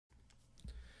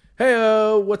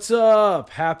Heyo, what's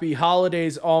up? Happy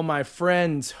holidays, all my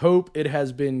friends. Hope it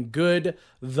has been good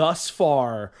thus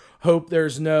far. Hope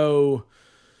there's no,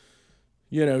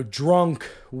 drunk,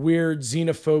 weird,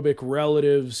 xenophobic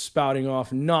relatives spouting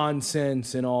off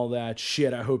nonsense and all that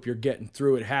shit. I hope you're getting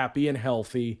through it happy and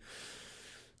healthy.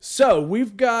 So,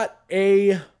 we've got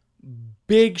a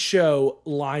big show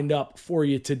lined up for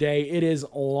you today. It is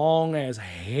long as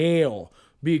hell,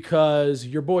 because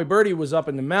your boy Birdie was up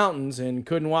in the mountains and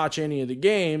couldn't watch any of the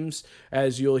games,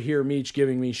 as you'll hear Meech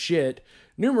giving me shit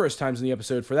numerous times in the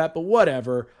episode for that, but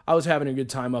whatever. I was having a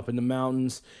good time up in the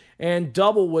mountains, and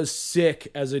Double was sick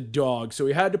as a dog, so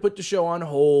we had to put the show on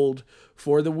hold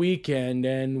for the weekend,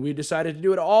 and we decided to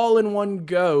do it all in one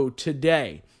go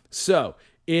today. So,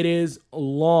 it is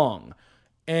long,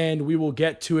 and we will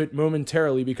get to it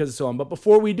momentarily because it's so long. But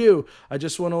before we do, I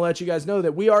just want to let you guys know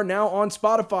that we are now on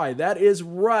Spotify. That is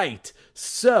right.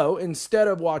 So instead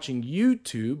of watching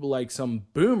YouTube like some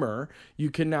boomer,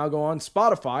 you can now go on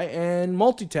Spotify and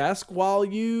multitask while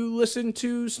you listen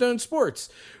to Stone Sports.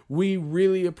 We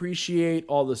really appreciate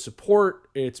all the support.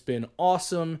 It's been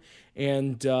awesome.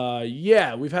 And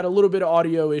we've had a little bit of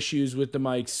audio issues with the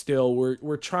mic still.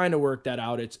 We're trying to work that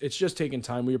out. It's just taking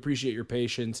time. We appreciate your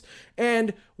patience.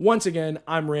 And once again,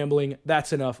 I'm rambling.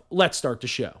 That's enough. Let's start the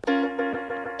show.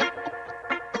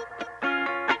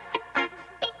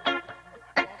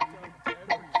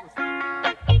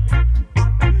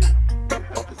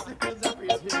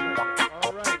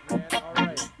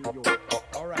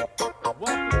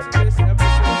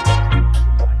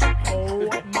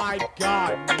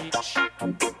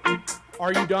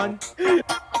 Are you done? Yeah.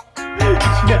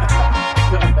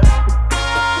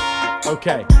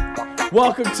 Okay.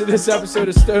 Welcome to this episode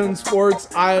of Stone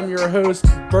Sports. I am your host,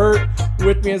 Bert.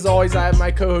 With me, as always, I have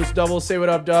my co-host, Double. Say what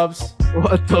up, Dubs.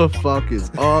 What the fuck is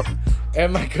up?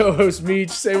 And my co-host, Meech.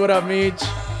 Say what up, Meech.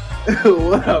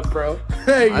 What up, bro?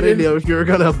 Hey, I didn't know if you were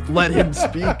gonna let him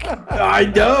speak.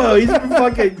 I know. He's been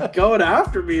fucking going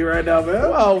after me right now,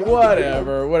 man. Well,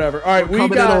 whatever. All right, we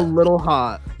Coming got in a little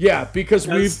hot. Yeah, because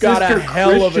That we've got a Sister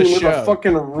hell of a Christian show. with a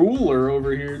fucking ruler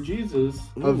over here. Jesus.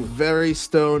 A Ooh. very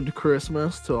stoned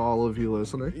Christmas to all of you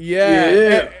listening.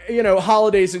 Yeah.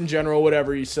 Holidays in general,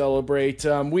 whatever you celebrate.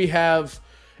 We have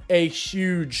a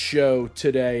huge show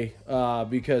today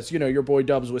because, your boy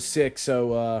Dubs was sick,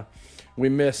 so we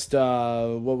missed,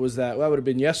 what was that? That would have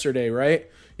been yesterday, right?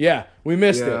 Yeah, we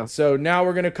missed it. So now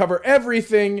we're going to cover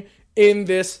everything in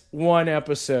this one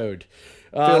episode.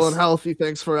 Feeling healthy,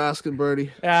 thanks for asking,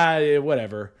 Birdie.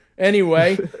 Whatever.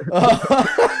 Anyway.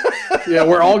 Yeah,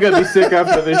 we're all going to be sick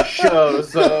after this show,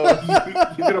 so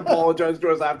you can apologize to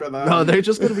us after that. No, they're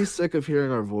just gonna be sick of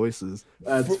hearing our voices.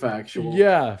 That's factual.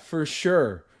 Yeah, for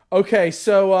sure. Okay,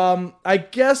 so I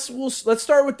guess let's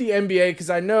start with the NBA, because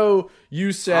I know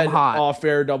you said off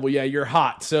air, Double. Yeah, you're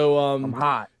hot. So I'm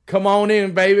hot. Come on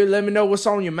in, baby. Let me know what's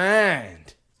on your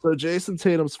mind. So Jason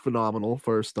Tatum's phenomenal,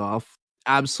 first off.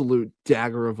 Absolute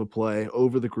dagger of a play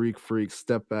over the Greek Freak,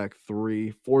 step back three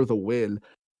for the win.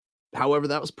 However,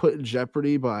 that was put in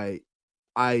jeopardy by,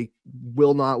 I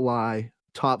will not lie,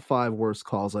 top 5 worst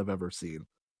calls I've ever seen.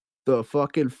 The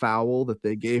fucking foul that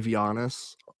they gave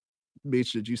Giannis.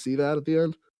 Meech, did you see that at the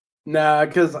end? Nah,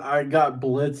 because I got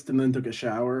blitzed and then took a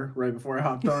shower right before I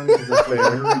hopped on. Because that's my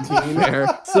routine. Fair.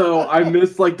 So I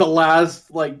missed the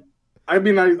last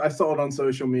I saw it on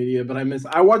social media, but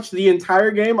I watched the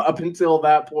entire game up until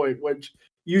that point, which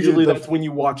usually that's when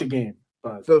you watch a game.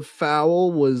 But the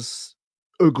foul was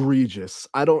egregious.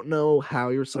 I don't know how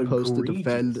you're supposed to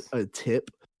defend a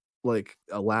tip, like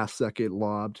a last second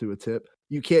lob to a tip.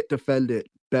 You can't defend it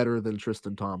better than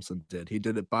Tristan Thompson did. He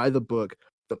did it by the book.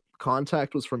 The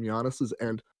contact was from Giannis's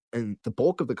end, and the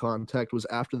bulk of the contact was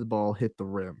after the ball hit the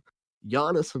rim.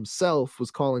 Giannis himself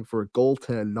was calling for a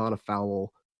goaltend, not a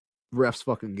foul. Refs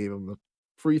fucking gave him the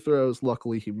free throws.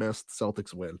 Luckily, he missed.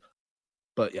 Celtics win.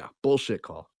 But yeah, bullshit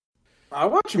call. I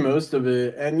watch most of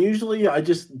it, and usually I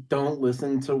just don't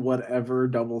listen to whatever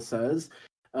Double says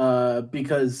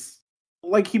because,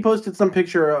 he posted some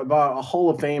picture about a Hall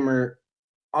of Famer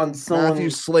on someone Matthew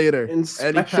Slater. In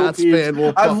Any Pats fan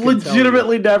will I've fucking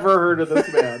legitimately never heard of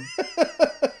this man.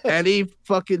 Any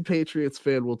fucking Patriots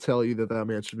fan will tell you that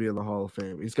man should be in the Hall of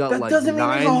Fame. He's got That doesn't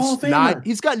mean he's a Hall of Famer.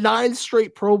 He's got 9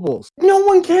 straight Pro Bowls. No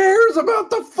one cares about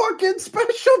the fucking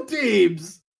special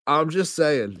teams. I'm just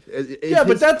saying. Yeah,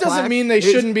 but that doesn't mean they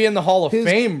shouldn't be in the Hall of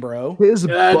Fame, bro. His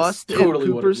That's bust totally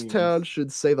in what it Cooperstown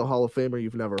should say the Hall of Famer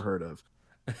you've never heard of.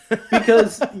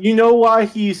 Because you know why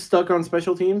he's stuck on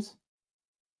special teams?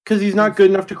 Because he's not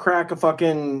good enough to crack a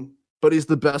fucking... But he's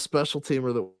the best special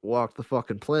teamer that walked the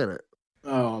fucking planet.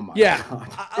 Oh my Yeah. god.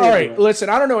 All right. Listen,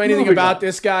 I don't know anything Moving about on.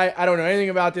 this guy. I don't know anything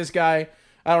about this guy.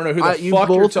 I don't know who the You fuck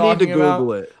you're both need to talking about.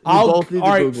 Google it. You All both need to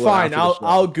right, Google it fine. after the show.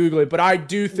 I'll Google it. But I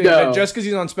do think No. that just because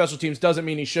he's on special teams doesn't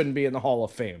mean he shouldn't be in the Hall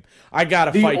of Fame. I gotta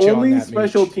The fight you on only that.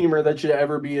 special Meech. teamer that should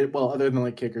ever be, well, other than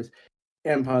like kickers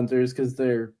and punters, because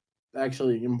they're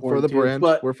actually important For the too. brand.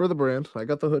 But We're for the brand. I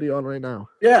got the hoodie on right now.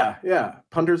 yeah,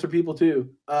 punters are people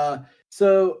too.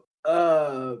 So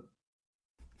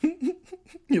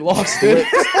You lost it.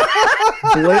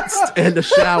 Blitzed and a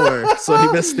shower, so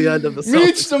he missed the end of the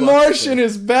Meech the Celtics Martian question.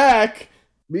 is back.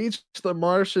 Meech the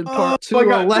Martian Oh Part 2 my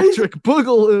God. Electric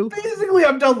Boogaloo. basically,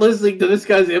 I'm done listening to this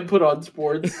guy's input on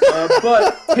sports.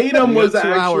 But Tatum You was got 2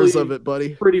 actually hours of it,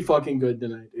 buddy. pretty fucking good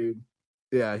tonight, dude.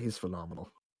 Yeah, he's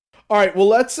phenomenal. All right, well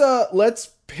let's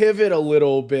pivot a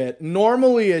little bit.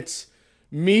 Normally it's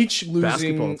Meech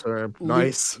Basketball losing. term.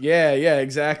 Nice. Yeah,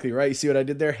 exactly. Right. You see what I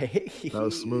did there? That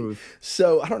was smooth.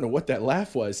 So I don't know what that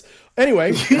laugh was. Anyway,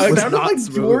 You was sounded not like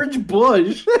smooth. George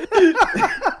Bush.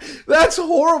 that's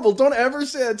horrible. Don't ever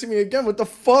say that to me again. What the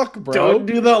fuck, bro? Don't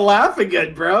do the laugh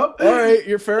again, bro. All right,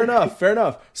 you're fair enough. Fair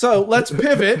enough. So let's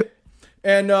pivot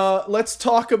and let's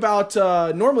talk about.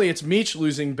 Normally it's Meech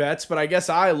losing bets, but I guess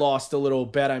I lost a little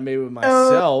bet I made with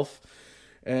myself.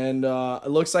 And it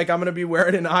looks like I'm going to be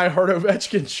wearing an I Heart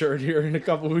Ovechkin shirt here in a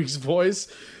couple weeks, boys.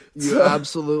 You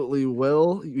absolutely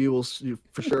will. You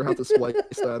for sure have to splice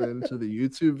that into the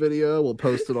YouTube video. We'll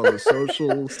post it on the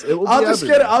socials. It will be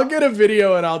everywhere. I'll get a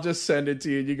video and I'll just send it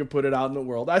to you and you can put it out in the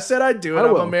world. I said I'd do it.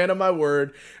 I'm a man of my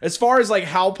word. As far as like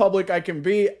how public I can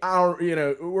be, I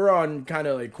don't, we're on kind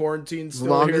of like quarantine still As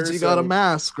long here, as you got a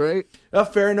mask, right?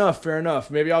 Fair enough.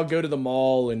 Maybe I'll go to the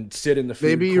mall and sit in the food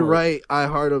Maybe you court. write I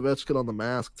Heart Ovechkin on the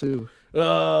mask too.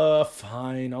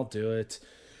 Fine, I'll do it.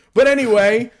 But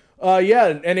anyway,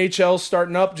 NHL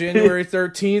starting up January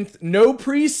 13th. No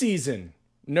preseason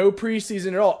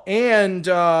at all. And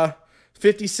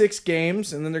 56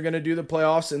 games, and then they're going to do the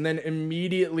playoffs, and then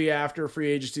immediately after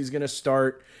free agency is going to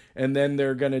start, and then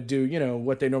they're going to do,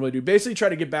 what they normally do. Basically try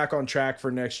to get back on track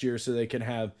for next year so they can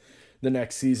have the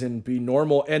next season be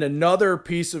normal. And another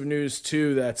piece of news,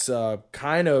 too, that's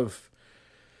kind of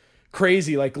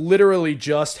crazy, like literally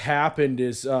just happened,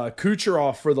 is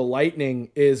Kucherov for the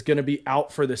Lightning is going to be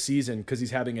out for the season because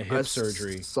he's having a hip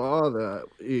surgery. Saw that.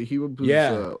 He was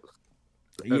Yeah.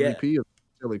 MVP of the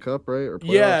Stanley Cup, right? Or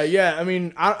playoffs? Yeah. I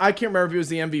mean, I can't remember if he was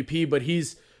the MVP, but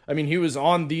he was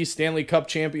on the Stanley Cup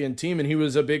champion team and he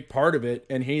was a big part of it,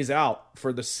 and he's out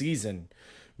for the season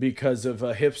because of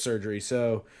a hip surgery.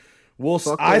 So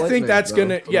I think that's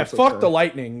gonna fuck the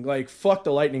Lightning, like fuck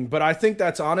the Lightning. But I think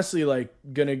that's honestly like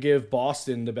gonna give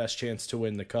Boston the best chance to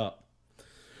win the cup.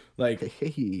 Like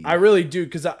I really do,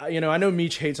 because I know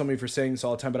Meech hates on me for saying this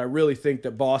all the time, but I really think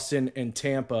that Boston and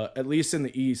Tampa, at least in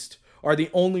the East, are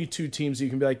the only two teams you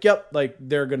can be like, yep, like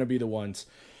they're gonna be the ones.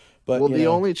 But the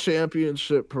only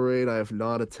championship parade I have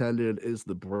not attended is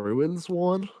the Bruins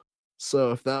one.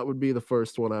 So if that would be the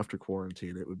first one after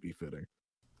quarantine, it would be fitting.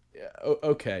 Yeah,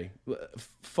 okay.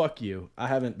 Fuck you. I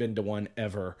haven't been to one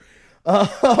ever. We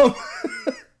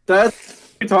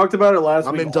talked about it last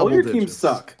I'm week. in All double your teams digits.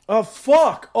 suck. Oh,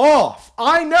 fuck off.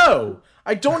 I know.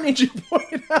 I don't need you to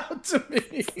point it out to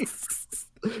me.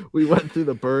 We went through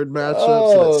the bird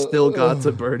matchups and it still got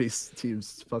to Birdie's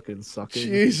team's fucking sucking.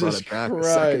 Jesus Brought it back a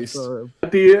Christ. second time.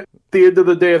 At the end of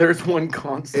the day, there's one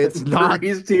constant. It's not-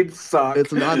 These teams suck.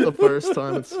 It's not the first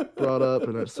time it's brought up,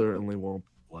 and it certainly won't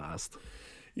last.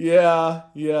 Yeah,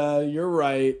 you're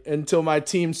right. Until my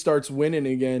team starts winning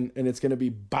again, and it's going to be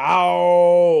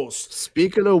Boust.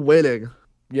 Speaking of winning,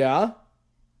 Yeah?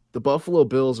 the Buffalo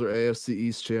Bills are AFC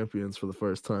East champions for the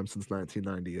first time since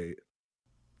 1998.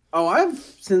 Oh, I've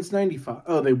since 95.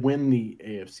 Oh, they win the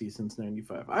AFC since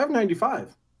 95. I have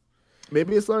 95.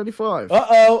 Maybe it's 95.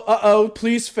 Uh-oh.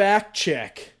 Please fact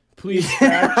check. That's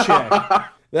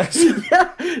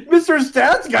Yeah, Mr.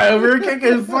 Stats guy over here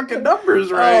kicking his fucking numbers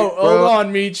right. Oh, hold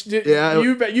on, Meech. You've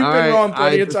been wrong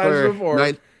plenty of times before.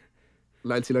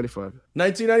 1995.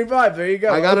 1995. There you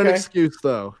go. I got an Okay. excuse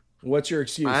though. What's your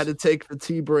excuse? I had to take the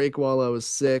tea break while I was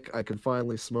sick. I could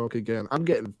finally smoke again. I'm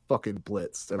getting fucking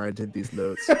blitzed, and I did these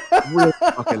notes real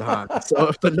fucking hot. So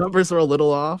if the numbers are a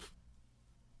little off,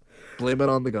 blame it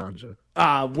on the ganja.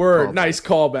 Word. Callback. Nice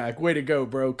callback. Way to go,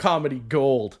 bro. Comedy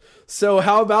gold. So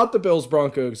how about the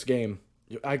Bills-Broncos game?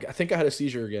 I think I had a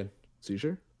seizure again.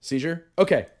 Seizure?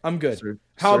 Okay, I'm good. Sir-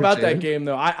 How Sir about that Jan? game,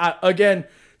 though? I again,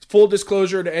 full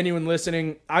disclosure to anyone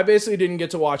listening, I basically didn't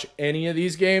get to watch any of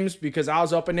these games because I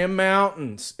was up in them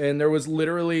mountains, and there was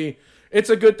literally... It's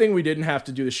a good thing we didn't have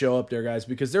to do the show up there, guys,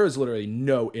 because there was literally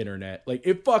no internet. Like,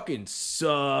 it fucking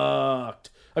sucked.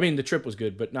 I mean, the trip was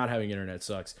good, but not having internet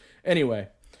sucks. Anyway,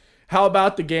 how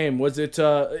about the game? Was it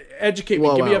educate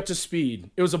me, give me up to speed?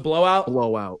 It was a blowout.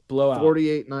 Blowout.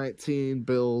 48-19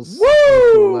 Bills.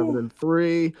 Woo!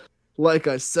 11-3. Like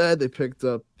I said, they picked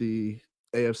up the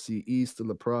AFC East in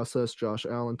the process. Josh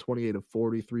Allen, 28 of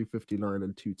 40, 359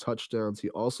 and 2 touchdowns. He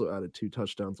also added 2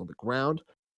 touchdowns on the ground,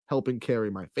 helping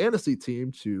carry my fantasy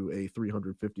team to a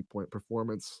 350-point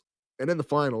performance. And in the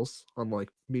finals, unlike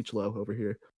Michlo over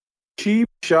here, cheap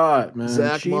shot, man.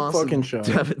 Zach cheap Moss fucking and shot.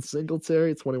 Devin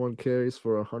Singletary, 21 carries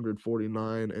for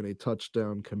 149 and a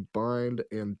touchdown combined,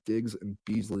 and Diggs and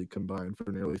Beasley combined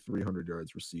for nearly 300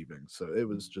 yards receiving. So it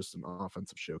was just an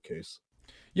offensive showcase.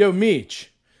 Yo,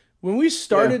 Meech, when we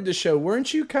started the show,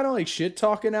 weren't you kind of like shit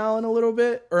talking Allen a little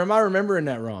bit? Or am I remembering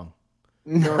that wrong?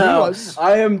 No,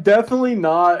 I am definitely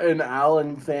not an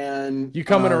Allen fan. You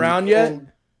coming around yet?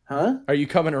 Huh? Are you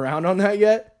coming around on that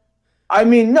yet? I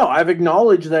mean, no, I've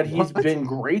acknowledged that he's been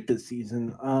great this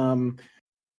season.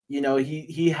 You know,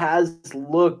 he has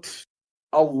looked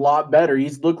a lot better.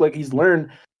 He's looked like he's learned.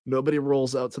 Nobody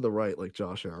rolls out to the right like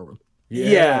Josh Allen.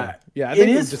 Yeah. I think it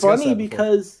is funny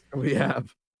because we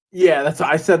have. Yeah,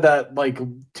 I said that like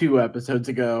 2 episodes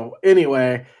ago.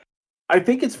 Anyway, I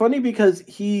think it's funny because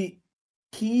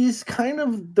he's kind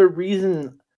of the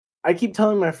reason. I keep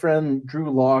telling my friend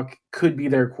Drew Lock could be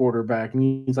their quarterback,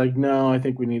 and he's like, no, I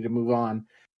think we need to move on.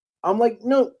 I'm like,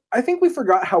 no, I think we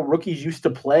forgot how rookies used to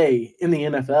play in the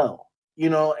NFL, you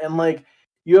know, and like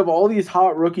you have all these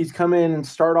hot rookies come in and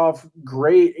start off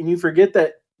great, and you forget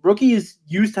that rookies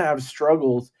used to have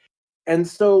struggles. And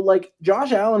so, like,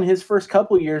 Josh Allen, his first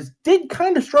couple of years did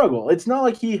kind of struggle. It's not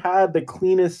like he had the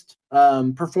cleanest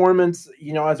performance,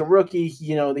 you know, as a rookie.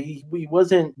 You know, he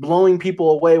wasn't blowing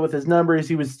people away with his numbers.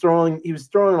 He was throwing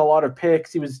a lot of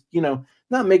picks. He was, you know,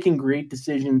 not making great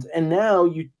decisions. And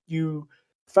now you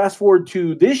fast forward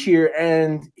to this year,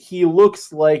 and he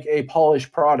looks like a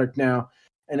polished product now.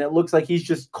 And it looks like he's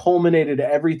just culminated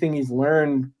everything he's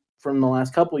learned from the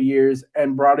last couple of years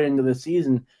and brought it into the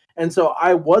season. And so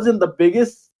I wasn't the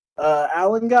biggest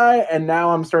Allen guy, and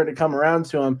now I'm starting to come around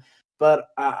to him. But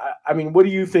I mean, what do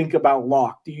you think about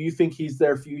Locke? Do you think he's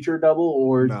their future double,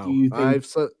 or no, do you think I've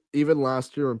said even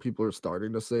last year when people are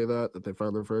starting to say that they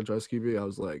found their franchise QB, I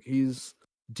was like, he's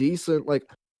decent. Like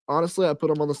honestly, I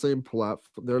put him on the same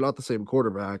platform. They're not the same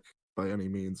quarterback by any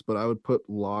means, but I would put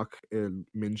Locke and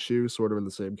Minshew sort of in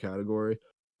the same category,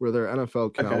 where they're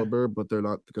NFL caliber, but they're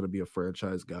not going to be a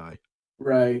franchise guy.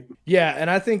 Right. Yeah,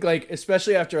 and I think like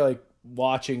especially after like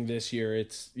watching this year,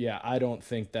 I don't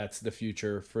think that's the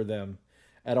future for them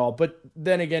at all. But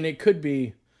then again, it could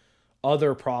be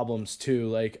other problems too.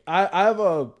 Like I have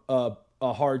a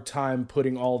hard time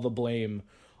putting all the blame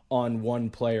on one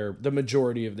player the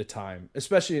majority of the time,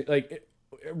 especially like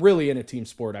really in a team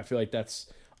sport. I feel like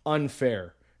that's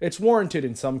unfair. It's warranted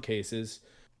in some cases,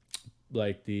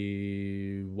 like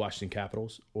the Washington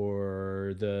Capitals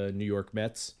or the New York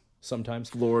Mets. Sometimes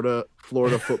Florida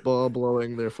football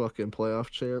blowing their fucking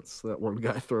playoff chance. That one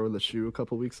guy throwing the shoe a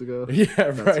couple weeks ago. Yeah,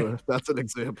 right. That's an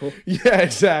example. Yeah,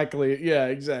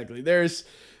 exactly.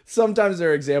 Sometimes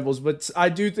there are examples, but I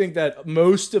do think that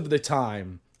most of the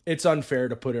time it's unfair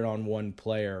to put it on one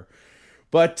player.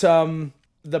 But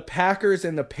the Packers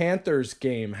and the Panthers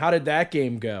game, how did that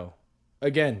game go?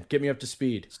 Again, get me up to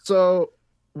speed. So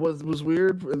what was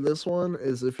weird in this one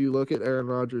is if you look at Aaron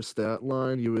Rodgers' stat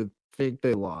line, you would think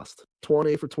they lost.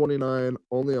 20 for 29,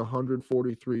 only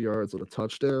 143 yards and a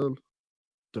touchdown.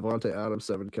 Devontae Adams,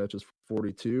 7 catches for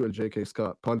 42, and J.K.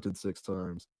 Scott punted 6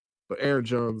 times. But Aaron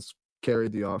Jones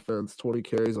carried the offense, 20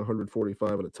 carries,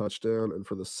 145 and a touchdown. And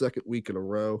for the second week in a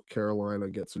row, Carolina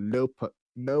gets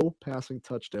no passing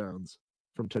touchdowns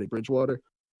from Teddy Bridgewater.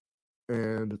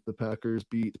 And the Packers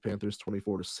beat the Panthers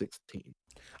 24-16.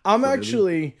 I'm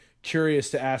actually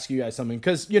curious to ask you guys something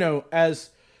because, you know,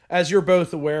 as you're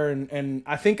both aware, and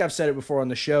I think I've said it before on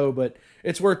the show, but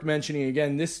it's worth mentioning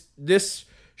again, this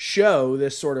show,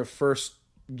 this sort of first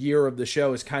year of the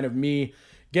show is kind of me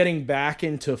getting back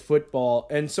into football.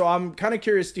 And so I'm kind of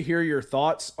curious to hear your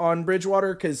thoughts on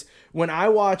Bridgewater because when I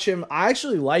watch him, I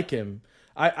actually like him.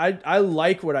 I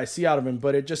like what I see out of him,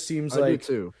 but it just seems like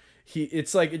too. It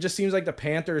just seems like the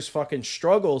Panthers fucking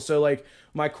struggle. So like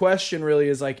my question really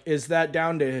is like, is that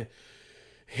down to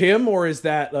him or is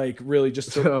that like really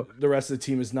just the rest of the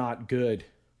team is not good?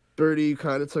 Birdie, you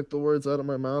kind of took the words out of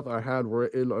my mouth. I had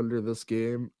written under this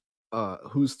game,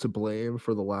 who's to blame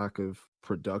for the lack of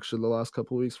production the last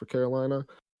couple of weeks for Carolina?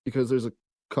 Because there's a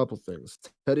couple things.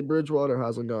 Teddy Bridgewater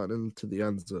hasn't gotten into the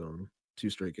end zone 2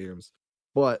 straight games,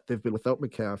 but they've been without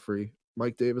McCaffrey.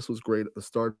 Mike Davis was great at the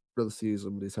start of the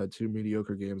season, but he's had 2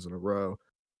 mediocre games in a row.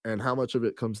 and how much of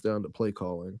it comes down to play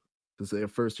calling because they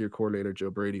have first-year coordinator Joe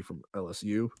Brady from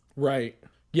LSU. Right.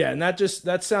 Yeah, and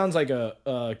that sounds like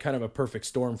a kind of a perfect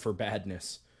storm for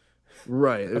badness.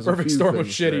 Right. A perfect storm of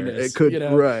shittiness. There. It could,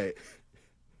 right.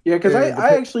 Yeah, because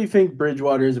I actually think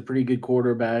Bridgewater is a pretty good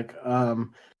quarterback.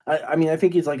 I mean, I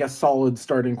think he's like a solid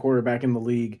starting quarterback in the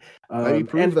league. He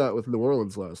proved that with New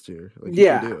Orleans last year. Like,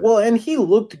 yeah, well, and he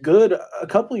looked good a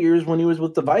couple years when he was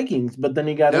with the Vikings, but then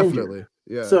he got injured.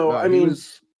 Yeah. So, I mean, he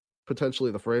was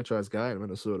potentially the franchise guy in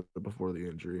Minnesota before the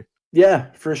injury. Yeah,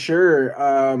 for sure.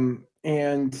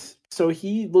 And so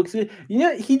he looks good.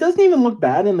 He doesn't even look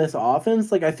bad in this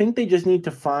offense. Like, I think they just need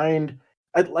to find.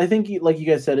 I think, like you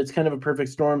guys said, it's kind of a perfect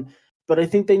storm. But I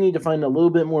think they need to find a little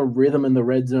bit more rhythm in the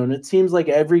red zone. It seems like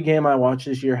every game I watch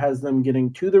this year has them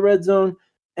getting to the red zone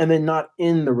and then not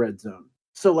in the red zone.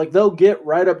 So, like, they'll get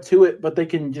right up to it, but they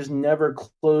can just never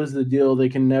close the deal. They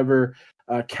can never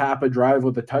cap a drive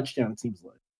with a touchdown, it seems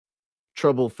like.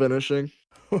 Trouble finishing.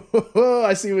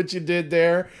 I see what you did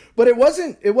there. But it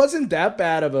wasn't that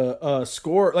bad of a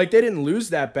score. Like, they didn't lose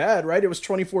that bad, right? It was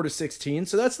 24-16,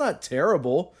 so that's not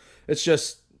terrible. It's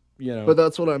just, But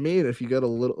that's what I mean. If you get a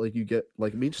little, like you get,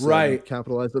 like Meech said, right,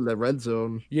 capitalize in that red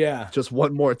zone. Yeah. Just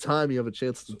one more time, you have a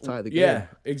chance to tie the game. Yeah,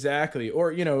 exactly.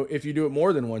 Or, if you do it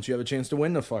more than once, you have a chance to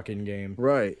win the fucking game.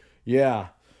 Right. Yeah.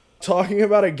 Talking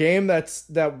about a game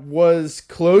that was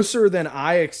closer than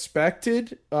I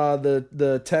expected,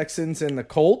 the Texans and the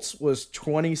Colts was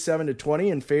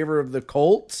 27-20 in favor of the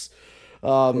Colts.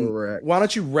 Correct. Why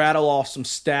don't you rattle off some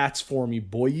stats for me,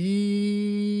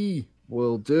 boy?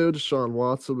 Well, dude, Deshaun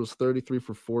Watson was 33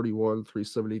 for 41,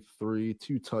 373,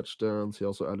 2 touchdowns. He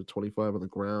also added 25 on the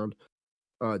ground.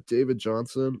 David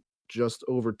Johnson, just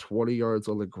over 20 yards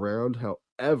on the ground.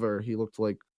 However, he looked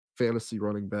like fantasy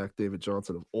running back David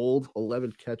Johnson of old.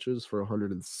 11 catches for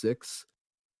 106.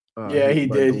 Yeah, he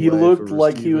did. He looked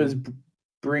like he was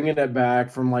bringing it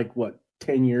back from,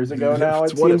 10 years ago now, it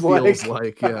seems what it feels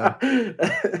like, yeah.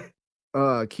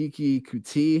 Kiki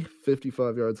Kuti,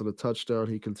 55 yards on a touchdown.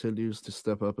 He continues to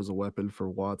step up as a weapon for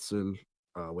Watson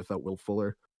without Will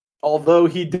Fuller. Although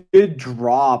he did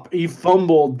drop, he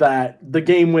fumbled the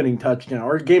game-winning touchdown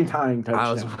or game-tying touchdown.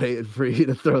 I was waiting for you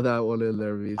to throw that one in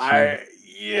there, Michi.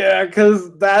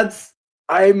 Because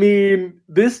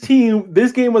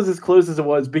this game was as close as it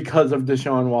was because of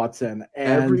Deshaun Watson.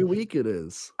 And every week it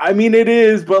is. It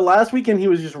is, but last weekend he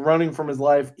was just running from his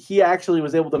life. He actually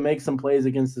was able to make some plays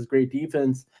against his great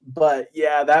defense. But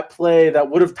yeah, that play that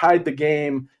would have tied the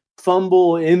game,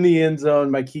 fumble in the end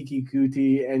zone by Kiki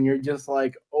Kuti, and you're just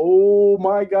like, oh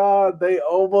my God, they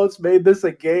almost made this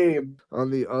a game. On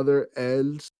the other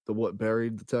end, what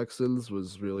buried the Texans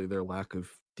was really their lack of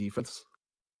defense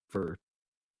for,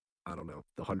 I don't know,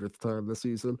 the 100th time this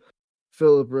season.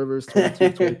 Phillip Rivers,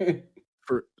 22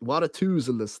 for a lot of twos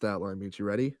in this stat line. Meet you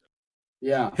ready?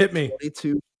 Yeah. Hit me.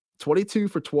 22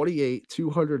 for 28,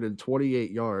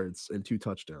 228 yards, and 2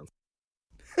 touchdowns.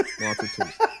 Lots of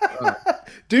twos.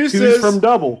 Deuces. Twos from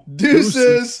double.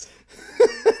 Deuces.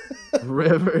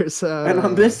 Rivers. And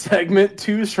on this segment,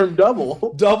 twos from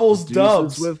double. Doubles,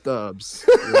 dubs. With dubs.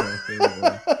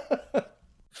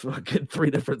 Fucking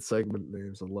 3 different segment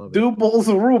names. I love it. Doubles,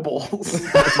 rubles. Would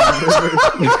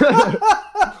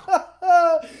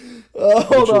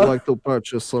you like to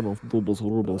purchase some of Doubles,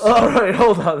 rubles? All right,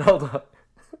 hold on.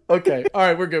 Okay, all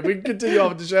right, we're good. We can continue on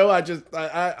with the show.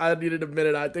 I needed a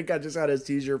minute. I think I just had a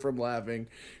seizure from laughing.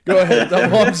 Go ahead,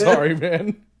 Double. I'm sorry,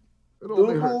 man. It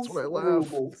only hurts when I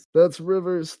laugh. That's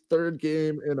Rivers' 3rd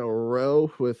game in a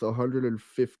row with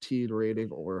 115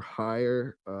 rating or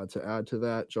higher. To add to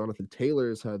that, Jonathan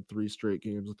Taylor's had 3 straight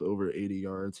games with over 80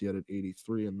 yards. He had an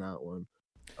 83 in that one.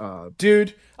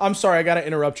 Dude, I'm sorry, I gotta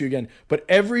interrupt you again. But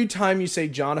every time you say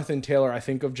Jonathan Taylor, I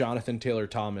think of Jonathan Taylor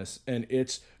Thomas, and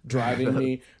it's driving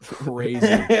me crazy.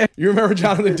 You remember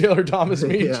Jonathan Taylor Thomas,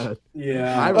 Meech?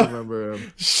 Yeah, I remember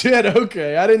him. Shit,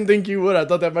 okay. I didn't think you would. I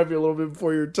thought that might be a little bit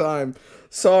before your time.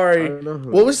 Sorry.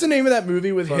 What was the name of that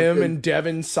movie with him and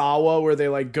Devin Sawa where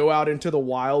they go out into the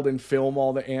wild and film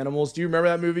all the animals? Do you remember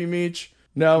that movie, Meech?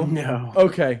 No? No.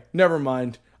 Okay, never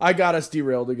mind. I got us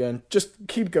derailed again. Just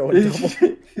keep going, Double.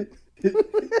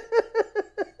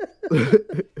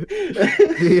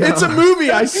 It's a movie.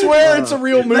 I swear it's a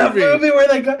real movie. That movie where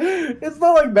they go, it's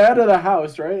not like Bad at a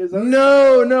House, right? Is that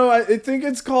No. I think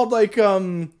it's called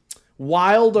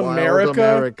Wild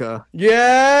America.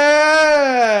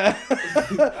 Yeah.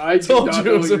 I told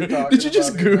you. Did you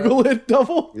just Google it,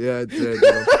 Double? Yeah, I did.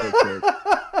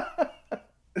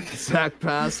 Zach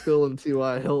Pascal and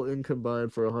T.Y. Hilton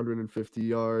combined for 150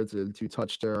 yards and 2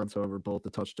 touchdowns. However, both the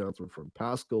touchdowns were from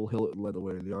Pascal. Hilton led the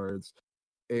way in yards.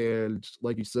 And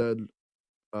like you said,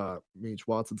 Meach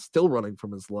Watson still running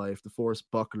from his life. DeForest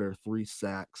Buckner, 3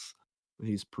 sacks.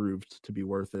 He's proved to be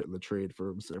worth it in the trade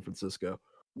from San Francisco.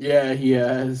 Yeah, he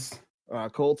has.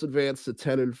 Colts advanced to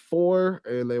 10-4,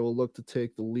 and they will look to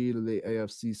take the lead in the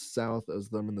AFC South as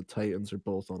them and the Titans are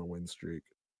both on a win streak.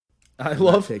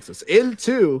 That takes us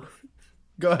into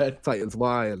Go ahead. Titans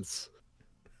Lions.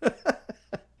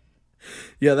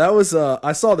 Yeah, that was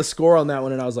I saw the score on that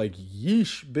one and I was like,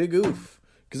 yeesh, big oof.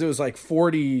 Because it was like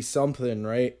 40 something,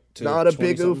 right? Not a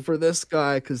big oof for this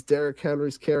guy because Derrick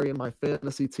Henry's carrying my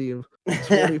fantasy team.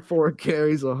 24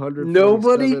 carries, 100.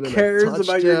 Nobody cares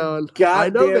about your goddamn I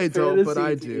know they don't, but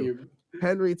I team. do.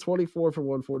 Henry, 24 for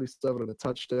 147 and a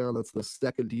touchdown. That's the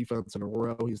second defense in a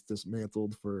row he's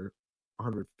dismantled for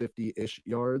 150-ish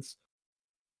yards.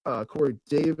 Corey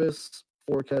Davis,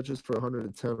 4 catches for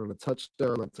 110 and a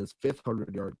touchdown. That's his 5th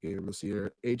 100-yard game this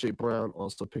year. A.J. Brown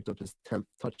also picked up his 10th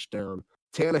touchdown.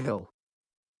 Tannehill,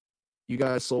 you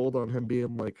guys sold on him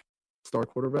being like star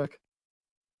quarterback?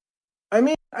 I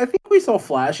mean, I think we saw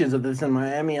flashes of this in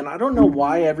Miami, and I don't know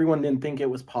why everyone didn't think it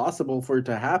was possible for it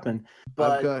to happen.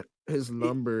 But I've got his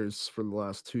numbers for the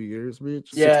last 2 years,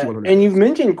 Mitch. Yeah, and you've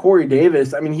mentioned Corey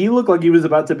Davis. I mean, he looked like he was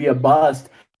about to be a bust,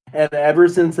 and ever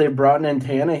since they brought in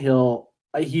Tannehill,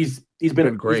 he's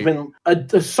been great. He's been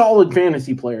a solid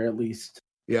fantasy player at least.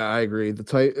 Yeah, I agree. The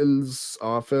Titans'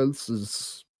 offense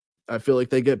is, I feel like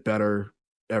they get better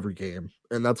every game,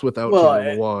 and that's without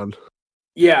number one.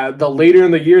 Yeah, the later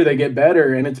in the year they get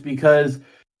better, and it's because,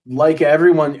 like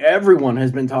everyone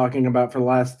has been talking about for the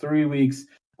last 3 weeks,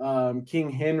 King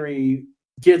Henry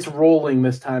gets rolling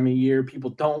this time of year.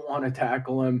 People don't want to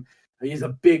tackle him. He's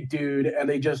a big dude, and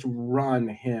they just run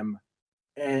him,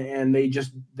 and they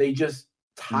just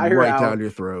tire right out down your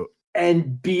throat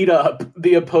and beat up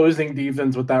the opposing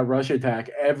defense with that rush attack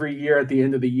every year at the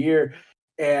end of the year.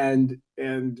 And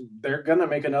they're gonna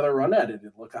make another run at it.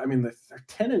 Look, I mean, they're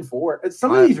 10-4.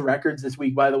 Some of these records this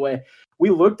week, by the way, we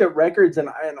looked at records and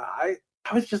I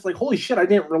was just like, holy shit, I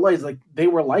didn't realize like they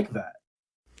were like that.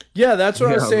 Yeah, that's what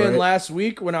I was saying last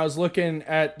week when I was looking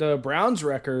at the Browns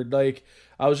record. Like,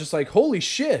 I was just like, holy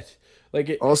shit! Like,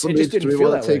 it just didn't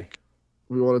feel that way.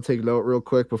 We want to take note real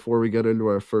quick before we get into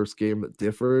our first game that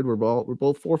differed. We're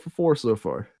both 4 for 4 so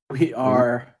far. We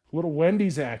are. Little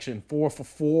Wendy's action, 4 for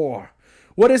 4.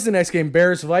 What is the next game?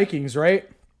 Bears Vikings, right?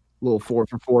 Little 4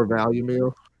 for 4 value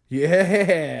meal.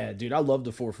 Yeah, dude, I love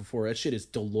the 4 for 4. That shit is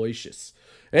delicious.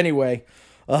 Anyway,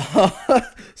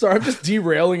 sorry, I'm just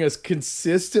derailing us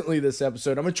consistently this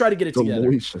episode. I'm gonna try to get it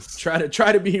delicious. Together.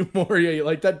 Try to be more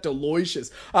like that.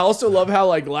 Delicious. I also love how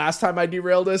like last time I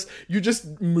derailed us, you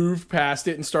just moved past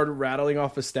it and started rattling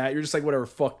off a stat. You're just like, whatever,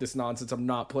 fuck this nonsense. I'm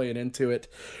not playing into it.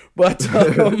 But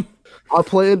I'll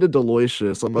play into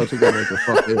Delicious. I'm about to go make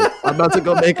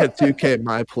a 2K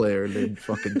my player named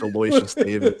fucking Delicious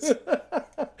Davis.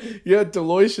 Yeah,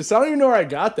 Delicious. I don't even know where I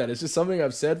got that. It's just something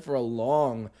I've said for a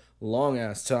long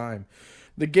ass time.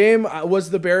 The game was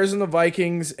the Bears and the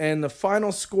Vikings, and the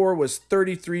final score was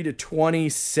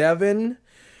 33-27,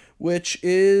 which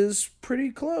is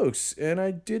pretty close. And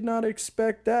I did not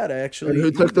expect that, actually. And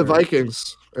who took the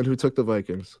Vikings?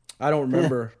 I don't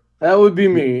remember. That would be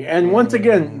me. And once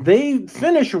again, they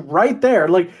finish right there.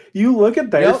 Like, you look at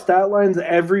their stat lines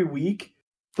every week.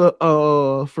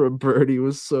 From Birdie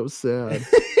was so sad.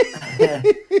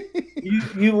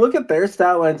 You look at their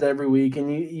stat lines every week,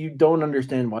 and you don't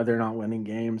understand why they're not winning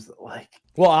games. Like,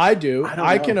 well, I do.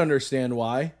 I can understand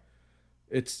why.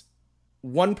 It's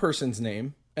one person's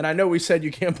name. And I know we said you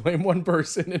can't blame one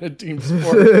person in a team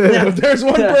sport. If there's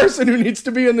one person who needs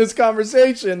to be in this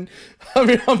conversation, I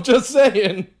mean, I'm just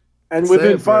saying. And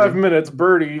within 5 minutes,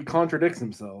 Birdie contradicts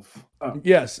himself. Oh.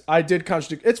 Yes, I did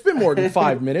contradict. It's been more than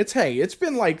 5 minutes. Hey, it's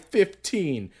been like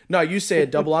 15. No, you say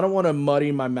it, Double. I don't want to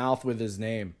muddy my mouth with his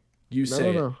name. You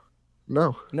say it.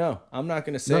 No, I'm not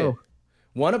going to say it.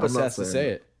 One of us has to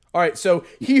say it. All right, so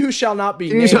he who shall not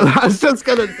be named. I was just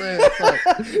going to say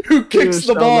it. Who kicks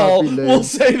the ball, we'll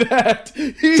say that.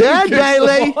 Dan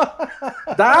Bailey!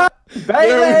 Dan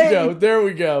Bailey! There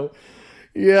we go.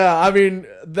 Yeah, I mean,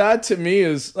 that to me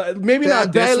is maybe Dan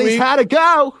not this Bailey's week. had to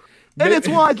go, and it's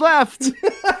wide left.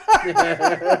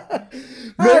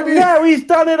 Maybe now he's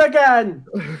done it again.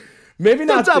 Maybe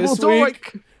not this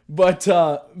week. But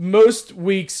most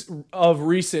weeks of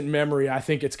recent memory, I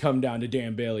think it's come down to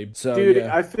Dan Bailey. So, dude,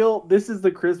 yeah. I feel this is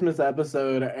the Christmas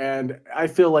episode, and I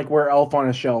feel like we're elf on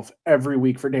a shelf every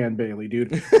week for Dan Bailey,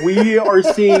 dude. We are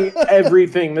seeing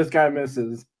everything this guy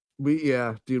misses. We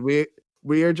are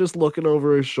just looking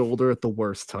over his shoulder at the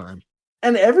worst time.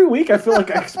 And every week, I feel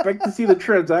like I expect to see the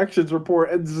transactions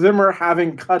report and Zimmer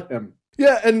having cut him.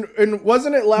 Yeah, and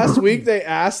wasn't it last week they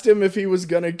asked him if he was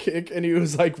gonna kick, and he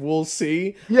was like, "We'll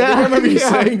see." Yeah, I remember you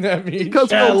saying that.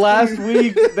 Because Yeah, last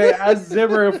week they asked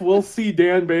Zimmer if we'll see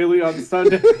Dan Bailey on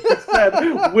Sunday. He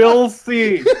said, "We'll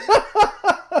see."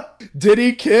 Did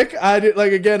he kick? I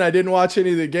didn't watch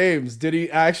any of the games. Did he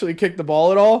actually kick the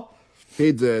ball at all?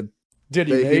 He did. Did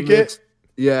he make it?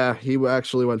 Yeah, he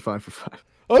actually went 5 for 5.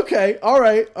 Okay, all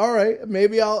right.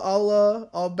 Maybe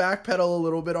I'll backpedal a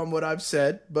little bit on what I've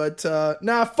said, but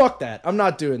nah, fuck that. I'm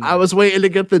not doing that. I was waiting to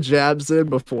get the jabs in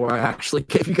before I actually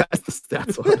gave you guys the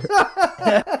stats on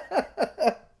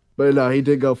it. But no, he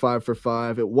did go 5 for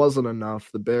 5. It wasn't enough.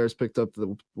 The Bears picked up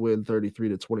the win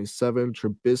 33-27.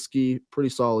 Trubisky, pretty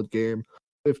solid game.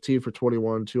 15 for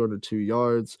 21, 202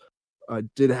 yards.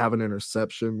 Did have an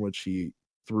interception, which he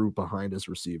threw behind his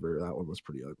receiver. That one was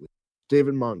pretty ugly.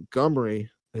 David Montgomery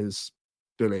has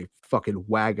been a fucking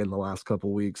wagon the last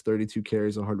couple weeks. 32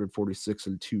 carries, 146,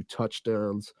 and 2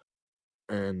 touchdowns.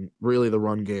 And really the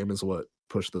run game is what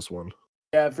pushed this one.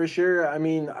 Yeah, for sure. I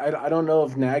mean, I don't know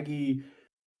if Nagy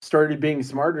started being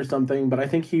smart or something, but I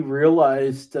think he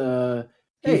realized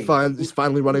he's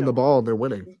finally running the ball and they're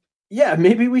winning. Yeah,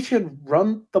 maybe we should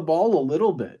run the ball a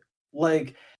little bit.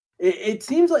 Like it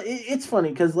seems like it's funny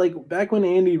because like back when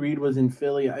Andy Reid was in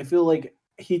Philly, I feel like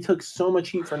he took so much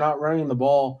heat for not running the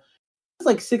ball. It's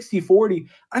like 60-40.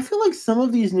 I feel like some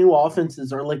of these new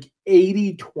offenses are like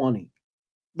 80-20.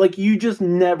 Like you just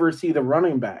never see the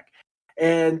running back.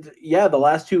 And yeah, the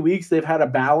last 2 weeks they've had a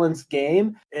balanced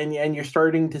game, and you're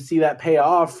starting to see that pay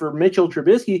off for Mitchell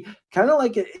Trubisky, kind of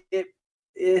like it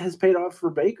has paid off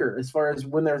for Baker as far as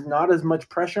when there's not as much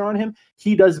pressure on him,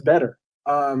 he does better.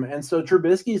 And so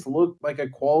Trubisky's looked like a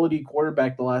quality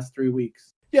quarterback the last 3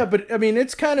 weeks. Yeah, but I mean,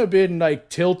 it's kind of been like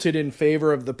tilted in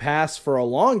favor of the pass for a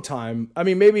long time. I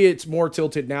mean, maybe it's more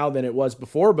tilted now than it was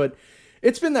before, but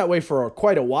it's been that way for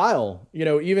quite a while. You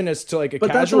know, even as to like a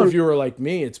casual viewer like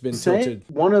me, it's been tilted.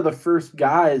 One of the first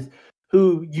guys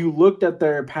who you looked at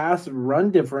their pass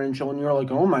run differential and you're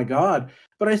like, oh my God.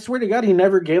 But I swear to God, he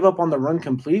never gave up on the run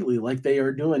completely like they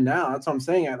are doing now. That's what I'm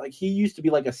saying. Like he used to be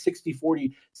like a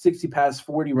 60-40, 60 pass,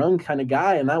 40 run kind of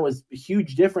guy. And that was a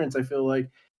huge difference, I feel like.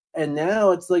 And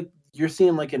now it's like you're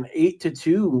seeing like an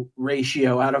 8-2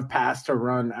 ratio out of pass to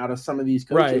run out of some of these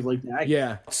coaches. Right. Like Nagy.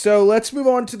 Yeah. So let's move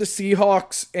on to the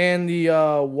Seahawks and the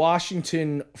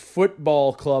Washington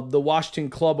Football Club, the Washington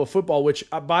Club of Football, which,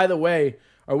 by the way,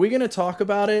 are we going to talk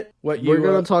about it? We're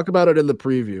going to talk about it in the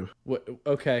preview.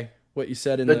 Okay. What you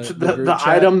said in the group chat?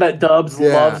 Item that Dubs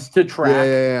loves to track.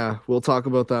 Yeah. We'll talk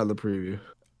about that in the preview.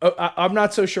 I'm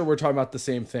not so sure we're talking about the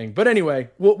same thing. But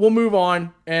anyway, we'll move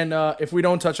on. And if we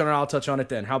don't touch on it, I'll touch on it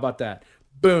then. How about that?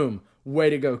 Boom. Way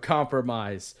to go.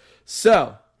 Compromise.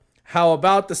 So how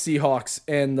about the Seahawks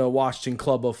and the Washington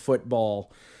Club of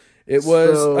Football? It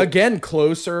was, again,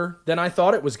 closer than I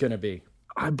thought it was going to be.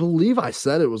 I believe I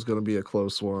said it was going to be a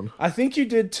close one. I think you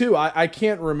did too. I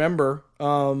can't remember.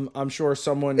 I'm sure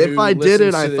someone if I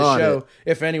didn't, I thought it.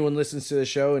 If anyone listens to the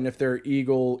show and if they're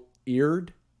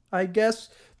eagle-eared, I guess,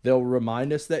 they'll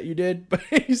remind us that you did. But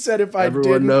he said if I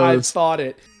didn't, I thought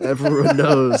it. Everyone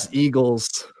knows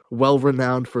Eagles,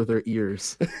 well-renowned for their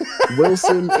ears.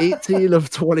 Wilson, 18 of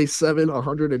 27,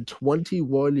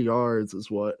 121 yards is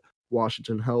what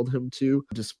Washington held him to.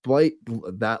 Despite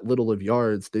that little of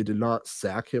yards, they did not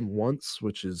sack him once,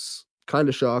 which is kind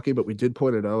of shocking, but we did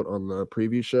point it out on the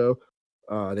preview show.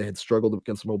 They had struggled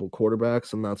against mobile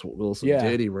quarterbacks, and that's what Wilson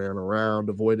did. He ran around,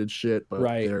 avoided shit, but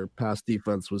their pass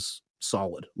defense was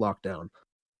solid, locked down.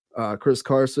 Chris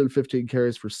Carson, 15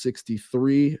 carries for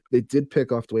 63. They did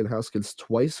pick off Dwayne Haskins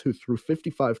twice, who threw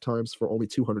 55 times for only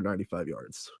 295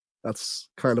 yards. That's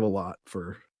kind of a lot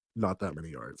for not that many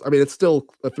yards. I mean, it's still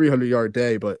a 300-yard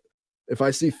day, but if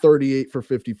I see 38 for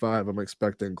 55, I'm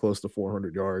expecting close to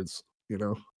 400 yards, you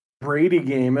know? Brady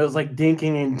game. It was like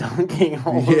dinking and dunking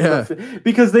all over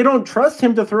because they don't trust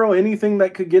him to throw anything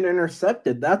that could get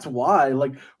intercepted. That's why.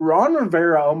 Like Ron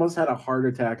Rivera almost had a heart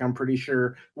attack, I'm pretty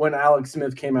sure, when Alex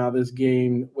Smith came out of this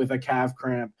game with a calf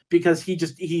cramp because he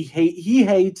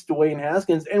hates Dwayne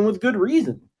Haskins, and with good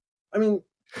reason. I mean,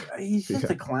 he's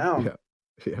just a clown.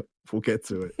 Yeah, we'll get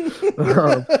to it.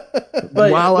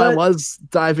 I was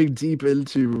diving deep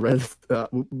into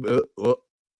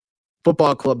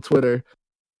Football Club Twitter,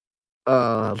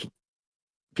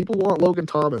 people want Logan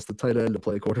Thomas, the tight end, to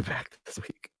play quarterback this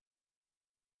week.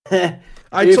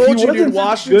 I told you, dude,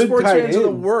 Washington sports fans are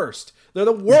the worst. They're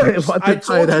the worst.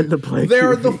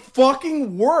 They're the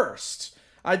fucking worst.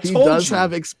 He does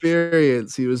have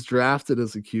experience. He was drafted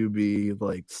as a QB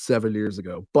like 7 years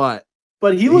ago, but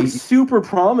he looks super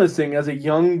promising as a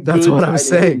young. That's what I'm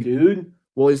saying, dude.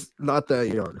 Well, he's not that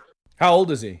young. How old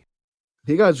is he?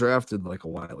 He got drafted like a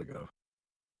while ago.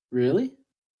 Really?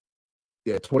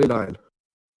 Yeah, 29.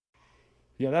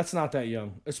 Yeah, that's not that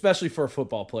young, especially for a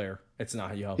football player. It's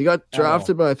not young. He got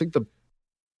drafted by, I think, the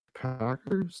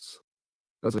Packers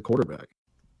as a quarterback.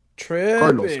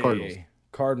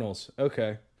 Cardinals.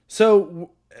 Okay.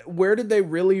 So where did they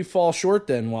really fall short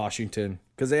then, Washington?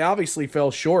 Because they obviously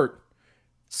fell short.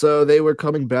 So they were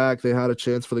coming back. They had a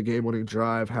chance for the game-winning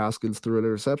drive. Haskins threw an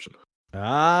interception.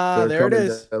 There it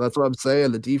is. That's what I'm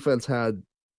saying. The defense had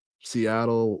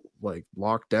Seattle like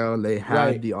locked down. They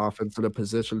had the offense in a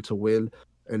position to win.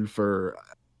 And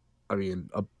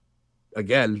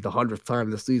again, the 100th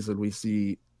time this season, we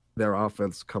see their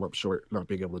offense come up short, not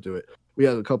being able to do it. We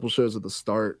had a couple shows at the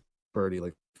start, already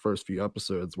like first few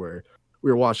episodes, where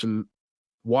we were watching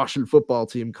football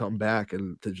team come back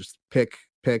and to just pick.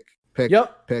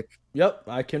 Yep,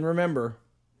 I can remember.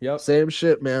 Yep. Same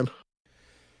shit, man.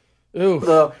 Ooh.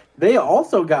 So they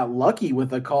also got lucky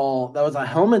with a call that was a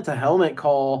helmet-to-helmet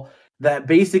call that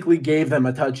basically gave them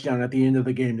a touchdown at the end of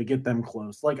the game to get them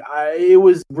close. It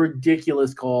was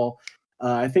ridiculous call.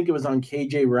 I think it was on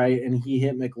KJ Wright, and he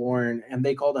hit McLaurin, and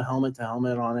they called a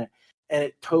helmet-to-helmet on it, and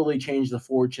it totally changed the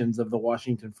fortunes of the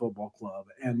Washington Football Club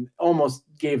and almost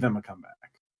gave them a comeback.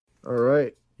 All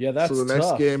right. Yeah, that's so the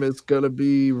next game is going to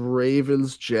be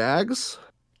Ravens-Jags.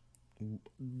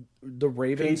 The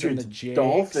Ravens and the Jags.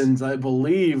 Dolphins, I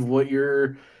believe. What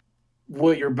you're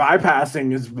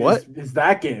bypassing is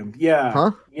that game. Yeah.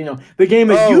 Huh? You know, the game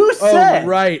that you said. Oh,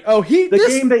 right. Oh,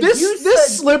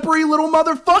 this slippery little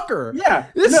motherfucker. Yeah.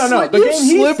 You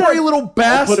slippery little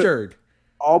bastard.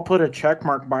 I'll put a check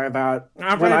mark by that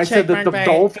when I said that the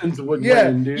Dolphins would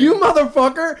win, dude. You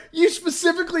motherfucker. You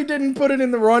specifically didn't put it in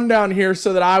the rundown here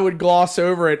so that I would gloss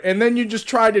over it. And then you just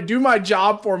tried to do my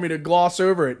job for me to gloss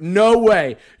over it. No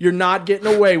way. You're not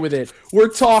getting away with it. We're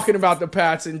talking about the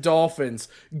Pats and Dolphins.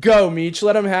 Go, Meech.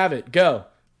 Let them have it. Go.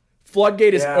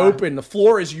 Floodgate is open. The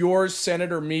floor is yours,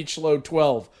 Senator Meechlow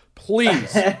 12.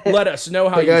 Please let us know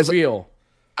how you feel.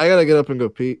 I got to get up and go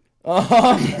pee.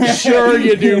 Sure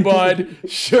you do, bud.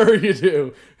 Sure you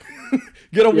do.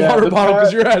 Get a water bottle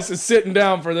because your ass is sitting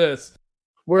down for this.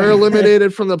 We're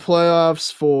eliminated from the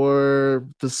playoffs for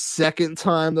the second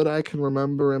time that I can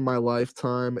remember in my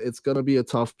lifetime. It's going to be a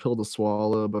tough pill to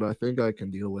swallow, but I think I can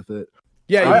deal with it.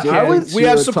 Yeah, we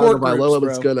have support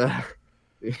groups, bro.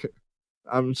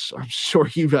 I'm sure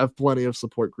you have plenty of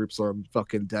support groups on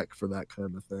fucking deck for that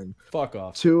kind of thing. Fuck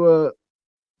off.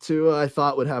 Tua, I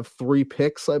thought would have 3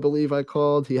 picks, I believe I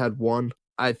called. He had 1.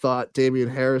 I thought Damian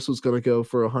Harris was going to go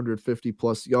for 150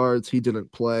 plus yards. He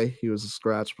didn't play. He was a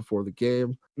scratch before the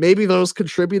game. Maybe those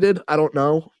contributed. I don't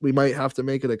know. We might have to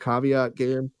make it a caveat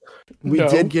game. We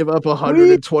did give up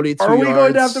 122 yards. Are we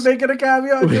going to have to make it a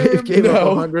caveat game? We gave up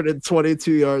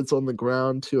 122 yards on the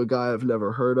ground to a guy I've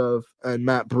never heard of. And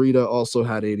Matt Breida also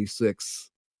had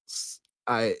 86.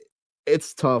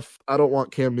 It's tough. I don't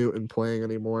want Cam Newton playing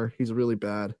anymore. He's really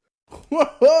bad.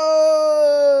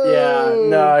 Whoa! Yeah,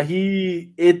 no,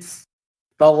 it's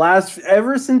the last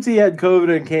ever since he had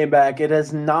COVID and came back, it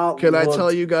has not. Can I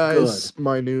tell you guys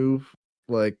my new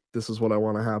this is what I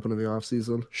want to happen in the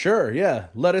offseason? Sure, yeah.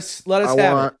 Let us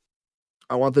have it.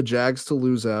 I want the Jags to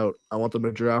lose out. I want them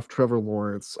to draft Trevor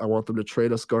Lawrence. I want them to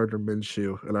trade us Gardner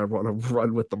Minshew, and I want to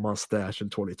run with the mustache in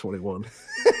 2021.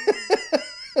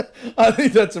 I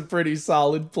think that's a pretty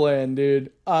solid plan,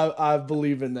 dude. I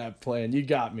believe in that plan. You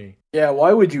got me. Yeah,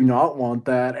 why would you not want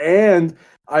that? And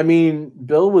I mean,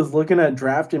 Bill was looking at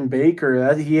drafting Baker.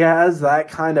 That he has that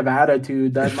kind of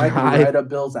attitude that might be right up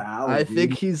Bill's alley. I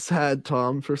think he's had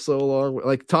Tom for so long.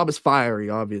 Like Tom is fiery,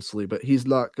 obviously, but he's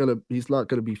not gonna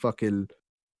be fucking.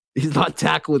 He's not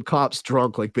tackling cops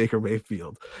drunk like Baker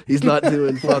Mayfield. He's not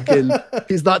doing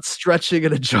he's not stretching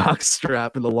in a jock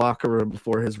strap in the locker room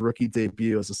before his rookie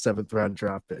debut as a 7th round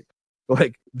draft pick.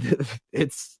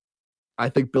 I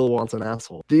think Bill wants an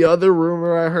asshole. The other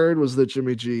rumor I heard was that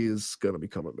Jimmy G is going to be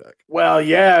coming back. Well,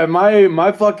 yeah,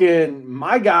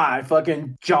 my guy,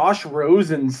 Josh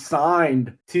Rosen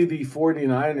signed to the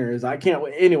 49ers. I can't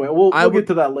wait. Anyway, we'll get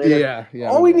to that later. Yeah.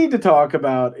 All we need to talk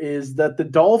about is that the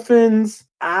Dolphins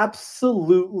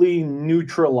absolutely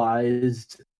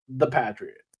neutralized the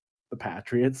Patriots. The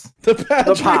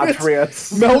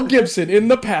Patriots. Mel Gibson in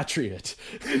The Patriot.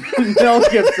 Mel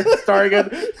Gibson starring in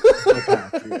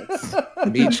The Patriots.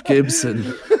 Meech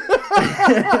Gibson.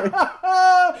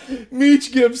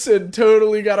 Meech Gibson.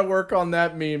 Totally got to work on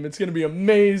that meme. It's going to be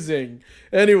amazing.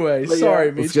 Anyway,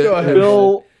 sorry, Meech. Go ahead.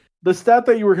 Bill, the stat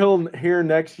that you were hearing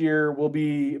next year will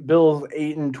be Bill's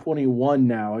 8-21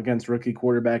 now against rookie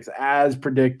quarterbacks, as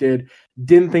predicted.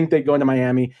 Didn't think they'd go into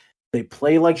Miami. They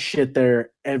play like shit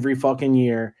there every fucking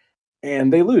year.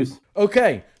 and they lose.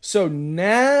 Okay, so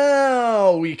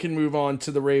now we can move on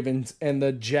to the Ravens and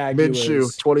the Jaguars.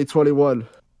 Minshew, 2021.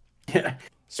 Yeah.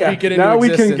 Speaking now we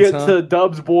can get huh? to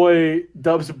Dubs boy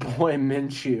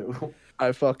Minshew.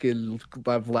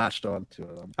 I've latched on to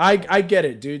him. I get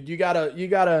it, dude. You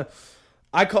gotta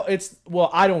I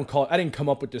don't call it, I didn't come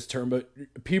up with this term, but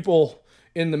people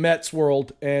in the Mets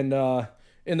world and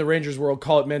in the Rangers world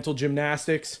call it mental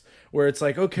gymnastics, where it's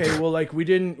like, okay, well, like we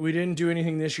didn't do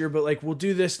anything this year, but like we'll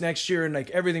do this next year and like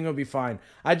everything will be fine.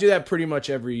 I do that pretty much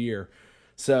every year.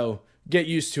 So get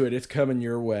used to it. It's coming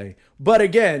your way. But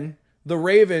again, the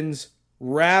Ravens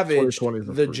ravaged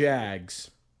the Jags.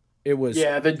 It was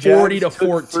the 40 Jags to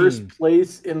 14. First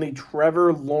place in the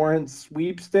Trevor Lawrence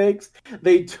sweepstakes.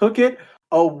 They took it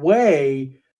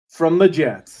away from the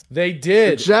Jets. They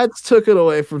did. The Jets took it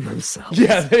away from themselves.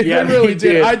 Yeah, they really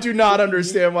did. I do not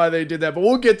understand why they did that, but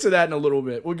we'll get to that in a little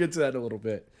bit.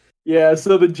 Yeah,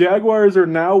 so the Jaguars are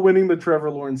now winning the Trevor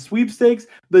Lawrence sweepstakes.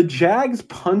 The Jags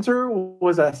punter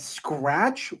was a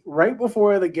scratch right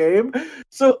before the game.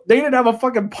 So they didn't have a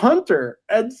fucking punter.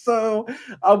 And so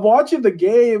I'm watching the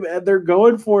game and they're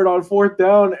going for it on fourth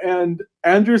down. And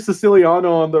Andrew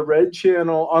Siciliano on the red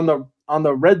channel, on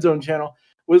the red zone channel,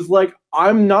 was like,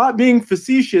 I'm not being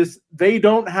facetious. They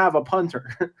don't have a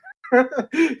punter.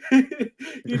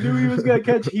 He knew he was going to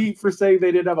catch heat for saying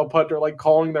they didn't have a punter, like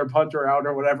calling their punter out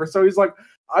or whatever. So he's like,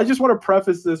 I just want to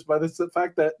preface this by the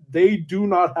fact that they do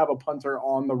not have a punter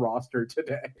on the roster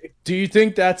today. Do you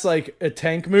think that's like a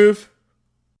tank move?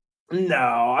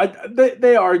 No,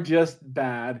 they are just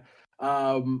bad.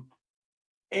 And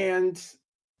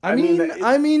I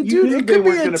mean, dude, it could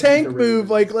be a tank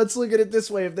move. Like, let's look at it this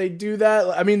way. If they do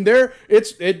that, I mean,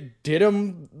 it did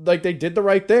them, like, they did the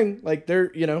right thing. Like, they're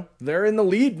in the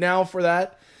lead now for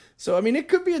that. So, I mean, it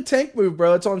could be a tank move,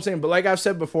 bro. That's all I'm saying. But like I've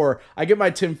said before, I get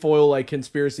my tinfoil, like,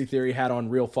 conspiracy theory hat on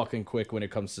real fucking quick when it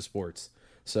comes to sports.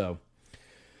 So,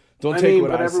 take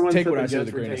what I said with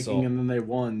a grain of salt. And then they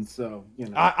won, so,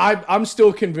 I'm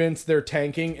still convinced they're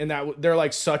tanking and that they're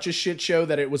like such a shit show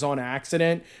that it was on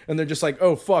accident and they're just like,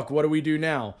 oh fuck, what do we do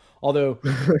now? Although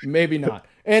maybe not.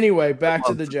 Anyway, back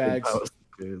to the Jags.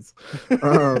 This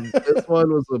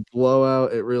one was a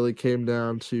blowout. It really came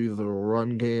down to the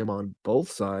run game on both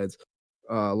sides.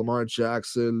 Lamar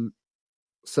Jackson,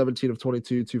 17 of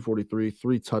 22, 243,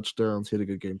 3 touchdowns. He had a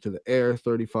good game to the air,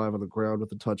 35 on the ground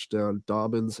with a touchdown.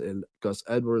 Dobbins and Gus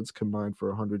Edwards combined for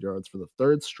 100 yards for the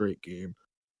third straight game.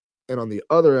 And on the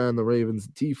other end, the Ravens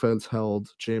defense held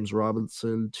James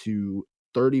Robinson to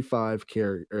 35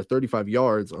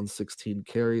 yards on 16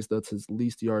 carries. That's his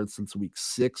least yards since week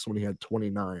 6 when he had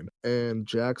 29. And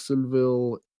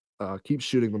Jacksonville keep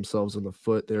shooting themselves in the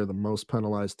foot. They're the most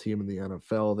penalized team in the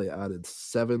NFL. They added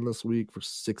 7 this week for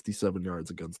 67 yards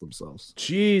against themselves.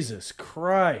 Jesus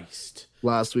Christ.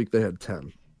 Last week they had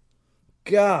 10.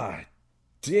 God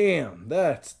damn,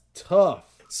 that's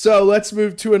tough. So let's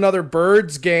move to another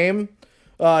Birds game.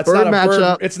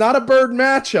 It's not a bird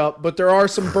matchup, but there are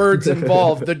some birds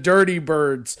involved. The Dirty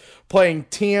Birds playing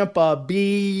Tampa Bay.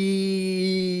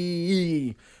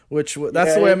 That's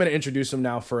the way I'm going to introduce them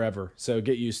now forever. So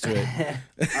get used to it. I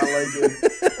like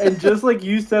it. And just like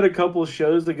you said a couple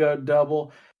shows ago,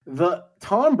 Double, the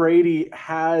Tom Brady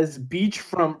has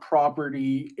beachfront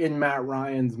property in Matt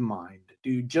Ryan's mind,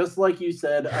 dude. Just like you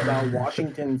said about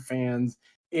Washington fans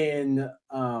in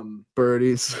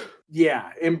Birdie's. Yeah,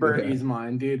 in Birdie's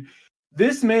mind, dude.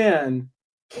 This man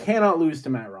cannot lose to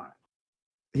Matt Ryan.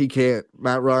 He can't.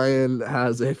 Matt Ryan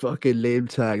has a fucking name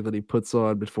tag that he puts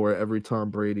on before every Tom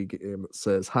Brady game that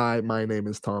says, "Hi, my name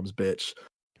is Tom's bitch."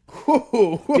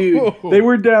 Dude, they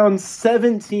were down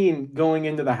 17 going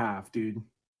into the half, dude.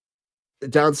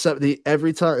 Down 70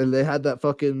 every time, and they had that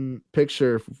fucking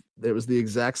picture. It was the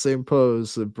exact same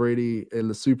pose of Brady in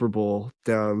the Super Bowl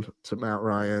down to Matt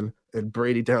Ryan, and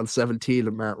Brady down 17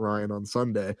 to Matt Ryan on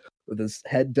Sunday with his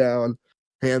head down,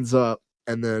 hands up,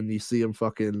 and then you see him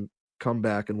fucking come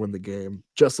back and win the game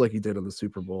just like he did in the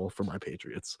Super Bowl for my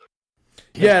Patriots.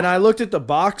 Yeah, and I looked at the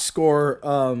box score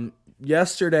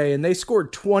yesterday, and they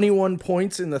scored 21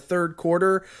 points in the third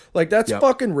quarter. Like, that's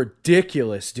fucking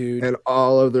ridiculous, dude. And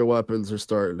all of their weapons are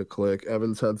starting to click.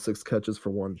 Evans had 6 catches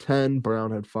for 110.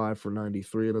 Brown had 5 for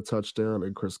 93 and a touchdown,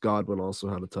 and Chris Godwin also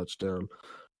had a touchdown.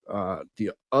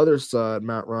 The other side,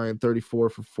 Matt Ryan, 34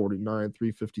 for 49,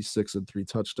 356 and 3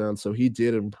 touchdowns. So he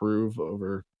did improve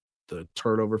over the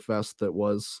turnover fest that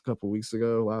was a couple weeks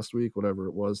ago, last week, whatever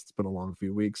it was. It's been a long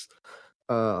few weeks.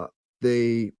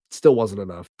 They still wasn't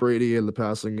enough. Brady in the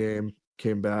passing game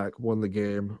came back, won the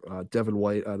game. Devin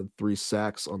White added 3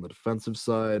 sacks on the defensive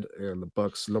side, and the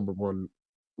Bucs' number 1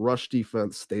 rush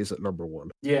defense stays at number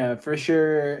one. Yeah, for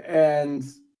sure. And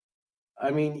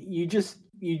I mean, you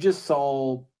just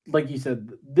saw, like you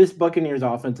said, this Buccaneers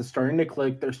offense is starting to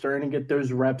click. They're starting to get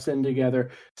those reps in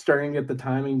together, starting to get the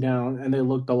timing down, and they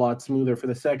looked a lot smoother for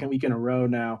the second week in a row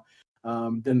now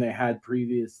than they had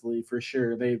previously. For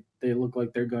sure, they look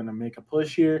like they're going to make a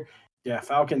push here. Yeah,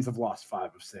 Falcons have lost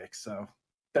 5 of 6, so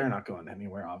they're not going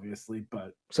anywhere, obviously.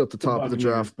 But it's at the top of the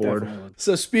draft board.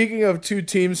 So speaking of two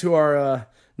teams who are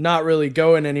not really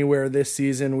going anywhere this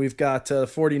season, we've got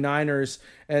 49ers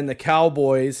and the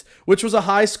Cowboys, which was a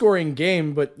high-scoring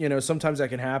game, but, you know, sometimes that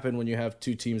can happen when you have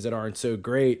two teams that aren't so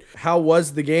great. How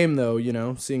was the game, though, you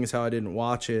know, seeing as how I didn't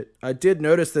watch it? I did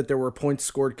notice that there were points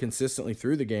scored consistently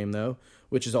through the game, though,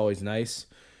 which is always nice.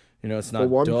 You know, it's not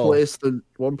one dull. place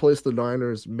the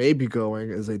Niners may be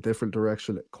going is a different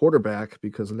direction at quarterback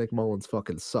because Nick Mullins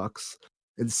fucking sucks.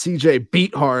 And CJ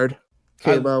Beathard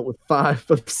came out with 5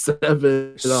 of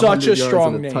 7. Such a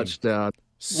strong and a name. Touchdown.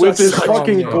 With his Such a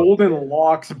fucking name. golden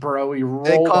locks, bro. He rolled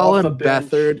They call off him the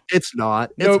bench. Beathard. It's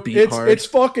not. Nope, It's Beathard. it's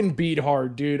fucking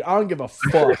Beathard, dude. I don't give a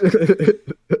fuck.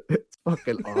 It's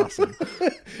fucking awesome.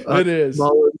 It is.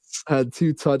 Mullins had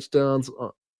 2 touchdowns,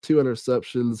 2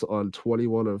 interceptions on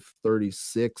 21 of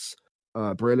 36.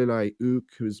 Brandon Ayuk,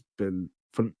 who's been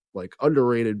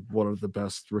underrated, one of the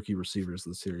best rookie receivers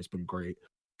of the series, been great.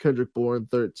 Kendrick Bourne,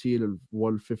 13 and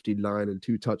 159 and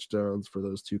 2 touchdowns for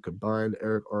those two combined.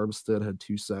 Eric Armstead had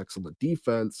 2 sacks on the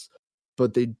defense,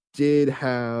 but they did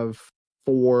have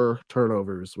 4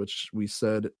 turnovers, which we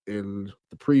said in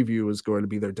the preview was going to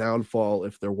be their downfall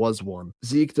if there was one.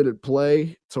 Zeke didn't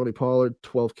play. Tony Pollard,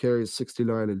 12 carries,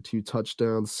 69 and 2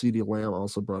 touchdowns. CeeDee Lamb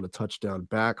also brought a touchdown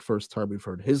back. First time we've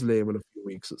heard his name in a few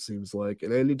weeks, it seems like.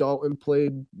 And Andy Dalton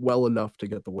played well enough to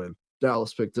get the win.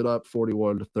 Dallas picked it up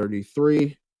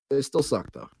 41-33. They still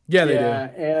suck, though. Yeah, they do.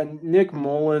 And Nick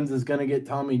Mullins is going to get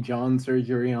Tommy John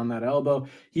surgery on that elbow.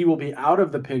 He will be out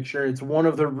of the picture. It's one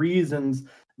of the reasons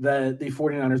that the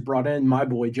 49ers brought in my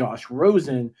boy Josh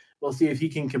Rosen. We'll see if he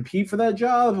can compete for that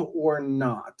job or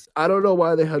not. I don't know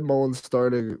why they had Mullins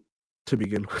starting to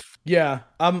begin with. Yeah,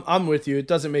 I'm with you. It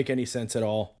doesn't make any sense at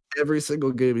all. Every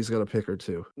single game he's got a pick or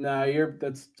two. No,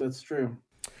 that's true.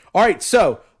 All right,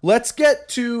 so let's get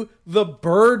to the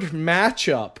bird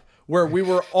matchup where we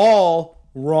were all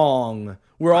wrong.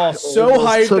 We're all so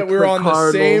hyped that we were on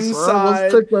the same side. I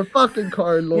almost took my fucking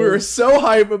Cardinals. We were so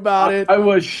hyped about it. I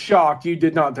was shocked you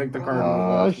did not take the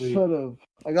Cardinals. I should have.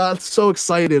 I got so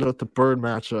excited at the bird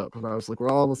matchup, and I was like, we're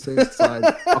all on the same side.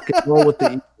 Fucking roll with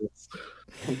the Eagles.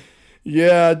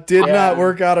 Yeah, did not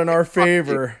work out in our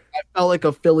favor. I felt like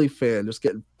a Philly fan just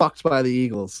getting fucked by the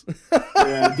Eagles.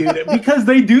 Yeah, dude, because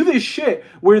they do this shit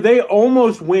where they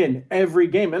almost win every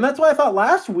game. And that's why I thought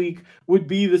last week would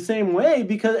be the same way,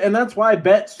 and that's why I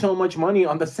bet so much money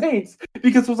on the Saints,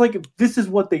 because it was like, this is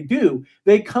what they do.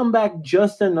 They come back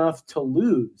just enough to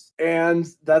lose. And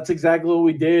that's exactly what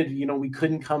we did. You know, we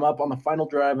couldn't come up on the final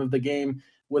drive of the game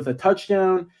with a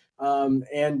touchdown.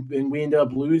 And we ended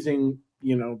up losing,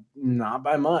 you know, not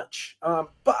by much.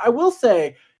 But I will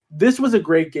say, this was a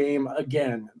great game.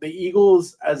 Again, the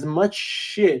Eagles, as much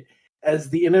shit as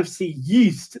the NFC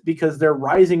East, because they're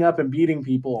rising up and beating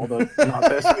people, although not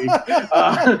this week.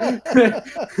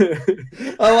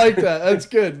 I like that. That's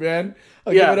good, man.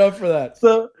 I'll give it up for that.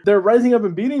 So they're rising up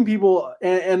and beating people,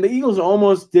 and the Eagles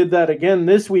almost did that again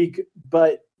this week,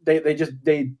 but they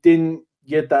didn't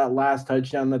get that last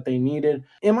touchdown that they needed.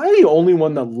 Am I the only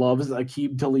one that loves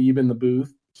Aqib Talib in the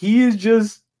booth? He is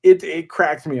just, it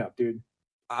cracks me up, dude.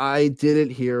 I didn't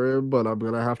hear him, but I'm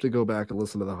going to have to go back and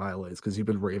listen to the highlights because you've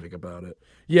been raving about it.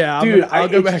 Yeah, dude, I'll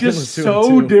go back it's and just listen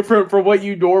so to different from what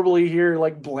you normally hear,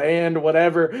 like bland,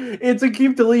 whatever. It's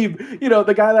Aqib Talib, you know,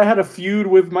 the guy that had a feud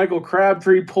with Michael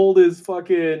Crabtree, pulled his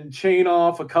fucking chain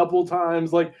off a couple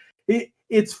times. Like,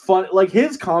 it's fun. Like,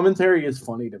 his commentary is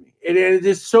funny to me. It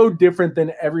is so different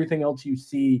than everything else you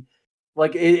see.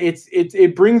 Like,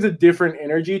 it brings a different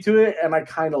energy to it, and I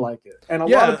kind of like it. And a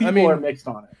lot of people are mixed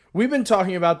on it. We've been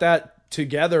talking about that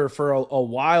together for a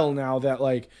while now, that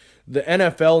like the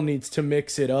NFL needs to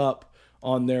mix it up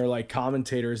on their like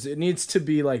commentators. It needs to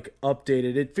be like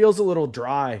updated. It feels a little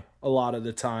dry a lot of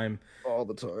the time. All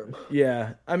the time.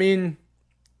 Yeah. I mean,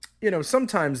 you know,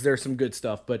 sometimes there's some good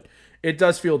stuff, but it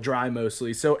does feel dry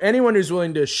mostly. So anyone who's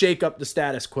willing to shake up the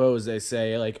status quo, as they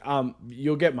say, like,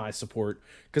 you'll get my support,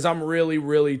 because I'm really,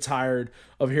 really tired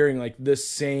of hearing like the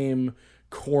same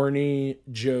corny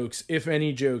jokes, if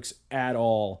any jokes at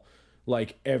all,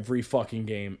 like every fucking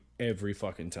game, every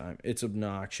fucking time. It's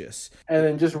obnoxious. And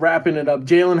then just wrapping it up,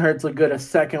 Jalen Hurts looked good a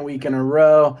second week in a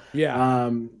row.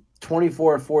 Yeah.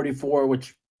 24-44,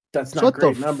 which that's not Shut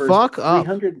great the numbers. fuck up.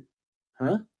 300,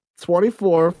 huh?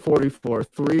 24, 44,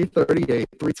 338,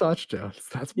 3 touchdowns.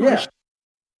 That's my Yeah.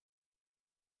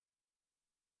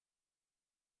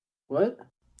 What?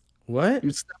 What?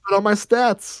 You stepping on my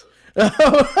stats.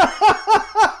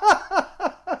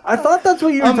 I thought that's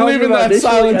what you were I'm talking leaving about that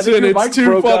initially. silence I think in. your It's mic too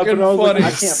broke up, fucking and I was like, funny. I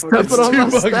can't Step It's it on too my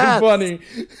fucking stats. funny.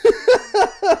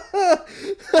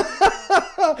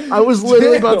 I was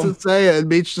literally about Damn. to say it, and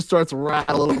Meech just starts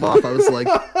rattling them off. I was like,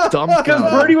 dumb Because guy.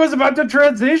 Birdie was about to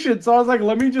transition, so I was like,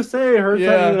 let me just say Hurts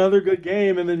Yeah. having another good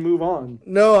game and then move on.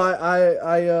 No,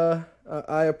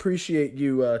 I appreciate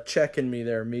you checking me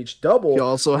there, Meech. Double. He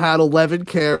also had 11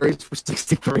 carries for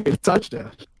 63 and a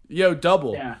touchdown. Yo,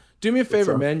 double. Yeah. Do me a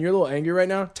favor, up? man. You're a little angry right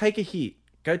now. Take a heat.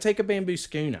 Go take a bamboo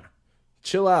schooner.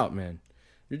 Chill out, man.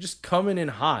 You're just coming in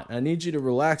hot. I need you to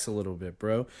relax a little bit,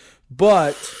 bro.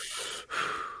 But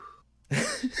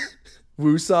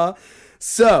Woosah.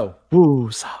 So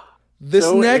Woos. this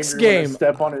So next angry when I game,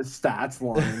 step on his stats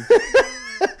line.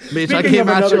 Meech, I Speaking came of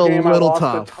at you another game a I little lost a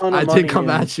tough. ton of I money did come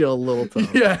in. at you a little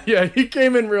tough. yeah, he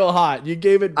came in real hot. You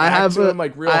gave it back to him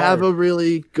like real I have hard. a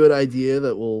really good idea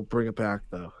that will bring it back,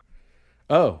 though.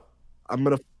 Oh, I'm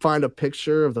going to find a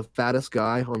picture of the fattest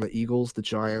guy on the Eagles, the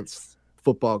Giants,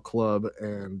 football club,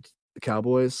 and the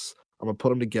Cowboys. I'm going to put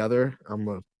them together. I'm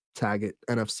going to tag it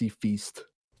NFC Feast.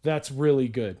 that's really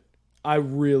good. I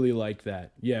really like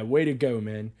that. Yeah, way to go,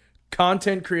 man.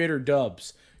 Content creator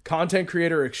dubs. Content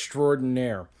creator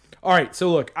extraordinaire. All right, so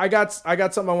look, I got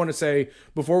something I want to say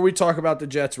before we talk about the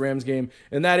Jets-Rams game,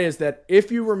 and that is that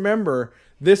if you remember,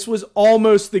 this was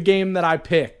almost the game that I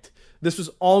picked. This was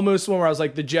almost one where I was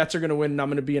like, the Jets are going to win, and I'm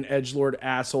going to be an edgelord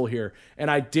asshole here.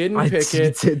 And I didn't pick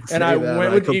it, and I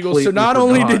went with the Eagles. So not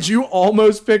only did you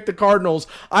almost pick the Cardinals,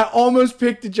 I almost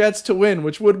picked the Jets to win,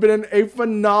 which would have been a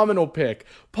phenomenal pick.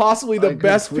 Possibly the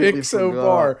best pick so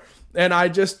far. And I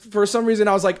just, for some reason,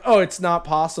 I was like, oh, it's not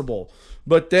possible.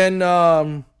 But then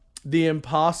the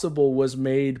impossible was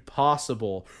made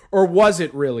possible. Or was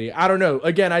it really? I don't know.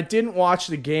 Again, I didn't watch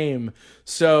the game.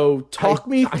 So talk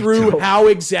me through how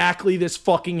exactly this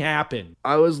fucking happened.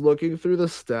 I was looking through the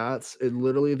stats, and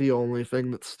literally the only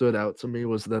thing that stood out to me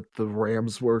was that the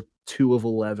Rams were 2 of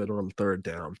 11 on third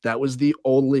down. That was the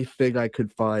only thing I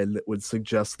could find that would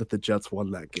suggest that the Jets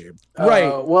won that game. Right.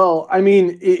 Well, I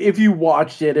mean, if you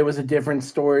watched it, it was a different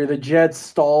story. The Jets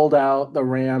stalled out the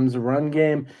Rams' run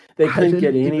game. They couldn't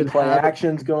get any play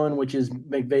actions going, which is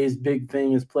McVay's big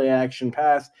thing is play action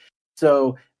pass.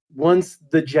 So once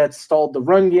the Jets stalled the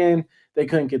run game, they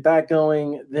couldn't get that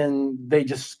going. Then they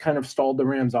just kind of stalled the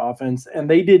Rams' offense. And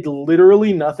they did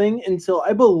literally nothing until,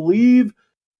 I believe,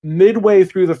 midway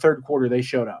through the third quarter, they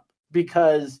showed up.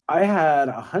 Because I had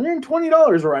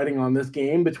 $120 riding on this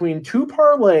game between 2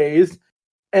 parlays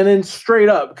and then straight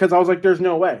up, because I was like, there's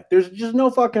no way. There's just no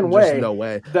fucking way. No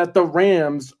way that the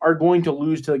Rams are going to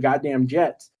lose to the goddamn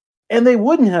Jets. And they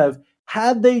wouldn't have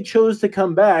had they chose to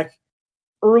come back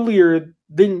earlier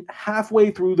than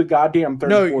halfway through the goddamn third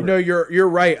quarter. No, you're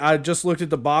right. I just looked at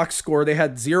the box score. They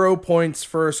had 0 points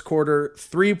first quarter,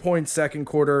 3 points second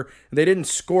quarter. They didn't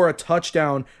score a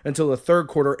touchdown until the third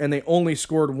quarter, and they only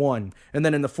scored 1. And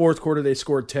then in the fourth quarter, they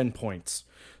scored 10 points.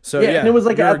 So yeah, and it was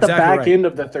like at the exactly back end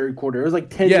of the third quarter. It was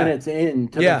like 10 minutes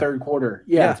into the third quarter.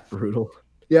 Yeah. That's brutal.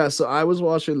 Yeah, so I was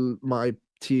watching my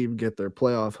team get their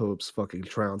playoff hopes fucking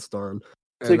trounced on.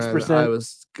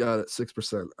 6%. Got it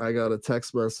 6%. I got a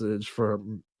text message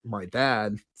from my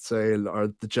dad saying, "Are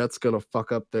the Jets gonna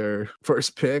fuck up their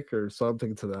first pick or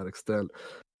something to that extent?"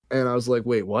 And I was like,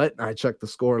 "Wait, what?" I checked the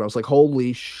score and I was like,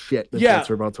 "Holy shit, the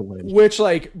Jets are about to win." Which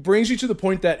like brings you to the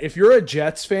point that if you're a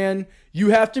Jets fan, you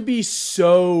have to be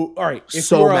so all right.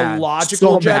 If you're a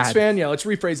logical Jets fan, let's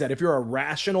rephrase that. If you're a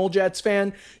rational Jets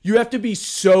fan, you have to be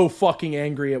so fucking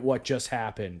angry at what just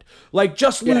happened. Like,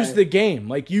 just lose the game.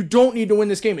 Like, you don't need to win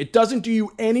this game. It doesn't do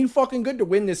you any fucking good to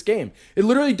win this game. It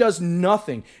literally does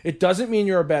nothing. It doesn't mean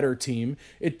you're a better team.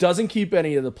 It doesn't keep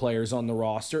any of the players on the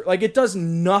roster. Like, it does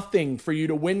nothing for you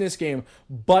to win this game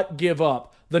but give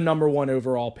up the number 1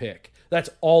 overall pick. That's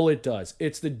all it does.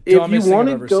 It's the dumbest thing I've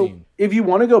ever seen. If you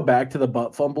want to go back to the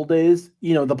butt fumble days,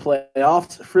 you know, the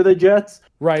playoffs for the Jets.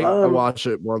 Right. I watch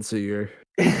it once a year.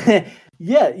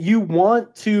 Yeah, you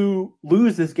want to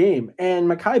lose this game. And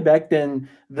Mekhi Becton,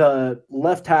 the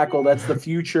left tackle, that's the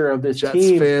future of this Jets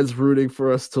team. fans rooting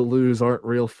for us to lose aren't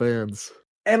real fans.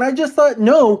 And I just thought,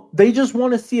 no, they just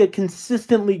want to see a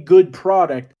consistently good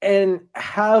product and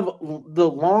have the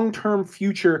long-term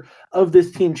future of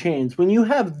this team change. When you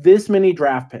have this many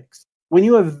draft picks,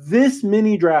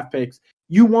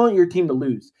 you want your team to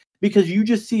lose because you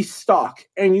just see stock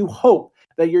and you hope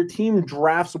that your team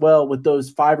drafts well with those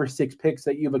 5 or 6 picks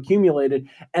that you've accumulated,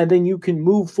 and then you can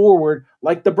move forward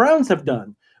like the Browns have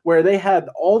done, where they had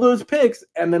all those picks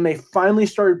and then they finally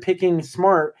started picking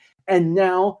smart, and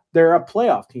now they're a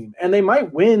playoff team and they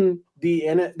might win the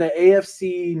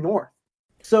AFC North.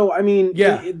 So, I mean,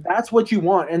 that's what you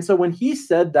want. And so when he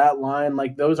said that line,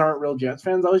 like, those aren't real Jets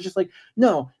fans, I was just like,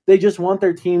 no, they just want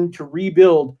their team to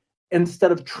rebuild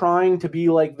instead of trying to be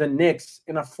like the Knicks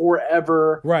in a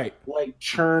forever like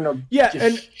churn of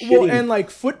and like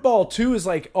football too is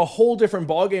like a whole different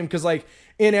ballgame, because like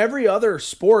in every other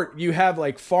sport you have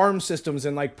like farm systems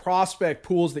and like prospect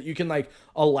pools that you can like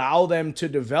allow them to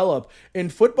develop. In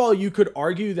football, you could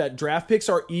argue that draft picks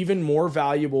are even more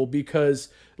valuable because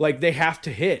like they have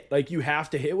to hit. Like you have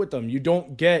to hit with them. You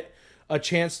don't get a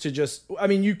chance to just, I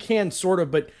mean, you can sort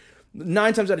of, but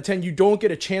 9 times out of 10, you don't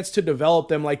get a chance to develop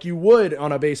them like you would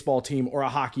on a baseball team or a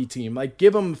hockey team. Like,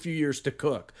 give them a few years to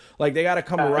cook. Like, they got to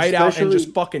come right out and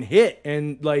just fucking hit.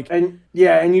 And like, and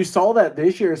you saw that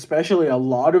this year, especially. A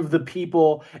lot of the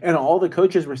people and all the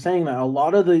coaches were saying that a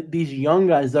lot of these young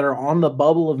guys that are on the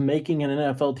bubble of making an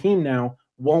NFL team now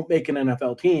won't make an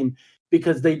NFL team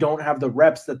because they don't have the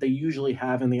reps that they usually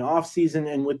have in the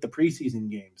offseason and with the preseason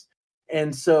games.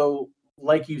 And so,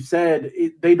 like you said,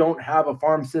 they don't have a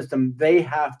farm system. They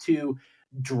have to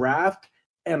draft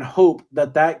and hope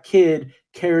that kid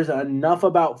cares enough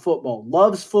about football,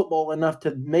 loves football enough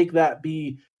to make that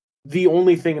be the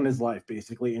only thing in his life,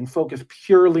 basically, and focus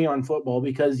purely on football,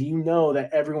 because you know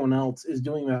that everyone else is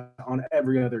doing that on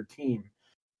every other team.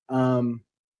 And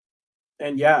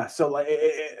yeah, so like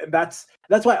that's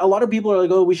why a lot of people are like,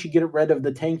 oh, we should get rid of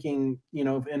the tanking, in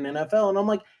NFL. And I'm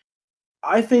like,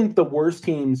 I think the worst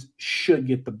teams should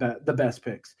get the best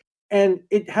picks. And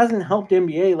it hasn't helped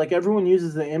NBA. Like, everyone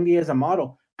uses the NBA as a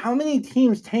model. How many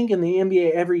teams tank in the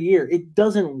NBA every year? It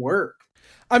doesn't work.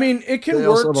 I mean, it can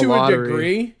work to a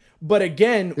degree, but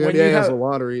again, when you have a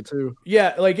lottery too.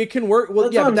 Yeah, like it can work.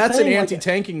 Well, but that's an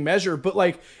anti-tanking measure, but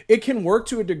like it can work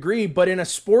to a degree, but in a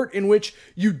sport in which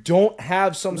you don't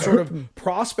have some sort of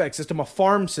prospect system, a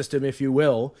farm system, if you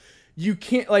will, you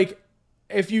can't, like,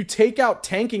 if you take out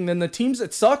tanking, then the teams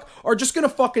that suck are just going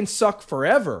to fucking suck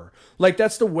forever. Like,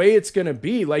 that's the way it's going to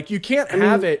be. Like, you can't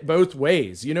have it both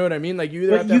ways. You know what I mean? Like, you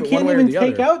either have to have it one way or the other.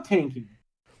 You can't even take out tanking.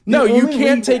 No, you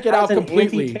can't take it out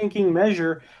completely. The anti-tanking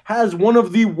measure has one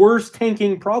of the worst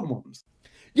tanking problems.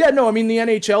 Yeah, no, I mean, the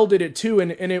NHL did it too,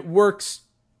 and it works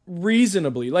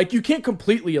reasonably. Like, you can't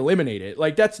completely eliminate it.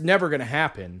 Like, that's never going to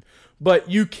happen. But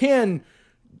you can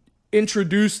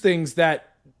introduce things that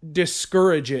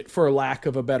discourage it, for lack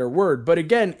of a better word. But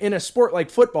again, in a sport like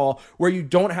football, where you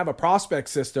don't have a prospect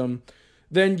system,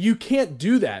 then you can't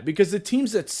do that, because the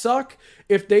teams that suck,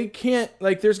 if they can't,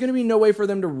 like, there's going to be no way for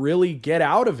them to really get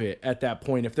out of it at that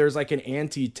point if there's like an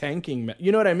anti-tanking,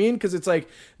 you know what I mean? Because it's like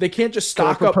they can't just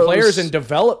stock up players and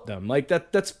develop them. Like,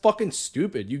 that's fucking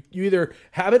stupid. You either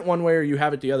have it one way or you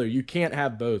have it the other. You can't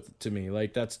have both, to me.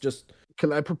 Like, that's just...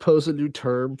 Can I propose a new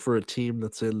term for a team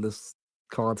that's in this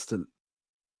constant,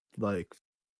 like,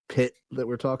 pit that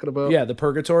we're talking about? Yeah, the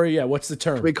purgatory. Yeah, what's the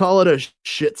term? Can we call it a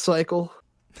shit cycle?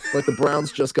 Like, the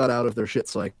Browns just got out of their shit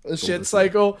cycle. A shit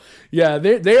cycle? Yeah,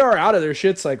 they are out of their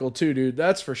shit cycle too, dude.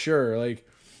 That's for sure. Like,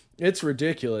 it's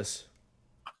ridiculous.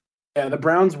 Yeah, the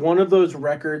Browns, one of those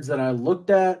records that I looked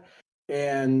at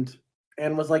and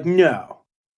was like, no,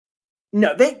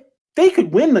 they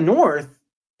could win the North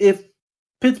if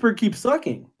Pittsburgh keeps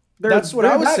sucking. That's what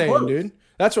I was saying, dude.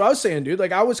 That's what I was saying, dude.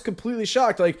 Like, I was completely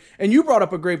shocked. Like, and you brought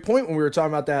up a great point when we were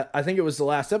talking about that. I think it was the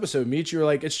last episode, Meech. You were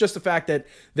like, it's just the fact that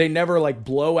they never, like,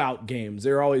 blow out games.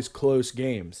 They're always close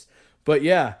games. But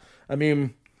yeah, I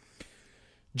mean,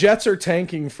 Jets are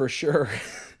tanking for sure.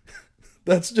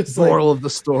 That's just moral of the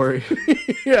story.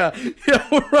 Yeah.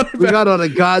 We got on a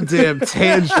goddamn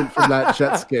tangent from that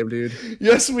Jets game, dude.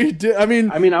 Yes, we did. I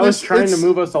mean, I was trying to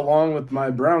move us along with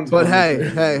my Browns. But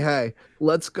hey,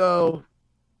 let's go.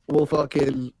 We'll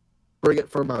fucking bring it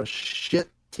from a shit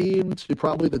team to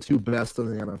probably the two best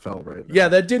in the NFL right now. Yeah,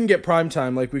 that didn't get prime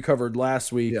time like we covered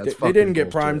last week. Yeah, they didn't get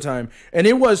prime time, and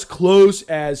it was close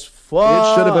as fuck.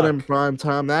 It should have been in prime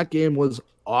time. That game was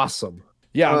awesome.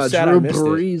 Yeah, I'm sad I missed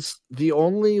Brees, the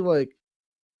only, like,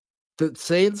 the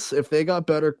Saints, if they got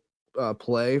better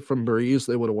play from Brees,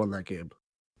 they would have won that game.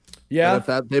 Yeah. And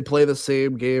if they play the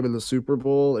same game in the Super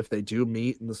Bowl, if they do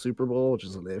meet in the Super Bowl, which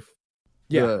is an if,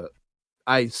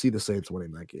 I see the Saints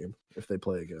winning that game if they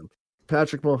play again.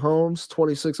 Patrick Mahomes,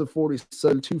 26 of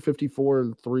 47, 254,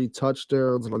 and 3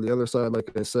 touchdowns. And on the other side,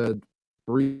 like I said,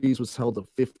 Brees was held to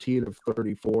 15 of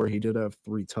 34. He did have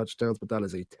 3 touchdowns, but that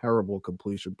is a terrible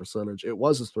completion percentage. It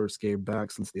was his first game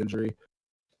back since the injury.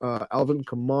 Alvin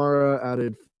Kamara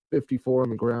added 54 on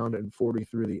the ground and 40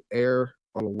 through the air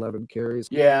on 11 carries.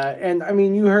 Yeah, and I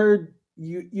mean, you heard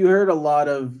you heard a lot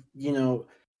of,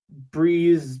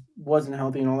 Breeze wasn't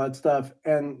healthy and all that stuff.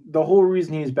 And the whole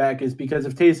reason he's back is because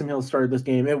if Taysom Hill started this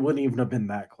game, it wouldn't even have been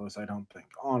that close, I don't think,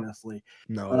 honestly.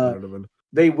 No, it wouldn't have been.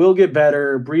 They will get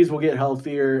better. Breeze will get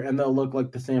healthier, and they'll look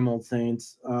like the same old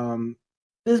Saints.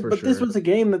 This was a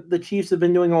game that the Chiefs have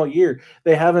been doing all year.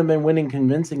 They haven't been winning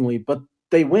convincingly, but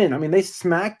they win. I mean, they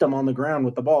smacked them on the ground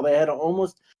with the ball. They had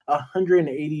almost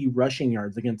 180 rushing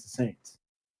yards against the Saints.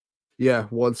 Yeah,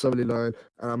 179.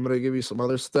 I'm going to give you some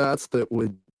other stats that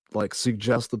would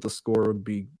suggest that the score would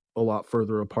be a lot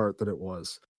further apart than it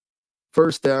was.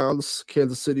 First downs,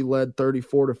 Kansas City led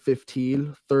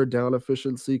 34-15. Third down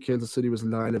efficiency, Kansas City was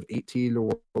 9 of 18,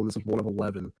 or this is 1 of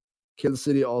 11. Kansas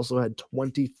City also had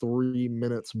 23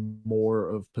 minutes more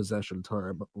of possession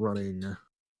time, running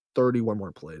 31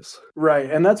 more plays.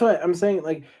 Right, and that's why I'm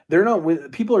saying they're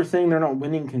not. People are saying they're not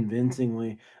winning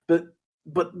convincingly, but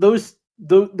those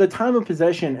the time of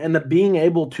possession and the being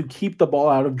able to keep the ball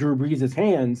out of Drew Brees'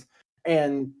 hands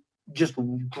and just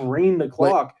drain the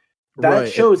clock.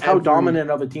 That shows how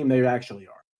dominant of a team they actually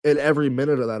are. And every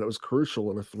minute of that, it was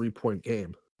crucial in a 3-point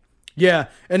game. Yeah,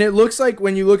 and it looks like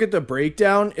when you look at the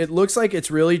breakdown, it looks like it's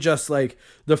really just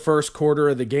the first quarter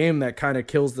of the game that kind of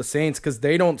kills the Saints because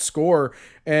they don't score,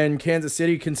 and Kansas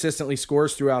City consistently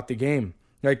scores throughout the game.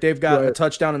 They've got a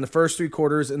touchdown in the first 3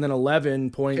 quarters and then 11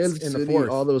 points Kansas in the City, fourth.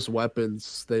 All those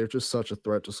weapons, they're just such a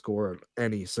threat to score on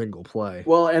any single play.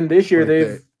 Well, and this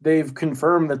year they've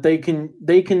confirmed that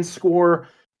they can score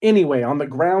anyway on the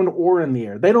ground or in the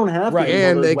air. They don't have to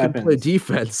and they weapons. Can play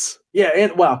defense. Yeah,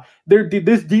 and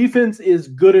this defense is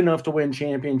good enough to win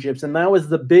championships, and that was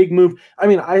the big move. I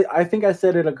mean, I think I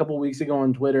said it a couple weeks ago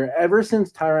on Twitter. Ever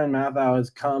since Tyrann Mathieu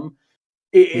has come,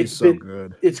 it's so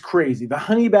good. It's crazy. The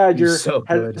Honey Badger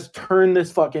has turned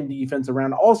this fucking defense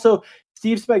around. Also,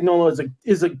 Steve Spagnuolo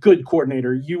is a good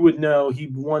coordinator. You would know he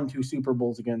won 2 Super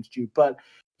Bowls against you, but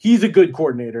he's a good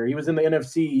coordinator. He was in the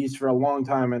NFC East for a long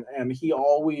time, and he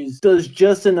always does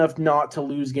just enough not to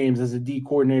lose games as a D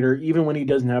coordinator, even when he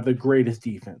doesn't have the greatest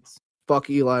defense. Fuck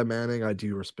Eli Manning. I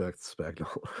do respect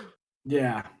Spagnuolo.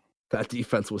 Yeah. That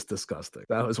defense was disgusting.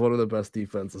 That was one of the best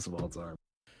defenses of all time.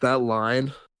 That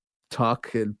line,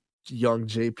 Tuck and young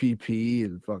JPP,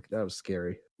 and that was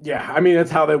scary. Yeah, I mean,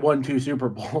 that's how they won 2 Super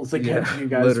Bowls against you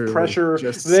guys. Pressure.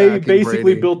 Just they basically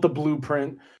Brady. Built the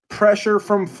blueprint. Pressure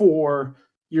from 4.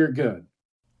 You're good.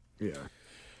 Yeah.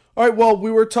 All right. Well,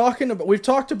 we've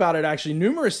talked about it actually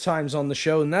numerous times on the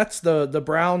show, and that's the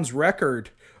Browns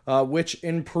record, which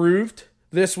improved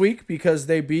this week because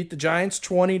they beat the Giants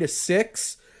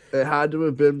 20-6. It had to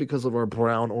have been because of our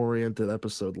Brown-oriented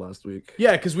episode last week.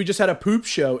 Yeah, because we just had a poop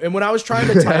show. And when I was trying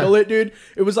to title it, dude,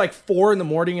 it was 4 a.m,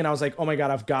 and I was like, oh my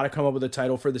God, I've got to come up with a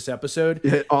title for this episode.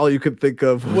 Yeah, all you could think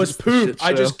of was poop.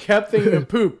 I just kept thinking of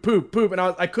poop. And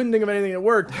I couldn't think of anything that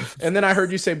worked. And then I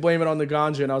heard you say blame it on the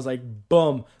ganja, and I was like,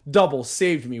 boom, double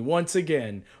saved me once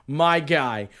again. My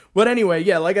guy. But anyway,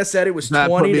 yeah, like I said, it was 20-6. That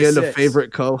put me into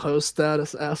favorite co-host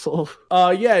status, asshole.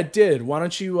 Yeah, it did. Why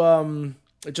don't you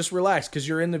just relax, because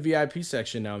you're in the VIP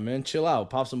section now, man. Chill out.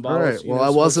 Pop some bottles. All right. Well, I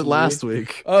wasn't last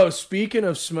week. Oh, speaking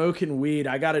of smoking weed,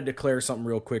 I got to declare something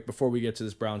real quick before we get to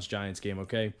this Browns-Giants game,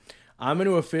 okay? I'm going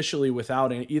to officially,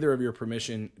 without either of your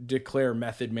permission, declare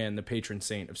Method Man the patron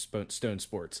saint of Stone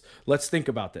Sports. Let's think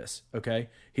about this, okay?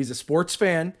 He's a sports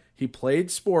fan. He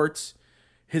played sports.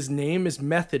 His name is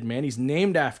Method Man. He's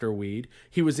named after weed.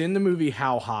 He was in the movie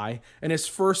How High, and his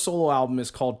first solo album is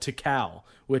called Tikal,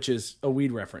 which is a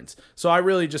weed reference. So I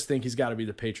really just think he's got to be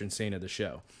the patron saint of the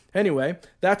show. Anyway,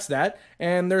 that's that,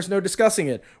 and there's no discussing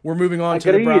it. We're moving on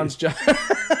to the Browns.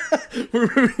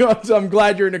 We're moving on. So I'm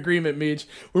glad you're in agreement, Meech.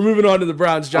 We're moving on to the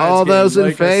Browns-Giants All game, those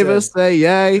in favor say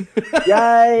yay.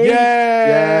 Yay.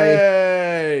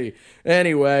 Yay.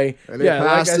 Anyway. And it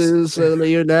passes in a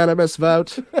unanimous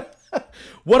vote.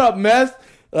 What up, Meth?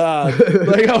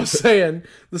 Like I was saying,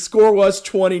 the score was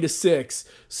 20-6.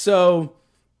 So,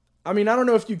 I mean, I don't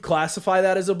know if you'd classify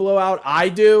that as a blowout. I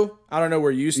do. I don't know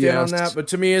where you stand on that, but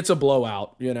to me, it's a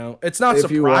blowout. You know, it's not surprising.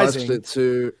 If you watched it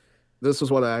too, this is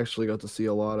what I actually got to see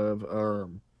a lot of.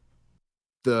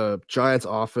 The Giants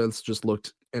offense just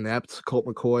looked inept. Colt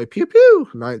McCoy, pew pew,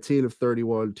 19 of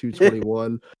 31,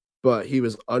 221. But he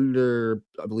was under,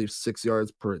 I believe, 6 yards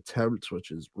per attempt,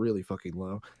 which is really fucking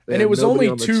low. And it was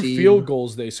only 2 field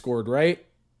goals they scored, right?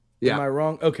 Yeah. Am I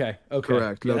wrong? Okay.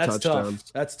 Correct. No touchdowns.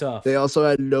 That's tough. They also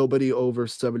had nobody over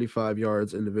 75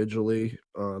 yards individually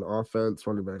on offense,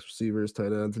 running backs, receivers,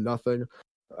 tight ends, nothing.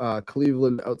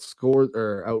 Cleveland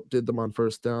outdid them on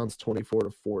first downs,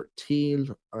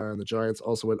 24-14. And the Giants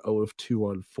also went 0 of 2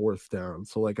 on fourth down.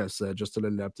 So, like I said, just an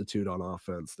ineptitude on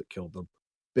offense that killed them.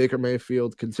 Baker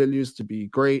Mayfield continues to be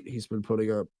great. He's been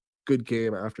putting up good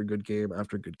game after good game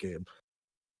after good game.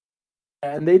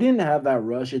 And they didn't have that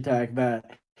rush attack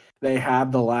that they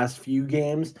had the last few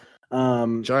games.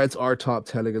 Giants are top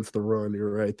 10 against the run.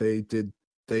 You're right.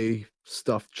 They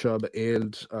stuffed Chubb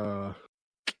and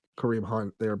Kareem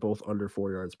Hunt. They are both under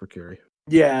 4 yards per carry.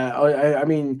 Yeah, I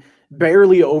mean,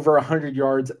 barely over 100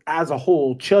 yards as a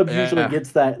whole. Chubb usually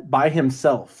gets that by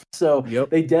himself. So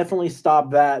they definitely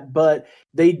stopped that, but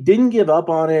they didn't give up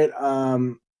on it.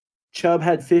 Chubb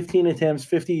had 15 attempts,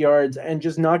 50 yards, and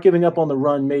just not giving up on the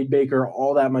run made Baker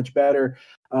all that much better.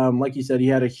 Like you said, he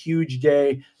had a huge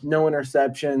day, no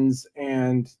interceptions,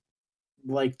 and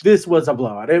like this was a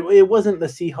blowout. It wasn't the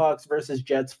Seahawks versus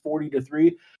Jets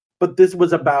 40-3, but this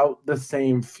was about the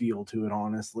same feel to it,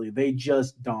 honestly. They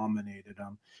just dominated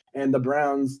them. And the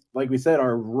Browns, like we said,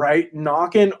 are right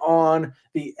knocking on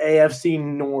the AFC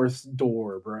North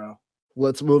door, bro.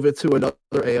 Let's move it to another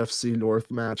AFC North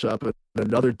matchup and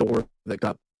another door that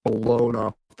got blown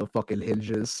off the fucking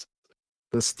hinges.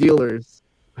 The Steelers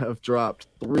have dropped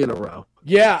 3 in a row.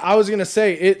 Yeah, I was going to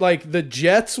say, it like the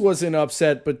Jets was an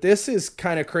upset, but this is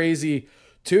kind of crazy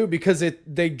too because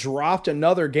they dropped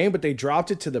another game, but they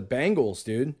dropped it to the Bengals,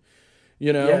 dude.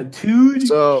 You know? Yeah,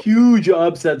 two huge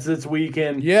upsets this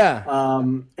weekend. Yeah.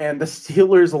 And the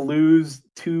Steelers lose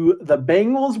to the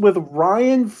Bengals with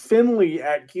Ryan Finley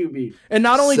at QB. And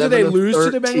not only do they lose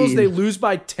to the Bengals, they lose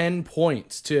by 10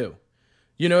 points too.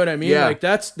 You know what I mean? Yeah, like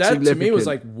that to me was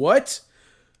like, what?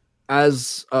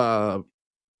 As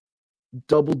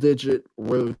double-digit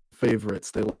road favorites,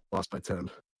 they lost by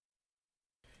 10.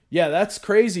 Yeah, that's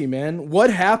crazy, man. What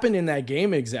happened in that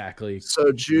game exactly?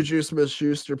 So Juju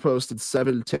Smith-Schuster posted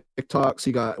 7 TikToks.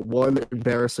 He got 1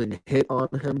 embarrassing hit on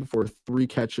him for 3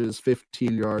 catches,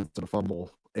 15 yards, and a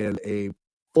fumble, and a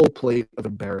full plate of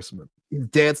embarrassment. He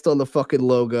danced on the fucking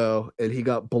logo, and he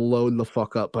got blown the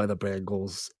fuck up by the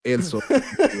Bengals. And so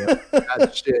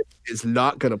that shit is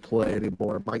not going to play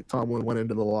anymore. Mike Tomlin went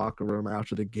into the locker room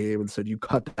after the game and said, "You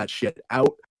cut that shit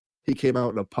out." He came out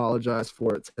and apologized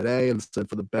for it today and said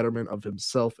for the betterment of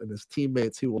himself and his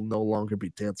teammates, he will no longer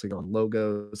be dancing on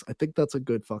logos. I think that's a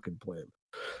good fucking plan.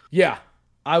 Yeah,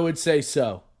 I would say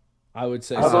so.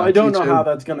 Although I don't know how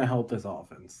that's going to help this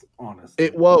offense, honestly.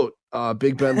 It won't.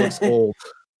 Big Ben looks old.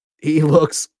 He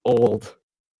looks old.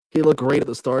 He looked great at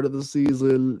the start of the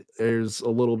season. There's a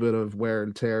little bit of wear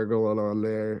and tear going on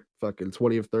there. Fucking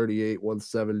 20 of 38,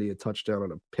 170, a touchdown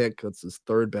and a pick. That's his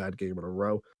 3rd bad game in a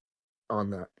row on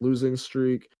that losing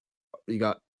streak. He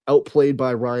got outplayed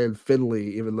by Ryan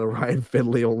Finley, even though Ryan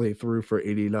Finley only threw for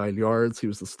 89 yards. He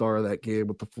was the star of that game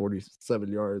with the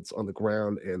 47 yards on the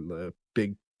ground and the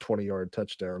big 20-yard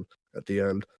touchdown at the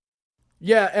end.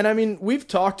 Yeah, and I mean, we've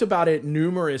talked about it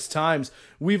numerous times.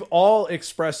 We've all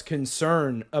expressed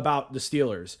concern about the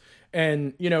Steelers.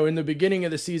 And, you know, in the beginning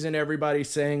of the season, everybody's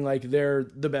saying, like, they're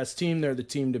the best team, they're the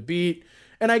team to beat.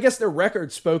 And I guess their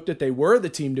record spoke that they were the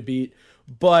team to beat.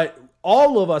 But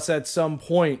all of us at some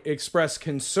point expressed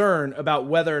concern about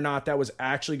whether or not that was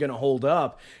actually going to hold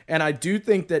up. And I do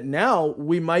think that now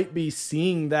we might be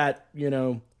seeing that, you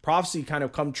know, prophecy kind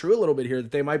of come true a little bit here, that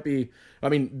they might be, I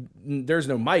mean, there's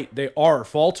no might, they are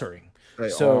faltering. I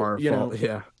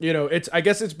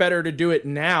guess it's better to do it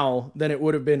now than it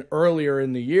would have been earlier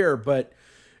in the year, but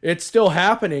it's still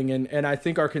happening, and I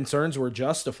think our concerns were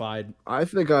justified. I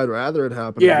think I'd rather it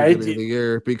happen at the beginning of the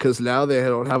year, because now they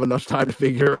don't have enough time to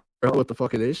figure out what the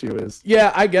fucking issue is.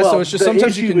 Yeah, I guess so. It's just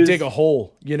sometimes you can dig a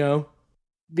hole, you know?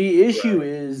 The issue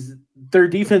is their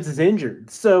defense is injured.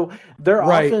 So their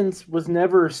offense was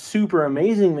never super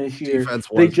amazing this year.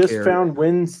 They just found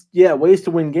ways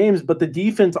to win games, but the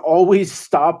defense always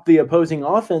stopped the opposing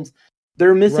offense.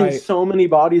 They're missing so many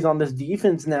bodies on this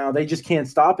defense now. They just can't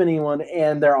stop anyone,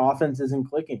 and their offense isn't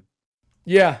clicking.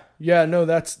 Yeah, no,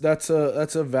 that's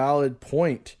a valid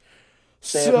point.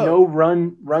 They have no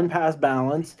run pass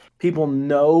balance. People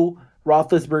know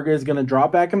Roethlisberger is going to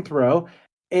drop back and throw,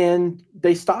 and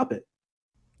they stop it.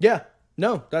 Yeah,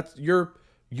 no,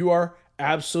 you are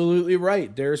absolutely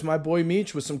right. There's my boy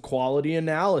Meech with some quality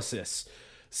analysis.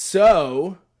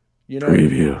 So, you know,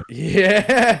 preview.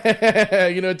 Yeah,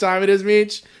 you know what time it is,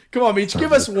 Meech? Come on, Meech,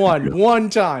 give us one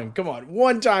time. Come on,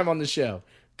 one time on the show.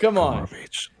 Come on,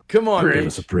 Meech. Come on, give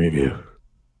us a preview.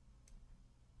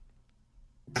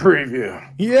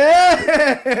 Preview.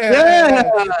 Yeah,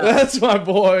 that's my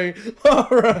boy. All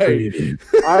right. Preview.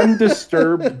 I'm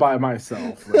disturbed by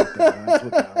myself right there. That's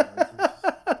what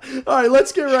that is. All right,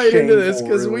 let's get right into this,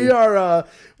 because we're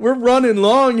running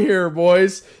long here,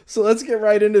 boys. So let's get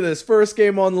right into this. First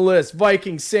game on the list,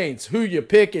 Vikings Saints. Who you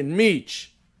picking,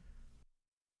 Meech?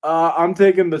 I'm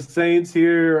taking the Saints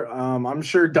here. I'm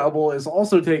sure Double is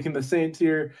also taking the Saints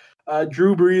here.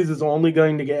 Drew Brees is only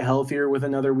going to get healthier with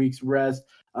another week's rest.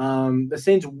 The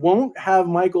Saints won't have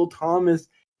Michael Thomas.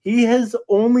 He has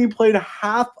only played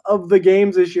half of the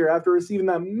games this year after receiving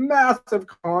that massive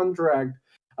contract.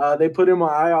 They put him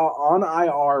on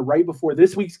IR right before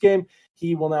this week's game.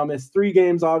 He will now miss 3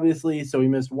 games, obviously. So he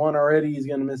missed 1 already. He's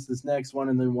going to miss this next one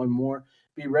and then 1 more.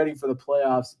 Be ready for the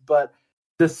playoffs. But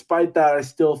despite that, I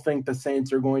still think the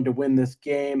Saints are going to win this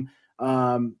game.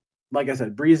 Like I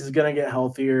said, Brees is going to get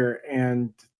healthier,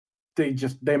 and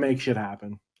they make shit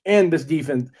happen. And this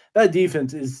defense, that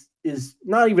defense is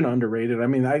not even underrated. I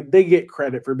mean, they get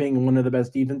credit for being one of the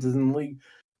best defenses in the league.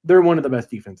 They're one of the best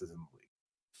defenses in the league.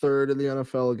 3rd in the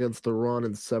NFL against the run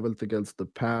and 7th against the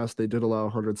pass. They did allow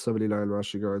 179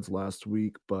 rushing yards last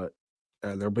week,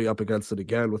 and they'll be up against it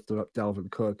again with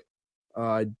Dalvin Cook.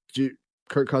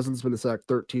 Kirk Cousins has been sacked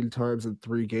 13 times in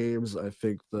 3 games. I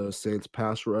think the Saints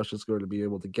pass rush is going to be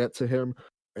able to get to him,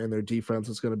 and their defense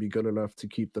is going to be good enough to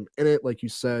keep them in it. Like you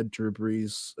said, Drew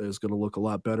Brees is going to look a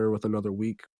lot better with another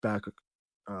week back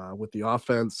with the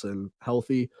offense and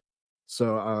healthy.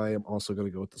 So I am also going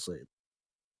to go with the Saints.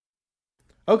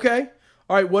 Okay.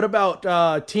 All right. What about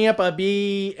Tampa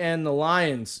Bay and the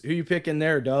Lions? Who you picking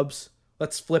there, Dubs?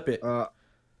 Let's flip it.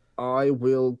 I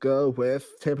will go with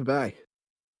Tampa Bay.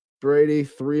 Brady,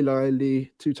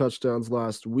 390, 2 touchdowns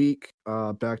last week.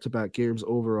 Back-to-back games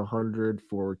over 100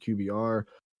 for QBR.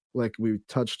 Like we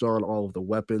touched on, all of the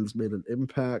weapons made an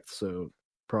impact, so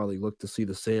probably look to see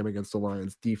the same against the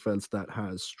Lions defense that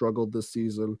has struggled this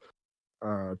season.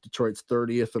 Detroit's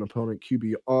 30th in opponent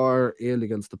QBR, and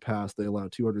against the pass, they allow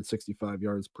 265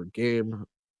 yards per game.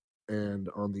 And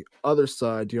on the other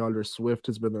side, DeAndre Swift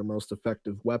has been their most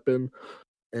effective weapon,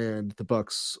 and the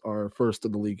Bucs are first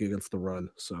in the league against the run.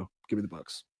 So give me the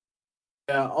Bucs.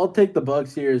 Yeah, I'll take the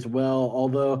Bucs here as well.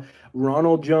 Although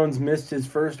Ronald Jones missed his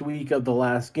first week of the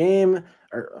last game.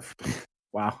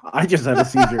 Wow, I just had a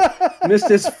seizure. Missed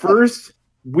his first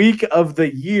week of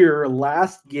the year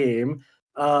last game.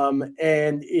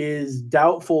 And is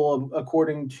doubtful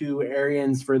according to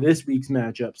Arians for this week's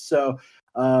matchup. So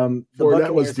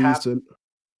Fournette was decent.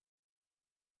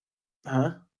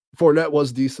 Fournette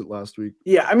was decent last week.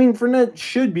 Yeah, I mean Fournette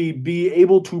should be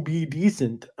able to be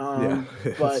decent. Yeah,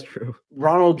 but true.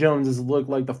 Ronald Jones has looked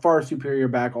like the far superior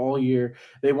back all year.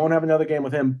 They won't have another game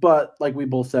with him, but like we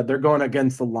both said, they're going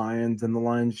against the Lions, and the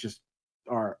Lions just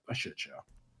are a shit show.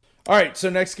 All right, so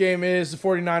next game is the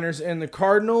 49ers and the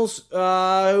Cardinals. Who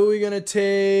are we going to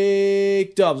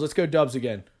take? Dubs. Let's go Dubs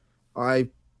again. I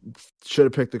should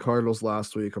have picked the Cardinals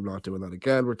last week. I'm not doing that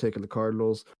again. We're taking the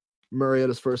Cardinals. Murray had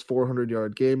his first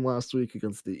 400-yard game last week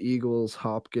against the Eagles.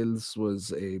 Hopkins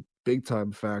was a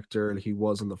big-time factor, and he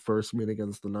was in the first meet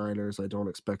against the Niners. I don't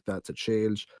expect that to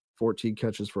change. 14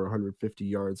 catches for 150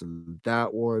 yards in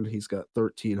that one. He's got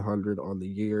 1,300 on the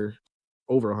year,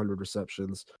 over 100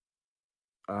 receptions.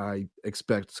 I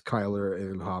expect Kyler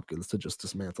and Hopkins to just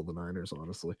dismantle the Niners,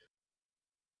 honestly.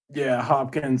 Yeah,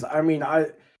 Hopkins. I mean, I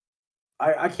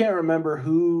can't remember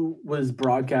who was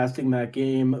broadcasting that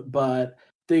game, but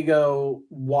they go,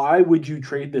 "Why would you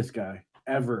trade this guy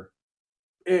ever?"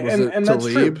 And that's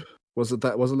true. Wasn't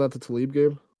that the Talib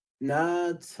game?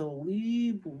 Nah,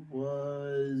 Talib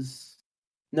was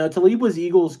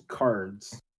Eagles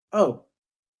Cards. Oh,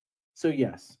 so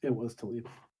yes, it was Talib.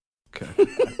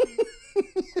 Okay.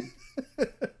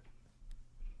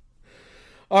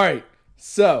 All right,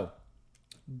 so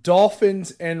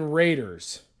Dolphins and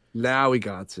Raiders. Now we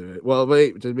got to it. Well,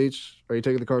 wait, Demetri, are you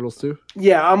taking the Cardinals too?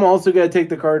 Yeah, I'm also gonna take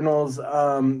the Cardinals.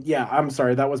 Yeah, I'm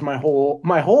sorry. That was my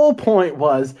whole point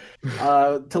was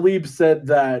Talib said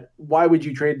that why would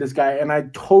you trade this guy? And I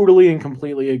totally and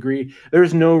completely agree.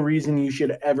 There's no reason you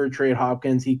should ever trade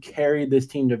Hopkins. He carried this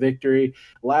team to victory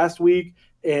last week,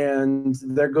 and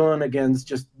they're going against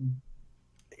just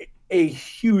a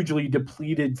hugely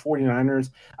depleted 49ers.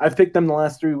 I've picked them the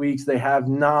last 3 weeks. They have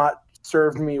not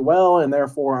served me well, and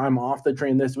therefore I'm off the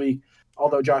train this week,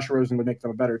 although Josh Rosen would make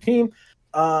them a better team.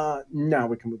 Now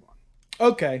we can move on.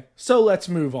 Okay, so let's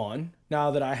move on.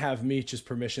 Now that I have Meech's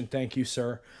permission, thank you,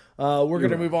 sir. We're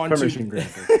going to move on permission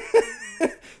granted.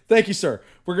 Thank you, sir.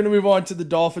 We're going to move on to the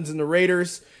Dolphins and the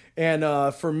Raiders. And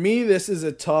for me, this is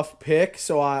a tough pick.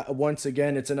 So once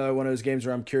again, it's another one of those games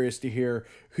where I'm curious to hear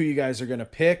who you guys are going to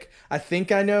pick. I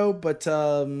think I know, but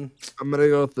I'm going to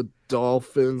go with the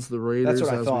Dolphins. The Raiders, as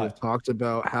we've talked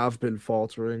about, have been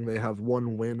faltering. They have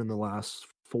 1 win in the last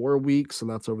 4 weeks,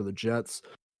 and that's over the Jets.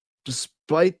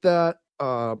 Despite that,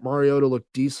 Mariota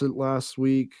looked decent last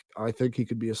week. I think he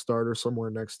could be a starter somewhere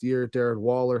next year. Darren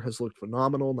Waller has looked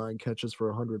phenomenal. 9 catches for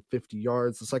 150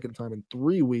 yards. The second time in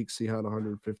 3 weeks he had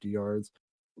 150 yards.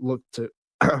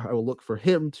 I will look for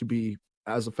him to be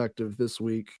as effective this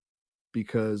week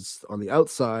because on the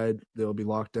outside they'll be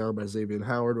locked down by Xavier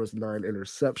Howard with 9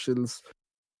 interceptions.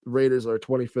 The Raiders are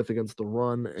 25th against the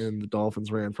run, and the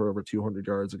Dolphins ran for over 200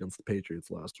 yards against the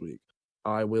Patriots last week.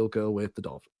 I will go with the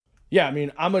Dolphins. Yeah, I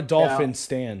mean, I'm a Dolphin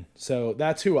stan, so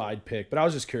that's who I'd pick. But I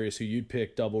was just curious who you'd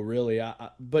pick, Double, really.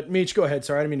 But Meech, go ahead.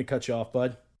 Sorry, I didn't mean to cut you off,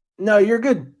 bud. No, you're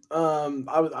good.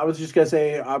 I was just going to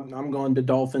say I'm going to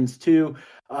Dolphins, too.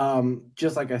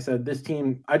 Just like I said, this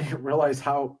team, I didn't realize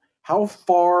how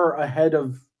far ahead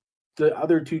of the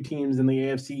other 2 teams in the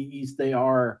AFC East they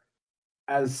are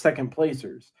as second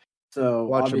placers.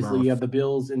 So, obviously, you have the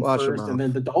Bills in first, and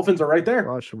then the Dolphins are right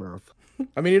there. Watch your mouth.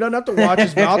 I mean, you don't have to watch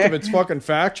his mouth if it's fucking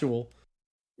factual.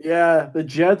 Yeah, the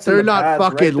Jets. They're not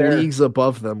fucking leagues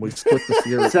above them. We split the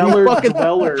series. Cellar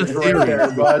dwellers right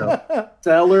there, bud.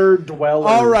 Cellar dwellers.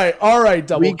 All right,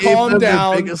 Double. We gave Calm them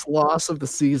down. The biggest loss of the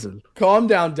season. Calm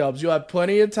down, Dubs. You'll have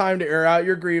plenty of time to air out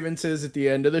your grievances at the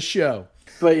end of the show.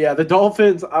 But yeah, the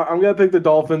Dolphins. I'm gonna pick the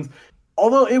Dolphins.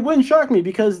 Although it wouldn't shock me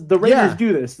because the Raiders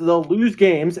do this. They'll lose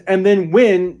games and then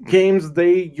win games.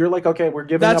 You're like, okay, we're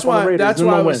giving up on the Raiders. That's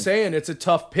why I was saying it's a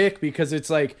tough pick because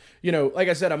it's like, like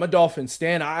I said, I'm a Dolphins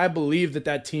stan. I believe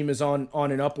that team is on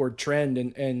an upward trend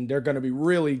and they're going to be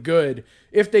really good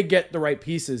if they get the right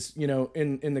pieces,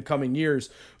 in the coming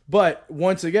years. But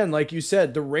once again, like you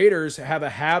said, the Raiders have a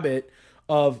habit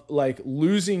of like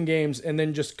losing games and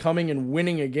then just coming and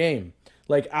winning a game,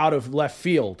 like out of left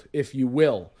field, if you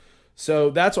will.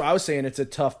 So that's why I was saying it's a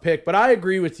tough pick. But I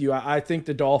agree with you. I think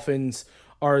the Dolphins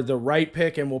are the right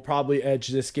pick and will probably edge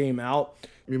this game out.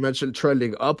 You mentioned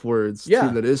trending upwards. Yeah. The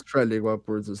team that is trending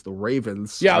upwards is the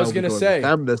Ravens. Yeah, I was going to say.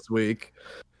 Them this week.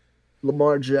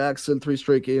 Lamar Jackson, 3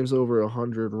 straight games over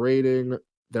 100 rating.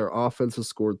 Their offense has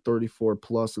scored 34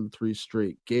 plus in 3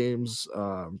 straight games.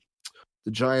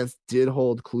 The Giants did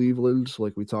hold Cleveland,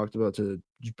 like we talked about, to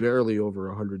barely over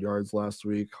 100 yards last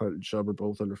week. Hunt and Chubb are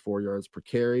both under 4 yards per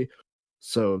carry.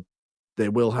 So they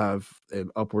will have an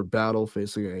upward battle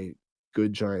facing a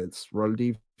good Giants run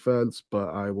defense, but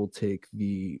I will take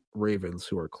the Ravens,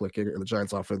 who are clicking, and the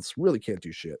Giants offense really can't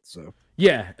do shit. So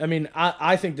yeah, I mean,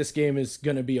 I think this game is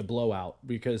going to be a blowout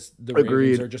because the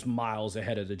Ravens are just miles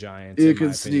ahead of the Giants. You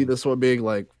can see this one being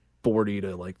like 40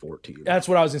 to like 14. That's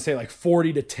what I was gonna say, like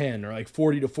 40 to 10 or like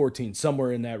 40 to 14,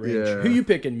 somewhere in that range. Yeah. Who you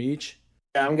picking, Meech?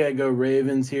 Yeah, I'm gonna go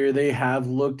Ravens here. They have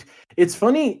looked. It's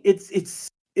funny.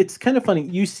 It's kind of funny.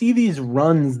 You see these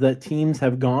runs that teams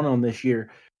have gone on this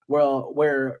year,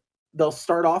 where they'll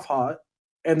start off hot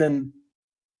and then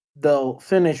they'll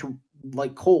finish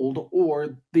like cold,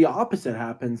 or the opposite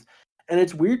happens. And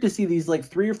it's weird to see these like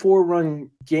 3 or 4 run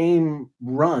game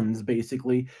runs,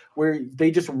 basically, where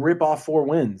they just rip off 4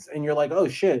 wins, and you're like, oh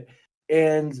shit.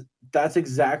 And that's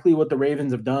exactly what the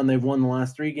Ravens have done. They've won the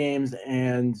last 3 games,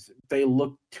 and they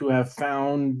look to have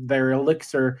found their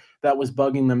elixir that was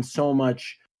bugging them so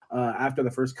much after the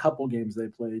first couple games they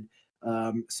played.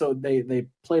 So they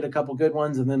played a couple good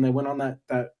ones, and then they went on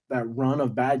that run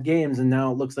of bad games, and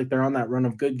now it looks like they're on that run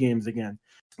of good games again.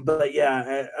 But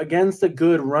yeah, against a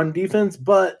good run defense,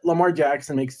 but Lamar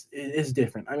Jackson is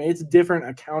different. I mean, it's different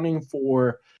accounting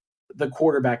for the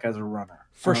quarterback as a runner.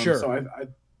 For sure. So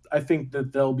I think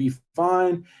that they'll be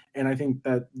fine, and I think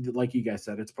that, like you guys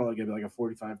said, it's probably gonna be like a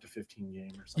 45 to 15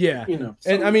 game or something. Yeah,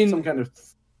 and I mean, some kind of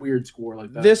weird score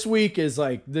like that. This week is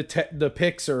like the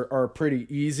picks are pretty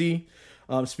easy.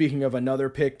 Speaking of another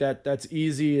pick that's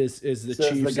easy is the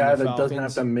Chiefs. The guy and the that doesn't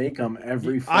have to make them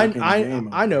every fucking game.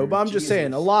 I know, but I'm just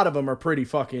saying a lot of them are pretty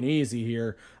fucking easy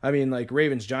here. I mean, like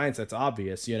Ravens Giants, that's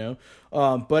obvious,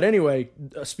 But anyway,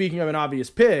 speaking of an obvious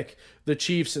pick, the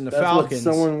Chiefs and the Falcons.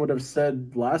 What someone would have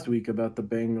said last week about the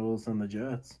Bengals and the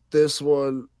Jets. This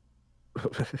one,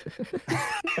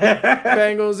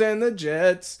 Bengals and the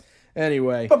Jets.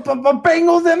 Anyway,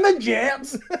 Bengals and the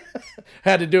Jets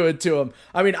had to do it to him.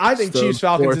 I mean, I think Chiefs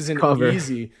Falcons is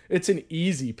easy. It's an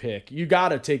easy pick. You got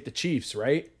to take the Chiefs,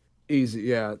 right? Easy,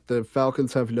 yeah. The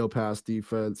Falcons have no pass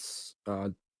defense.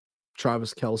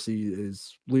 Travis Kelce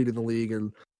is leading the league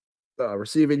in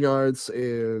receiving yards,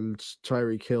 and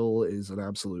Tyreek Hill is an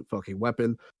absolute fucking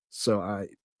weapon. So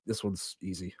this one's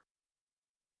easy.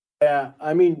 Yeah,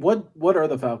 I mean, what are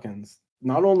the Falcons?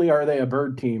 Not only are they a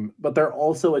bird team, but they're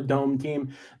also a dome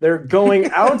team. They're going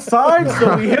outside,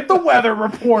 so we hit the weather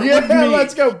report. Yeah,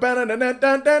 let's go.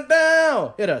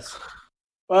 Hit us.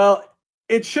 Well,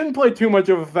 it shouldn't play too much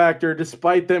of a factor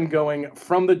despite them going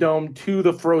from the dome to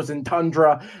the frozen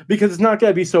tundra because it's not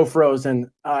going to be so frozen.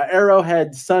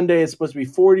 Arrowhead Sunday is supposed to be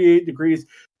 48 degrees,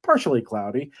 partially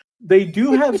cloudy. They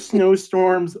do have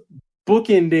snowstorms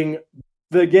bookending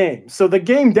the game. So the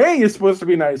game day is supposed to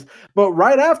be nice, but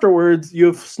right afterwards you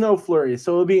have snow flurries.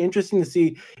 So it'll be interesting to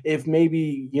see if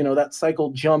maybe, that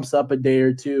cycle jumps up a day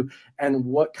or two and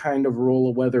what kind of role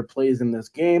of weather plays in this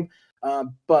game.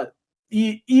 But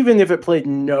even if it played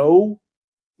no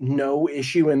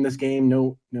issue in this game,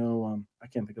 I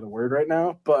can't think of the word right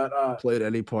now, but played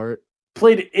any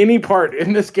part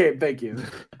in this game. Thank you.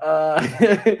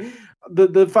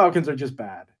 The Falcons are just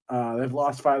bad. They've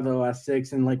lost 5 of their last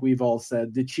 6, and like we've all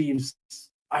said, the Chiefs,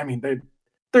 I mean,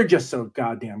 they're just so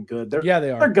goddamn good. They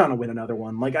are. They're gonna win another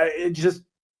one. Like they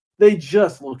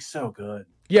just look so good.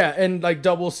 Yeah, and like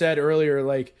Double said earlier,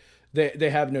 like they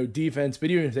have no defense, but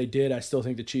even if they did, I still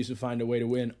think the Chiefs would find a way to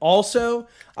win. Also,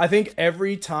 I think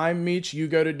every time, Meech, you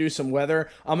go to do some weather,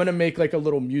 I'm going to make like a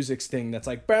little music sting that's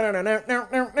like, and I'm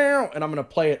going to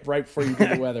play it right before you do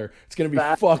the weather. It's going to be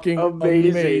fucking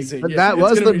amazing. And that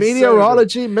was the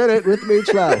Meteorology Minute with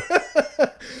Meech Lau.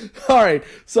 All right,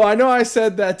 so I know I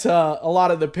said that a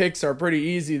lot of the picks are pretty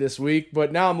easy this week,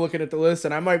 but now I'm looking at the list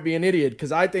and I might be an idiot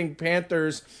because I think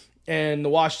Panthers and the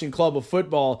Washington Club of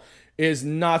Football is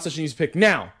not such an easy pick.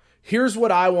 Now, here's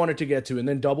what I wanted to get to, and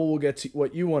then Double will get to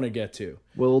what you want to get to.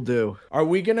 Will do. Are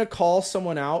we going to call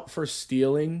someone out for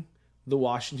stealing the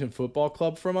Washington Football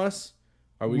Club from us?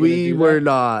 Are we? We were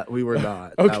not. We were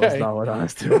not. Okay. That was not what I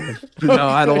was doing. No,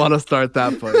 I don't want to start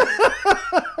that fight.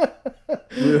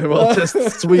 We'll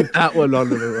just sweep that one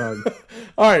under the rug.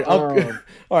 All right.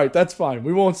 All right, that's fine.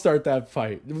 We won't start that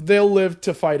fight. They'll live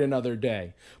to fight another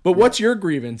day. But what's your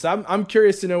grievance? I'm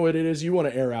curious to know what it is you want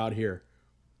to air out here.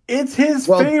 It's his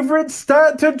favorite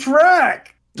stat to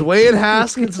track. Dwayne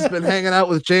Haskins has been hanging out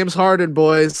with James Harden,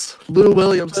 boys. Lou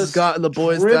Williams has gotten the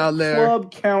boys down there.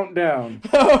 Club countdown.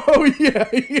 Oh, yeah.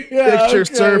 Picture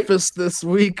surfaced this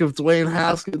week of Dwayne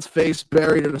Haskins' face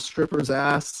buried in a stripper's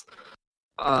ass.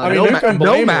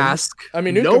 No mask. I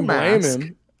mean, who can blame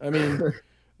him? I mean...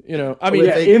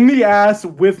 in the ass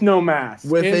with no mask.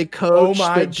 With a coach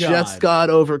that just got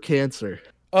over cancer.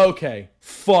 Okay,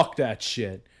 fuck that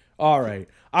shit. All right.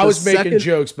 I was making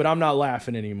jokes, but I'm not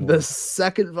laughing anymore. The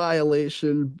second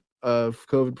violation of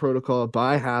COVID protocol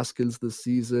by Haskins this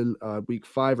season, week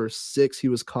 5 or 6, he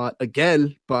was caught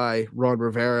again by Ron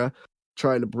Rivera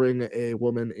trying to bring a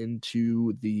woman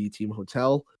into the team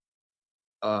hotel.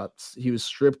 He was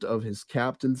stripped of his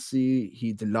captaincy.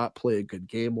 He did not play a good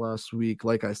game last week.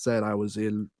 Like I said, I was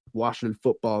in Washington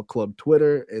Football Club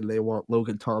Twitter, and they want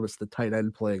Logan Thomas, the tight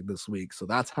end, playing this week. So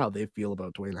that's how they feel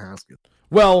about Dwayne Haskins.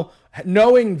 Well,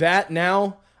 knowing that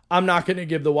now, I'm not going to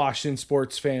give the Washington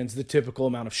sports fans the typical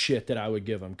amount of shit that I would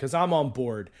give them because I'm on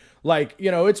board. Like,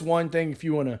 it's one thing if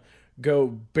you want to go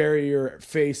bury your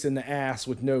face in the ass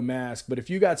with no mask, but if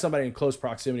you got somebody in close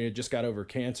proximity that just got over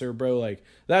cancer, bro, like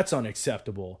that's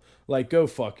unacceptable. Like, go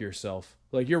fuck yourself.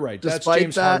 Like, you're right. That's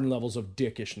James Harden levels of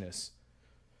dickishness.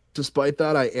 Despite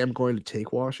that, I am going to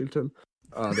take Washington.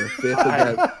 They're fifth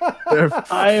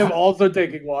I am also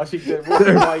taking Washington. Why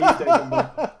are you taking them?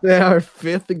 They are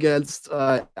fifth against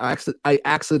I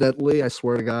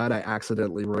swear to God, I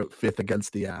accidentally wrote fifth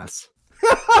against the ass.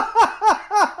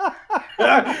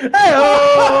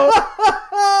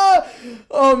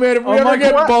 Oh man, if we ever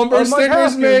get bumper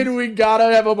stickers made, we gotta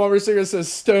have a bumper sticker that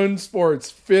says Stone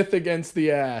Sports, fifth against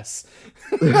the ass.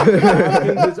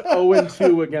 It's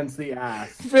 0-2 against the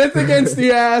ass. Fifth against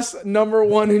the ass, number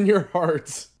 1 in your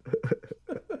hearts.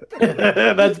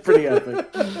 That's pretty epic.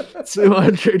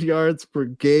 200 yards per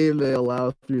game they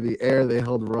allow through the air. They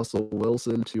held Russell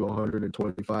Wilson to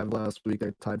 125 last week.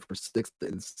 They're tied for 6th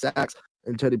in sacks.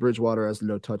 And Teddy Bridgewater has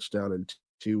no touchdown in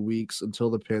 2 weeks. Until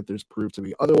the Panthers prove to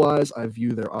me otherwise, I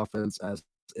view their offense as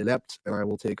inept, and I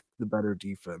will take the better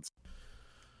defense.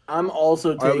 I'm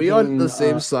also taking... Are we on the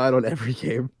same side on every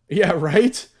game? Yeah,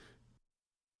 right?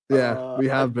 Yeah, we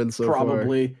have been so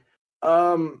probably.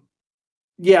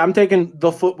 Yeah, I'm taking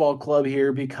the football club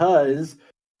here because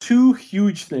 2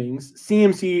 huge things.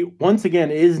 CMC, once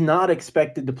again, is not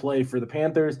expected to play for the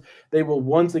Panthers. They will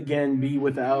once again be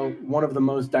without one of the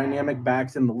most dynamic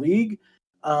backs in the league.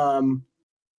 And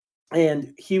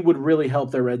he would really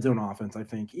help their red zone offense, I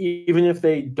think. Even if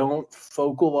they don't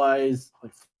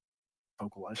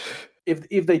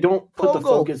if they don't put the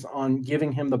focus on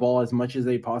giving him the ball as much as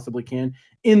they possibly can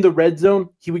in the red zone,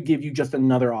 he would give you just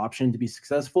another option to be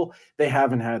successful. They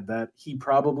haven't had that. He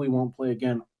probably won't play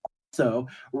again. So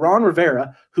Ron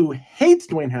Rivera, who hates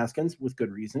Dwayne Haskins with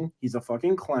good reason, he's a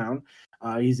fucking clown.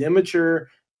 He's immature,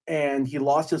 and he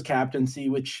lost his captaincy,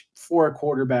 which for a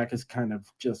quarterback is kind of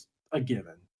just a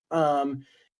given.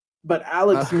 But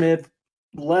Alex Smith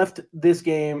left this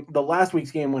game, the last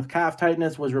week's game, with calf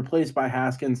tightness, was replaced by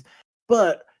Haskins.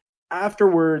 But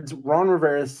afterwards, Ron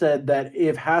Rivera said that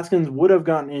if Haskins would have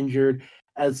gotten injured,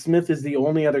 as Smith is the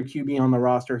only other QB on the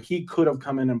roster, he could have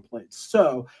come in and played.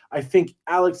 So I think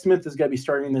Alex Smith is going to be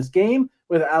starting this game.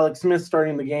 With Alex Smith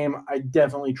starting the game, I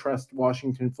definitely trust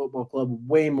Washington Football Club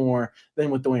way more than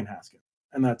with Dwayne Haskins.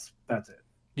 And that's it.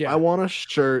 Yeah. I want a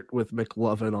shirt with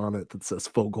McLovin on it that says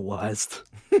Fogelized.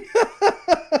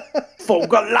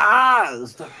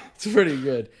 Fogelized! It's pretty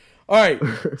good. All right,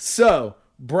 so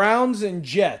Browns and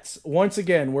Jets. Once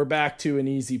again, we're back to an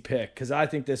easy pick because I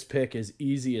think this pick is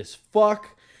easy as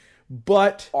fuck.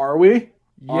 But are we?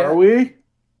 Yeah.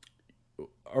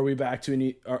 Are we back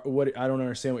to what? I don't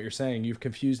understand what you're saying. You've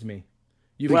confused me.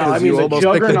 You almost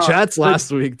picked the Jets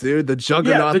last week, dude. The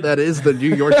juggernaut that is the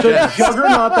New York Jets. The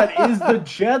juggernaut that is the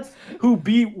Jets, who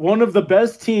beat one of the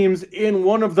best teams in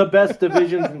one of the best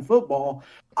divisions in football.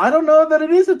 I don't know that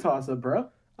it is a toss-up, bro.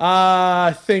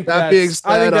 I think that's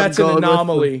an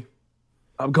anomaly.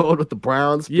 I'm going with the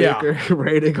Browns. Baker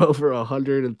rating over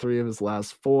 103 of his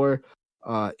last 4.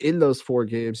 In those 4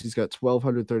 games, he's got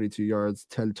 1,232 yards,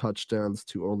 10 touchdowns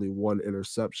to only 1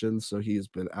 interception. So he has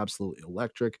been absolutely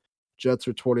electric. Jets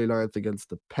are 29th against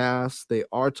the pass. They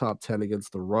are top 10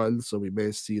 against the run. So we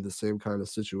may see the same kind of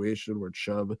situation where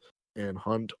Chubb and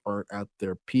Hunt aren't at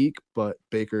their peak, but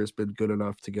Baker has been good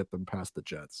enough to get them past the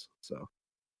Jets. So.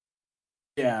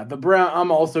 Yeah,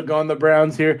 I'm also going the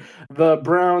Browns here. The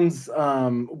Browns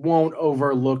won't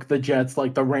overlook the Jets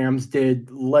like the Rams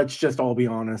did. Let's just all be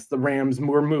honest. The Rams,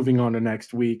 we're moving on to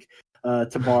next week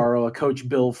to borrow a Coach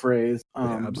Bill phrase.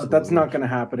 But that's not going to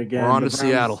happen again. We're on to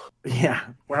Seattle. Yeah,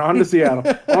 we're on to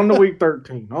Seattle. On to week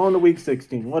 13. On to week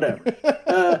 16. Whatever.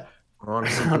 I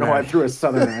don't know why I threw a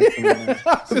Southern accent in there.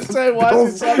 I was going to say, why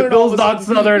is it Southern? Bill's not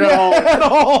Southern at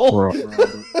all.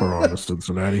 We're on to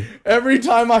Cincinnati. Every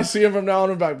time I see him from now on,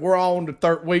 I'm like, we're on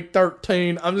to week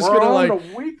 13. I'm just going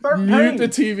to mute the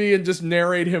TV and just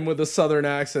narrate him with a Southern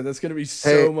accent. That's going to be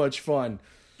so much fun.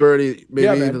 Birdie,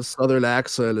 maybe the Southern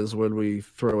accent is when we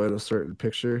throw in a certain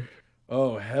picture.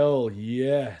 Oh, hell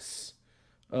yes.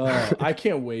 I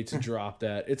can't wait to drop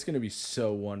that. It's going to be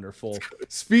so wonderful.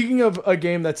 Speaking of a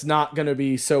game that's not going to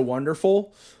be so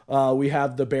wonderful, we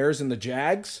have the Bears and the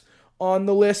Jags on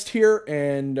the list here,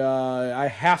 and I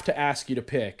have to ask you to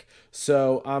pick.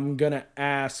 So I'm going to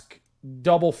ask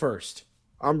double first.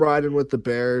 I'm riding with the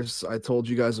Bears. I told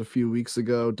you guys a few weeks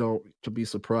ago, don't be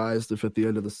surprised if at the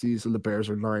end of the season the Bears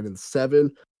are 9-7.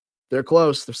 They're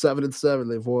close. They're 7-7.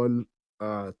 They've won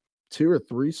 2 or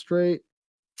 3 straight.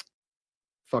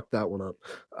 Fuck that one up.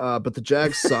 But the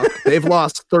Jags suck. They've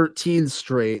lost 13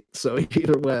 straight. So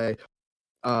either way,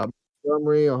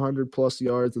 Montgomery 100+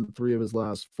 yards in 3 of his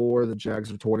last 4. The Jags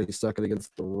are 22nd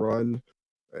against the run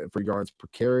for yards per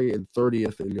carry and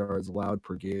 30th in yards allowed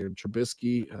per game.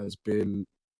 Trubisky has been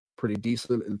pretty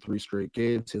decent in 3 straight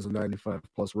games. He has a 95+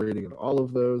 rating in all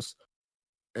of those.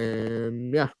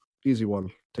 And yeah, easy one.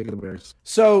 Taking the Bears.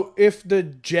 So if the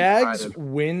Jags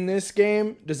win this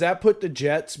game, does that put the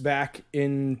Jets back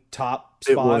in top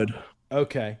spot? It would.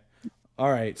 Okay.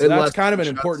 All right. So that's kind of an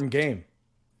important game.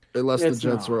 Unless the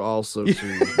Jets were also to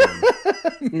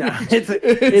No,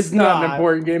 it's not an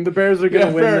important game. The Bears are going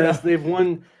to win this. Enough. They've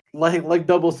won, like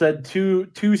Double said,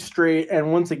 two straight.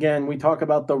 And once again, we talk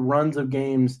about the runs of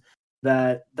games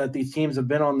that these teams have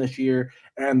been on this year,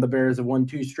 and the Bears have won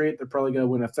 2 straight. They're probably going to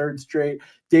win a 3rd straight.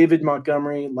 David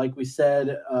Montgomery, like we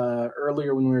said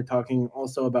earlier when we were talking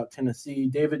also about Tennessee,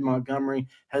 David Montgomery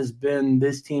has been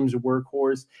this team's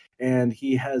workhorse, and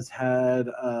he has had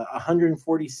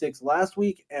 146 last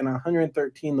week and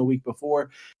 113 the week before.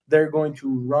 They're going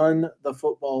to run the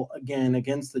football again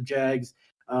against the Jags.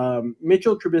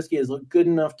 Mitchell Trubisky has looked good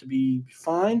enough to be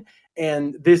fine,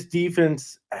 and this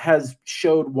defense has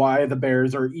showed why the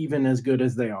Bears are even as good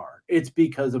as they are. It's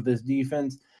because of this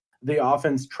defense. The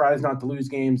offense tries not to lose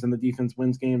games, and the defense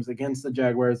wins games. Against the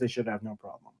Jaguars, they should have no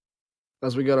problem.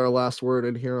 As we got our last word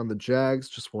in here on the Jags,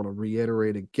 just want to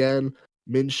reiterate again,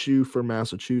 Minshew for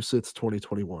Massachusetts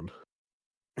 2021.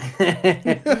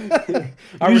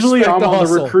 Usually I'm on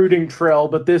the recruiting trail,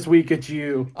 but this week it's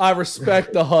you. I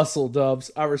respect the hustle,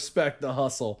 Dubs. I respect the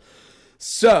hustle.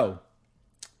 So,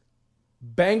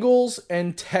 Bengals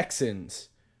and Texans.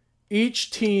 Each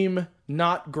team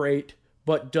not great,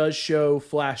 but does show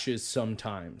flashes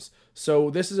sometimes. So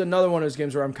this is another one of those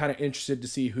games where I'm kind of interested to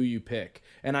see who you pick.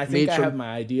 And I think I have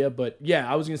my idea, but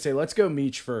yeah, I was going to say, let's go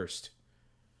Meech first.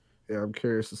 Yeah, I'm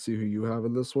curious to see who you have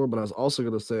in this one, but I was also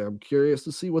going to say I'm curious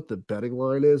to see what the betting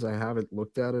line is. I haven't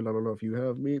looked at it. I don't know if you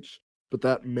have, Meech, but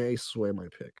that may sway my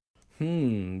pick.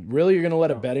 Really? You're going to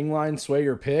let a betting line sway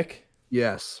your pick?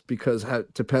 Yes, because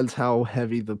it depends how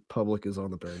heavy the public is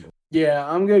on the Bengals. Yeah,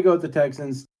 I'm going to go with the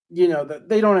Texans. You know,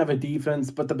 they don't have a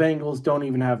defense, but the Bengals don't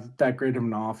even have that great of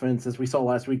an offense. As we saw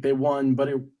last week, they won, but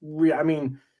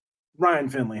Ryan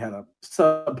Finley had a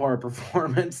subpar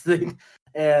performance thing,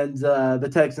 and the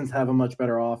Texans have a much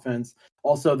better offense.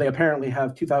 Also, they apparently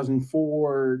have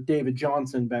 2004 David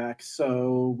Johnson back,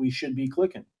 so we should be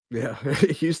clicking. Yeah,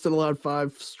 Houston allowed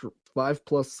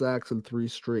 5+ sacks in 3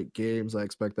 straight games. I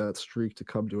expect that streak to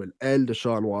come to an end.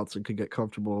 Deshaun Watson could get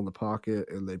comfortable in the pocket,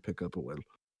 and they pick up a win.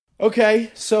 Okay,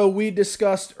 so we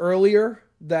discussed earlier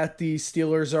that the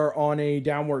Steelers are on a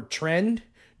downward trend.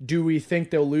 Do we think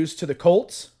they'll lose to the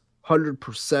Colts?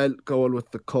 100% going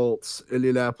with the Colts.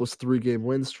 Indianapolis 3-game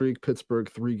win streak, Pittsburgh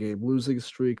 3-game losing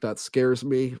streak. That scares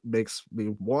me, makes me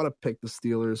want to pick the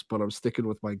Steelers, but I'm sticking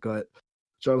with my gut.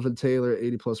 Jonathan Taylor,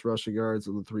 80+ rushing yards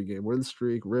on the 3-game win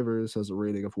streak. Rivers has a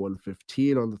rating of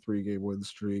 115 on the 3-game win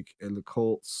streak, and the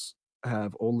Colts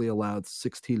have only allowed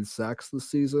 16 sacks this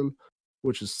season,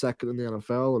 which is second in the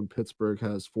NFL, and Pittsburgh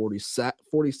has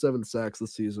 47 sacks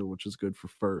this season, which is good for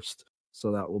first.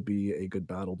 So that will be a good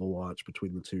battle to watch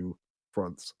between the two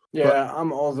fronts. Yeah,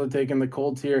 I'm also taking the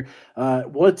Colts here.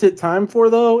 What's it time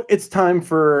for, though? It's time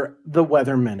for the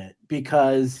weather minute,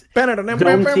 because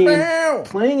dome team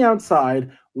playing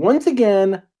outside, once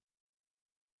again,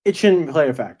 it shouldn't play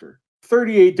a factor.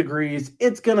 38 degrees,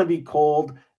 it's going to be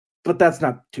cold, but that's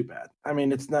not too bad. I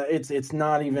mean, it's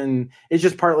not even, it's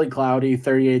just partly cloudy,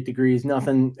 38 degrees,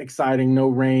 nothing exciting, no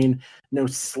rain, no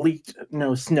sleet,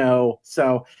 no snow.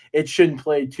 So it shouldn't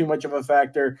play too much of a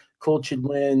factor. Colts should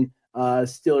win.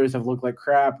 Steelers have looked like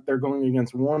crap. They're going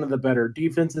against one of the better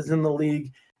defenses in the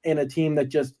league and a team that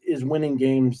just is winning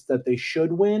games that they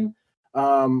should win,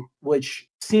 which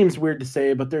seems weird to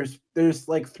say, but there's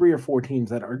like 3 or 4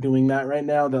 teams that are doing that right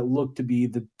now that look to be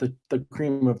the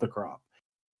cream of the crop.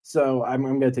 So I'm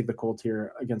going to take the Colts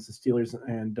here against the Steelers,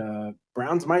 and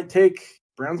Browns might take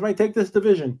this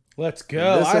division. Let's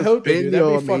go. I hope they do.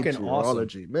 That'd be fucking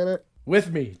awesome. Minute.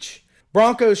 With Meech.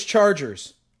 Broncos,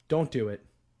 Chargers. Don't do it.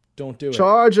 Don't do it.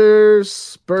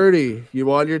 Chargers. Birdie,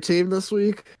 you on your team this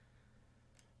week?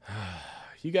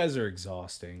 You guys are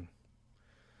exhausting.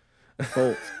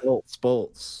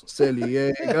 Bolts. San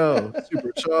Diego.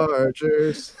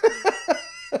 Superchargers.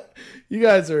 You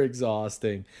guys are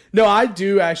exhausting. No, I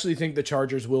do actually think the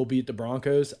Chargers will beat the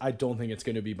Broncos. I don't think it's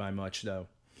going to be by much, though.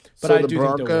 But so I the do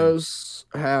Broncos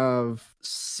have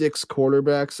 6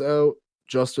 quarterbacks out.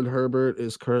 Justin Herbert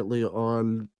is currently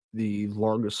on the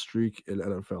longest streak in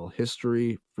NFL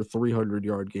history for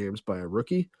 300-yard games by a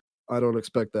rookie. I don't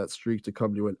expect that streak to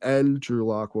come to an end. Drew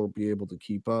Lock won't be able to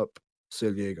keep up.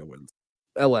 San Diego wins.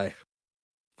 LA.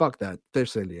 Fuck that. They're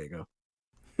San Diego.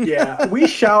 Yeah, we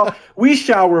shall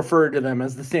refer to them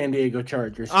as the San Diego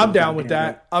Chargers. I'm down with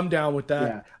that.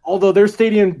 Yeah. Although their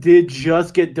stadium did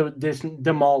just get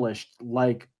demolished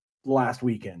like last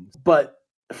weekend, but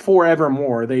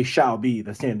forevermore they shall be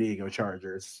the San Diego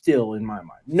Chargers. Still in my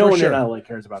mind, no one in LA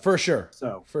cares about for sure.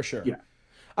 So for sure, yeah.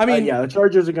 I mean, the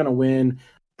Chargers are going to win.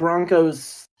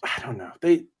 Broncos, I don't know.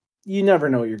 You never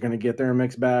know what you're going to get there. A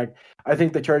mixed bag. I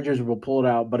think the Chargers will pull it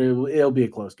out, but it'll be a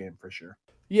close game for sure.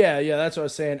 Yeah, that's what I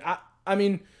was saying. I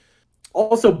mean,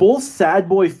 also both sad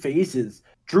boy faces,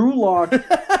 Drew Lock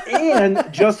and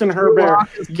Justin Herbert.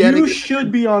 You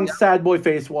should be on sad boy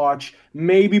face watch.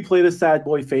 Maybe play the sad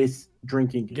boy face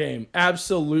drinking game.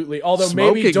 Absolutely. Although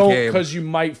maybe don't, because you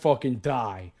might fucking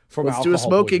die from alcohol. Let's do a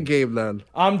smoking game then.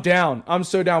 I'm down. I'm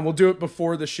so down. We'll do it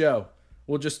before the show.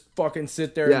 We'll just fucking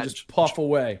sit there and just puff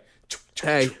away.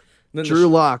 Hey, Drew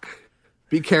Lock.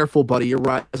 Be careful, buddy. You're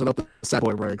rising up the sad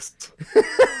boy ranks.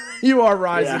 You are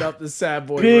rising up the sad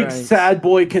boy ranks. Big sad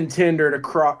boy contender to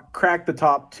crack the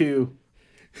top 2.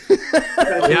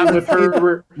 With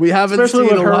Herbert. We haven't seen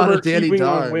a lot of Danny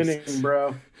Dimes. Winning,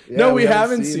 bro. Yeah, no, we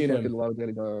haven't seen him.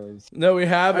 No, we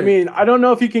haven't. I mean, I don't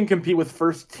know if he can compete with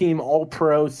first-team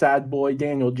All-Pro sad boy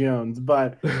Daniel Jones,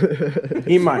 but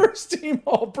he might. First-team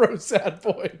All-Pro sad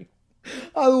boy.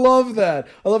 I love that.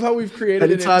 I love how we've created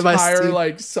an entire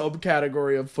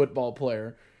subcategory of football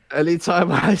player.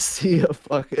 Anytime I see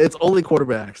it's only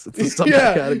quarterbacks. It's a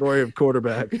subcategory of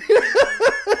quarterback.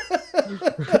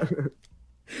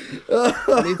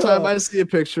 Anytime I see a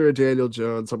picture of Daniel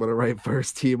Jones, I'm gonna write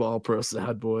first team All Pro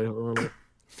sad boy on it.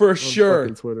 For sure.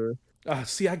 Twitter.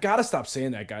 See, I gotta stop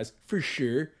saying that, guys. For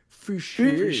sure. For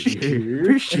sure.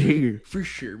 For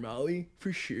sure, Molly.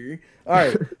 For sure. All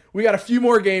right. We got a few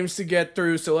more games to get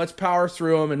through, so let's power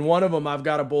through them. And one of them, I've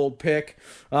got a bold pick.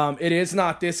 It is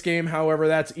not this game. However,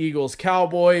 that's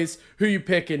Eagles-Cowboys. Who you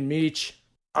picking, Meech?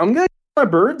 I'm going to my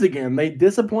Birds again. They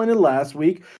disappointed last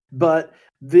week, but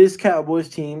this Cowboys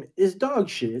team is dog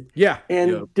shit. Yeah.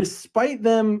 And despite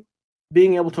them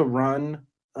being able to run,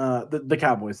 the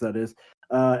Cowboys, that is,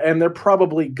 and they're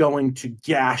probably going to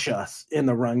gash us in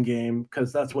the run game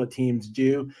because that's what teams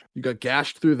do. You got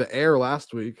gashed through the air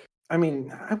last week. I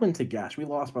mean, I wouldn't say gash. We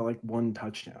lost by like 1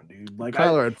 touchdown, dude. Like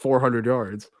Kyler had 400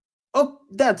 yards. Oh,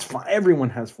 that's fine. Everyone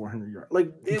has 400 yards. Like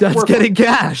that's getting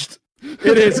gashed.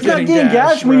 It is getting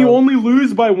gashed when you only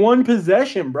lose by 1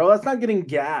 possession, bro. That's not getting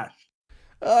gashed.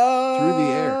 Through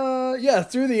the air. Yeah,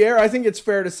 through the air. I think it's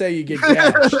fair to say you get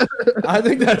gashed. I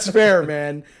think that's fair,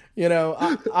 man. You know,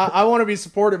 I want to be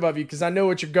supportive of you because I know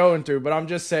what you're going through, but I'm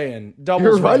just saying,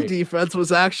 your run defense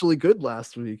was actually good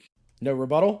last week. No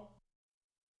rebuttal?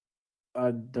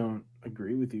 I don't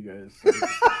agree with you guys.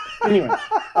 Anyway,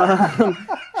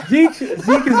 Zeke is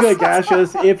going to gash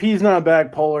us. If he's not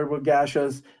back, Pollard will gash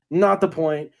us. Not the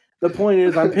point. The point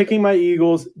is I'm picking my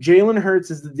Eagles. Jalen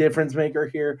Hurts is the difference maker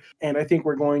here, and I think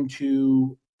we're going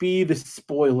to be the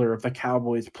spoiler of the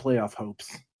Cowboys' playoff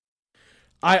hopes.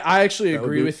 I actually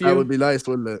agree with you. That would be nice,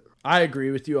 wouldn't it? I agree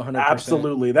with you 100%.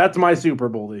 Absolutely. That's my Super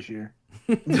Bowl this year.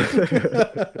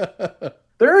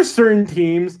 There are certain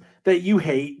teams that you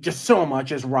hate just so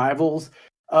much as rivals.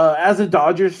 As a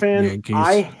Dodgers fan, Yankees.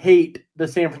 I hate the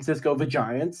San Francisco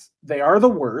Giants. They are the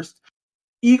worst.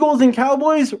 Eagles and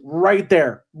Cowboys, right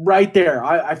there. Right there.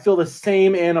 I feel the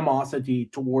same animosity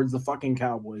towards the fucking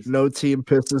Cowboys. No team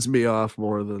pisses me off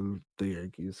more than the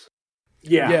Yankees.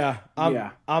 Yeah.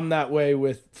 I'm that way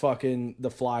with fucking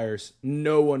the Flyers.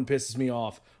 No one pisses me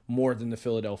off more than the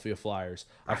Philadelphia Flyers.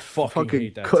 I fucking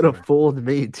hate that. Could have fooled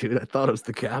me, dude. I thought it was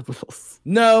the Capitals.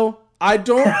 No, I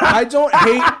don't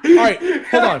hate. All right,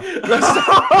 hold on.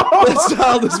 Let's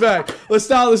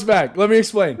dial this back. Let me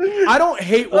explain. I don't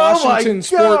hate Washington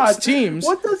sports teams.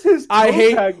 What does his I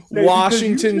hate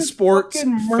Washington sports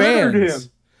fans.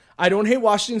 I don't hate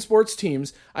Washington sports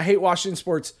teams. I hate Washington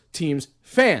sports teams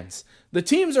fans. The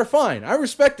teams are fine. I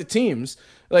respect the teams.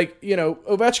 Like, you know,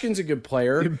 Ovechkin's a good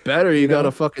player. You better. You got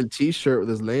a fucking T-shirt with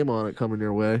his name on it coming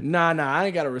your way. Nah, I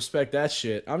ain't got to respect that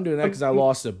shit. I'm doing that because I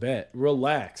lost a bet.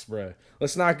 Relax, bro.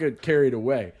 Let's not get carried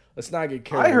away.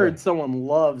 I heard someone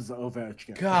loves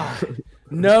Ovechkin. God.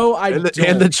 No, I don't.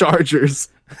 And the Chargers.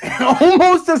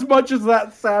 Almost as much as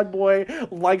that sad boy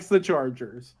likes the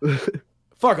Chargers.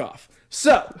 Fuck off.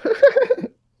 So...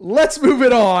 let's move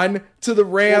it on to the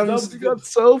Rams. You got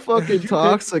so fucking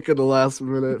toxic in the last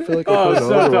minute. I feel like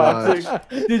so toxic.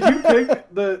 Did you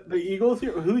pick the Eagles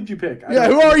here? Who did you pick?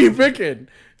 Who are you picking?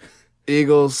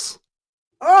 Eagles.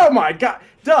 Oh my God.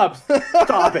 Dubs,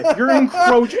 stop it. You're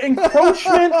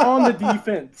encroachment on the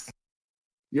defense.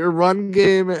 Your run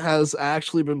game has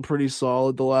actually been pretty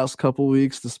solid the last couple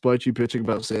weeks, despite you pitching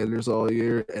about Sanders all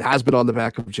year. It has been on the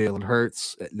back of Jalen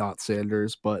Hurts, not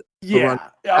Sanders, but I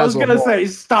was gonna say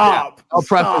stop. Yeah, I'll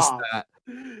preface that,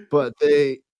 but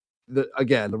the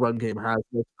run game has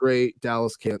looked great.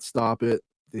 Dallas can't stop it.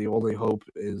 The only hope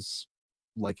is,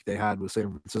 like they had with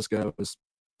San Francisco, is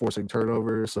forcing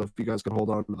turnovers. So if you guys can hold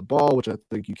on to the ball, which I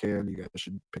think you can, you guys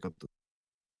should pick up the.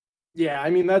 Yeah, I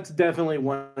mean, that's definitely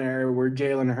one area where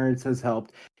Jalen Hurts has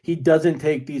helped. He doesn't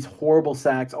take these horrible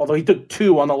sacks, although he took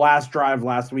 2 on the last drive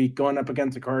last week going up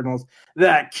against the Cardinals.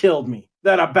 That killed me.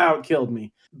 That about killed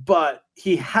me. But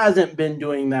he hasn't been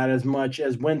doing that as much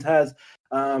as Wentz has.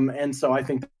 And so I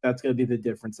think that's going to be the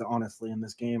difference, honestly, in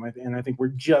this game. And I think we're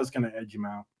just going to edge him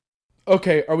out.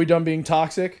 Okay, are we done being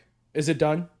toxic? Is it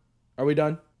done? Are we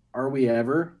done? Are we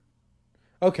ever?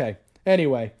 Okay.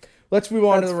 Anyway, let's move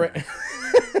on to the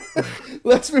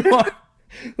Let's move on.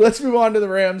 Let's move on to the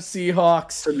Rams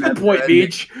Seahawks. Good point,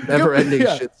 Meech. Never-ending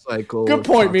shit cycle. Good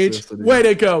point, Meech. Way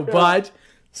to go, bud.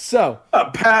 So,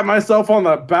 pat myself on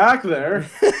the back there.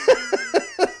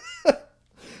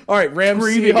 All right, Rams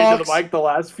Screaming Seahawks. Into the mic the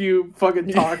last few fucking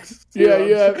talks.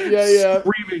 Yeah.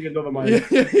 Screaming into the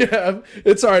mic. Yeah.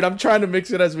 It's all right. I'm trying to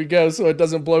mix it as we go so it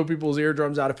doesn't blow people's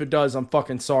eardrums out. If it does, I'm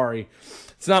fucking sorry.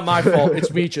 It's not my fault.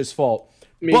 It's Meech's fault.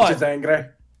 Meech is angry.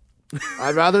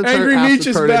 I'd rather Angry Meech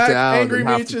is back. Angry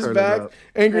Meech is back.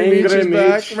 Angry Meech is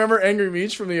back. Remember Angry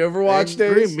Meech from the Overwatch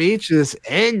days? Angry Meech is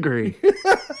angry.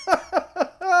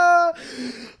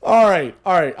 All right.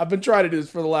 I've been trying to do this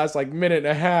for the last minute and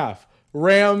a half.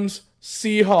 Rams,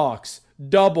 Seahawks,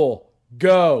 double,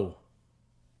 go.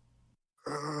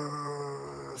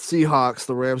 Seahawks.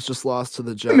 The Rams just lost to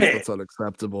the Jets. That's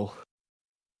unacceptable.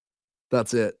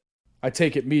 That's it. I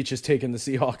take it Meech is taking the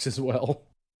Seahawks as well.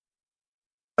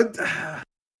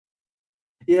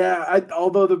 Yeah,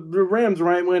 although the Rams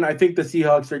might win, I think the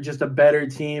Seahawks are just a better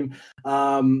team.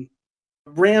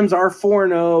 Rams are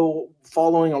 4-0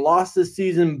 following a loss this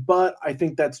season, but I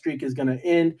think that streak is going to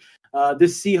end.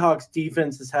 This Seahawks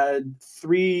defense has had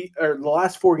the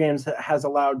last 4 games has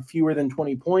allowed fewer than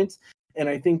 20 points, and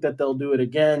I think that they'll do it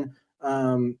again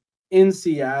in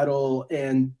Seattle.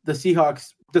 And the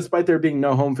Seahawks, despite there being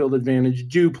no home field advantage,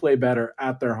 do play better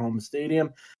at their home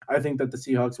stadium. I think that the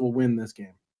Seahawks will win this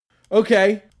game.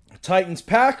 Okay,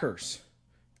 Titans-Packers.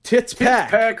 Tits pack.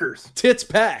 Packers. Tits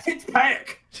pack. Tits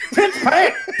pack. Tits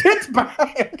pack. Tits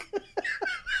pack.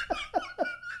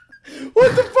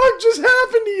 What the fuck just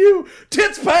happened to you?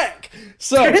 Tits pack.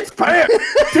 So Tits pack.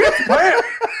 Tits pack.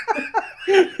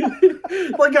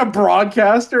 Like a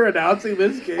broadcaster announcing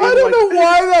this game. I don't know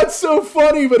why that's so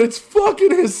funny, but it's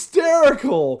fucking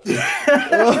hysterical. Tits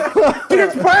pack.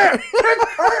 Tits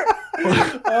pack.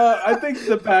 I think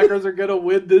the Packers are going to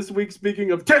win this week, speaking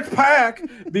of Tits pack,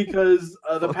 because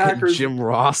the Packers... Jim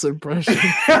Ross impression.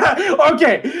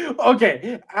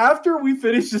 Okay. After we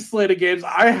finish this slate of games,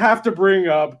 I have to bring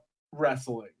up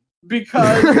wrestling.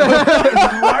 Because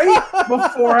right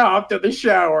before I hopped in the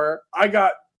shower, I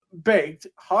got baked,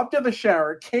 hopped in the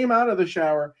shower, came out of the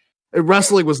shower. And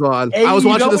wrestling was on. AEW I was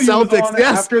watching the Celtics.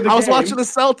 Yes, I was watching the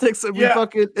Celtics, and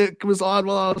it was on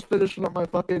while I was finishing up my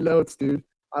fucking notes, dude.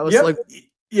 I was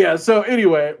So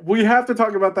anyway, we have to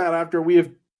talk about that after we have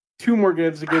 2 more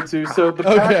games to get to. So the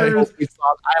Packers.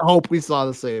 I hope we saw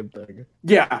the same thing.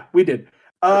 Yeah, we did.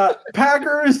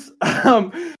 Packers,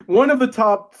 one of the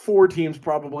top 4 teams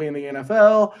probably in the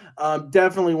NFL.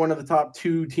 Definitely one of the top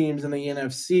 2 teams in the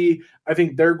NFC. I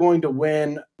think they're going to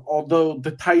win. Although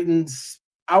the Titans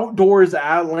outdoors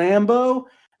at Lambeau,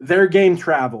 their game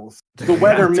travels. The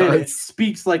Weather Minute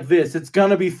speaks like this: it's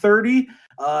gonna be 30.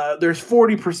 There's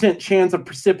 40% chance of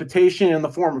precipitation in the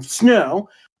form of snow.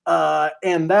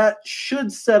 And that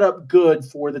should set up good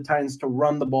for the Titans to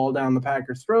run the ball down the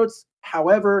Packers' throats.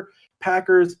 However,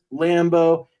 Packers,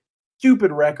 Lambeau,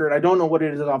 stupid record. I don't know what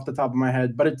it is off the top of my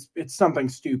head, but it's something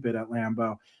stupid at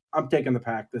Lambeau. I'm taking the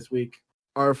Pack this week.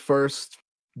 Our first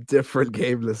different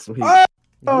game this week. Let's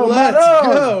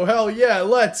go. Hell yeah,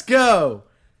 let's go.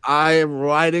 I am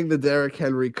riding the Derrick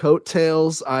Henry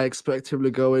coattails. I expect him to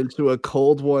go into a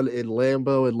cold one in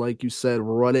Lambeau and, like you said,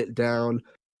 run it down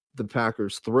the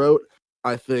Packers' throat.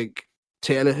 I think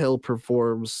Tannehill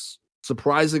performs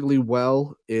surprisingly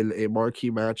well in a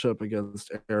marquee matchup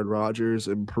against Aaron Rodgers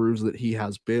and proves that he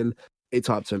has been a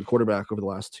top 10 quarterback over the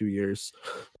last 2 years.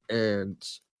 And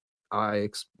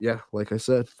like I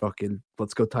said, fucking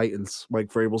let's go Titans. Mike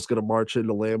Vrabel's going to march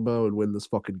into Lambeau and win this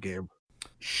fucking game.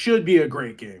 Should be a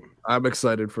great game. I'm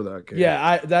excited for that game.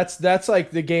 Yeah, that's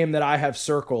like the game that I have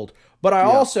circled. But I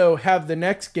also have the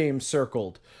next game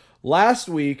circled. Last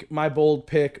week, my bold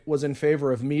pick was in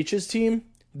favor of Meech's team.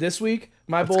 This week,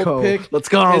 my bold pick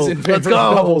is in favor of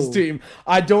Double's team.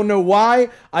 I don't know why.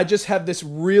 I just have this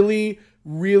really,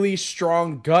 really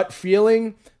strong gut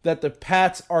feeling that the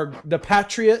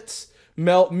Patriots,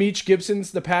 Meech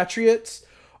Gibson's the Patriots,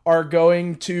 are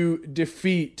going to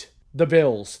defeat the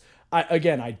Bills.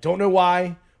 I don't know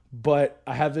why, but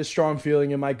I have this strong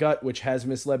feeling in my gut, which has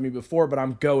misled me before, but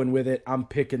I'm going with it. I'm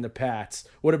picking the Pats.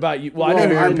 What about you? Well, I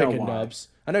know you're picking Dubs.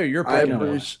 I know you're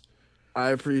picking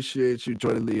I appreciate you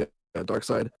joining the dark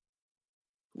side.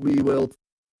 We will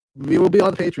be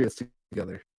on the Patriots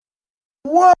together.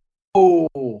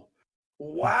 Whoa!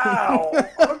 Wow.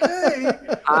 Okay.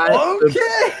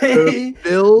 The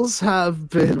Bills have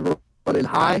been running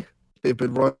high. They've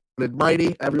been running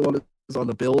mighty. Everyone is on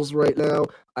the Bills right now.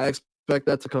 I expect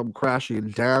that to come crashing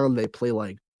down. They play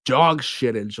like dog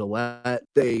shit in Gillette.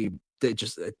 They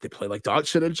play like dog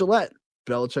shit in Gillette.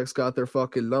 Belichick's got their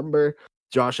fucking number.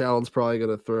 Josh Allen's probably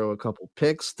going to throw a couple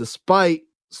picks, despite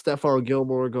Stephon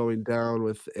Gilmore going down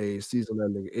with a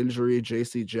season-ending injury.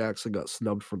 J.C. Jackson got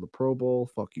snubbed from the Pro Bowl.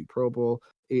 Fuck you, Pro Bowl.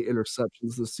 8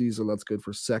 interceptions this season. That's good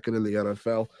for second in the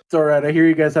NFL. It's all right. I hear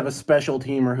you guys have a special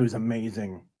teamer who's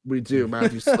amazing. We do.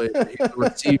 Matthew Slater. He's a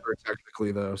receiver,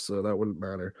 technically, though, so that wouldn't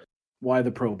matter. Why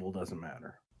the Pro Bowl doesn't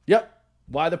matter. Yep.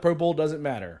 Why the Pro Bowl doesn't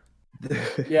matter.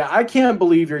 Yeah, I can't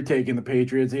believe you're taking the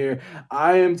Patriots here.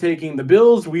 I am taking the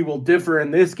Bills. We will differ in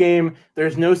this game.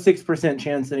 There's no 6%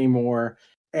 chance anymore.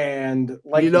 And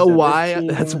like you know said, why?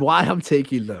 That's why I'm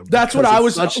taking them. That's what I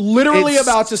was literally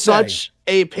about to say. Such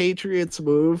a Patriots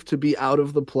move to be out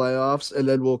of the playoffs, and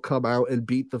then we'll come out and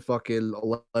beat the fucking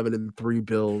 11-3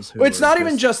 Bills. It's not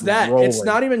even just that. Rolling. It's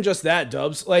not even just that,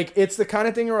 Dubs. Like, it's the kind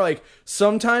of thing where, like,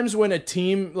 sometimes when a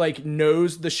team like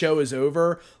knows the show is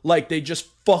over, like they just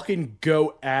fucking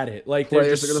go at it. Like they're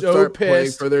just so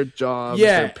pissed for their jobs.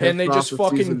 Yeah, and they just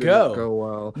fucking go.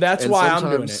 Well. That's why I'm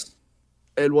doing it.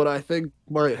 And what I think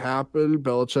might happen,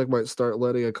 Belichick might start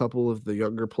letting a couple of the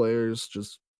younger players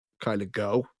just kind of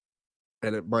go.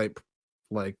 And it might,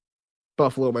 like,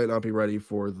 Buffalo might not be ready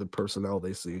for the personnel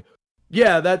they see.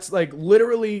 Yeah, that's like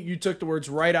literally you took the words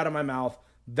right out of my mouth.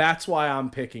 That's why I'm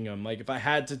picking them. Like, if I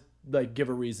had to like give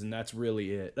a reason, that's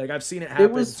really it. Like, I've seen it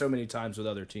happen so many times with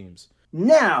other teams.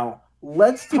 Now,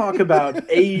 let's talk about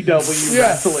AEW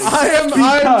wrestling.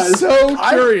 I'm so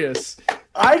curious.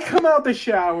 I come out the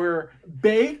shower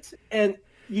baked, and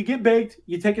you get baked,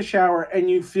 you take a shower, and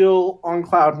you feel on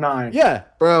cloud 9. Yeah.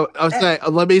 Bro, I was saying,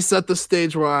 let me set the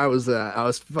stage where I was at. I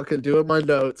was fucking doing my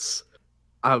notes.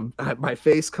 My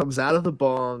face comes out of the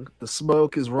bong. The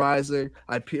smoke is rising.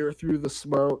 I peer through the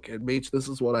smoke, and Meech, this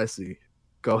is what I see.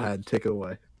 Go ahead, take it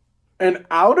away. An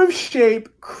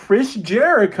out-of-shape Chris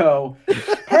Jericho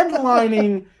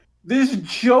headlining this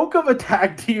joke of a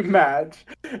tag team match.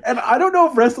 And I don't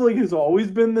know if wrestling has always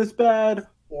been this bad,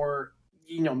 or,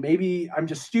 you know, maybe I'm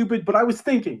just stupid, but I was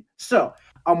thinking. So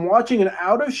I'm watching an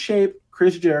out-of-shape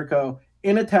Chris Jericho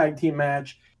in a tag team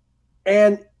match,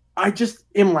 and I just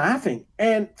am laughing.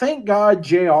 And thank God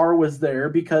JR was there,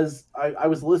 because I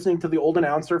was listening to the old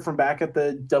announcer from back at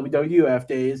the WWF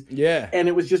days. Yeah. And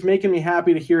it was just making me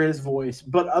happy to hear his voice.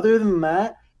 But other than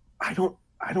that, I don't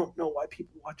know why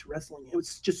people watch wrestling. It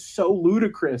was just so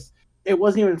ludicrous. It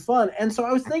wasn't even fun. And so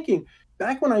I was thinking,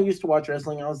 back when I used to watch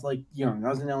wrestling, I was like young. I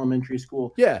was in elementary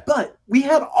school. Yeah. But we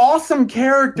had awesome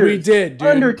characters. We did, dude.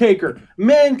 Undertaker,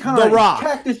 Mankind, The Rock,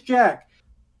 Cactus Jack,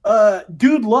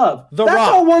 Dude Love. That's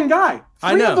Rock. All one guy.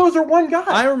 Three of those are one guy.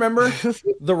 I remember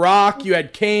The Rock. You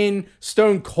had Kane,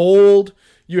 Stone Cold.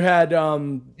 You had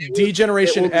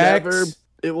D-Generation X.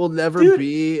 It will never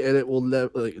be, and it will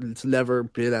never. Like, it's never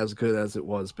been as good as it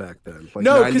was back then. Like,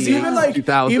 no, because even like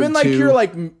your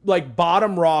like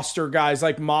bottom roster guys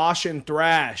like Mosh and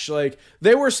Thrash, like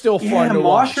they were still fun to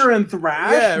watch. Mosher and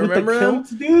Thrash. Yeah, remember them?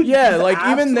 Dude? Yeah, like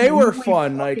even they were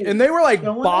fun. Like, and they were like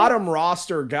bottom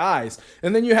roster guys.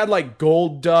 And then you had like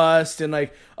Gold Dust and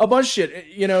like a bunch of shit.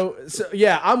 You know, so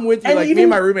yeah, I'm with you. And like me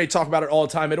and my roommate talk about it all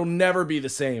the time. It'll never be the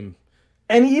same.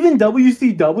 And even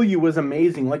WCW was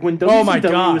amazing. Like when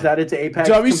WCW was at its apex,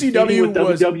 WCW with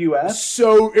was WWF.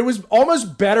 So it was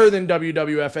almost better than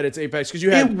WWF at its apex, because you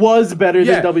had it was better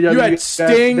than WWF. You had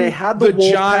Sting, they had the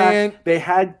Giant. They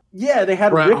had Bret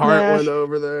Rick Hart Nash. went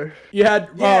over there. You had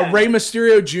Rey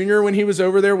Mysterio Jr. when he was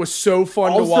over there, was so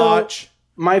fun to watch.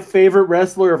 My favorite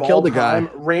wrestler of all time,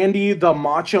 Randy the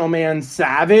Macho Man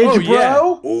Savage, bro. Yeah.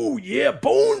 Oh, yeah.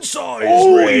 Bone size,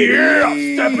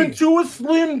 Randy. Step into a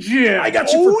Slim Jim. I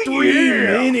got you for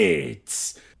 3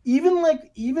 minutes.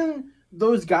 Even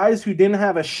those guys who didn't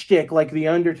have a shtick, like The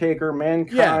Undertaker,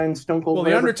 Mankind, Stone Cold. Well,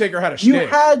 The Undertaker had a shtick.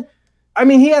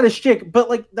 He had a shtick, but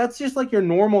like that's just like your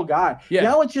normal guy. Yeah.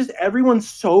 Now it's just everyone's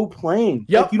so plain.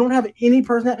 Yep. Like, you don't have any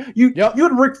person. You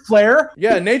had Ric Flair.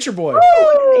 Yeah, Nature Boy.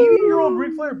 80-year-old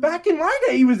Ric Flair. Back in my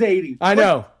day, he was 80. I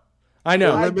know.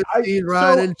 Limousine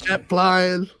riding, jet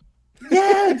flying.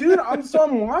 Yeah, dude.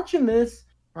 I'm watching this.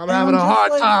 I'm having a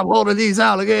hard time holding these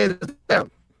alligators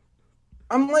down.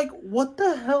 I'm like, what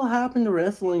the hell happened to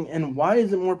wrestling, and why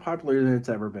is it more popular than it's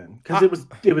ever been? Because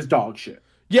it was dog shit.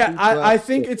 Yeah, I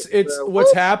think it's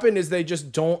what's happened is they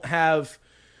just don't have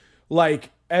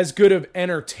like as good of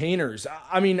entertainers.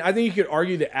 I mean, I think you could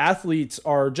argue the athletes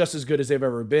are just as good as they've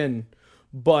ever been,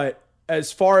 but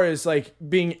as far as like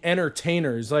being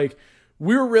entertainers, like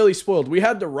we were really spoiled. We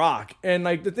had The Rock, and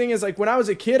like the thing is, like when I was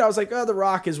a kid, I was like, oh, The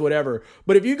Rock is whatever.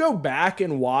 But if you go back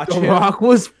and watch him, The Rock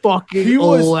was fucking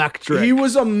electric. He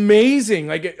was amazing.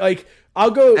 Like. I'll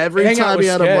go every time he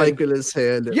had a mic in his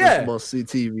hand. It was must-see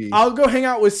TV. I'll go hang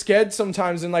out with Sked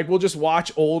sometimes, and like we'll just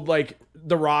watch old like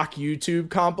The Rock YouTube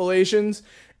compilations,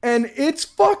 and it's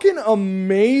fucking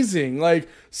amazing. Like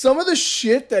some of the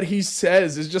shit that he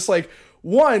says is just like,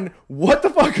 one, what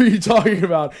the fuck are you talking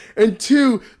about? And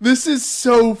two, this is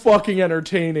so fucking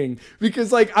entertaining,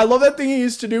 because like I love that thing he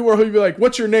used to do where he'll be like,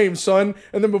 what's your name, son?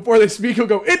 And then before they speak, he'll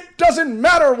go, it doesn't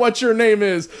matter what your name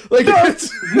is. Like,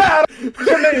 it's matter what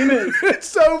your name is. It's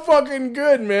so fucking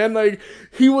good, man. Like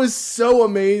he was so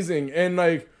amazing. And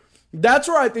like that's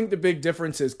where I think the big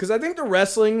difference is, because I think the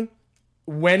wrestling,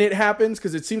 when it happens,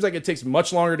 because it seems like it takes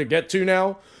much longer to get to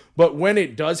now, But when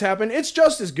it does happen, it's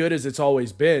just as good as it's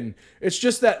always been. It's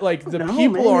just that like the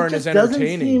people aren't as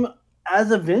entertaining.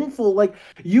 As eventful. Like,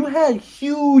 you had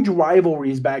huge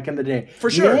rivalries back in the day.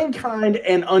 For sure. Mankind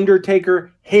and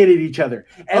Undertaker hated each other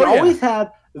and always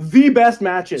had the best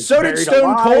matches. So did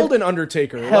Stone Cold and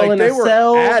Undertaker. Hell in they a were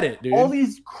Cell, at it, dude. all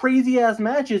these crazy ass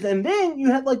matches. And then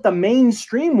you had like the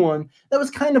mainstream one that was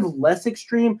kind of less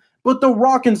extreme, but The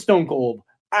Rock and Stone Cold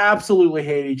absolutely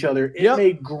hate each other. It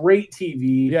made great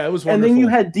TV. Yeah, it was And wonderful. then you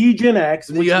had D-Gen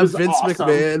X, which you have was Vince awesome.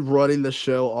 McMahon running the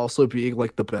show, also being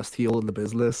like the best heel in the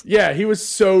business. Yeah, he was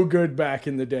so good back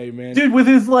in the day, man. Dude, with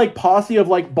his like posse of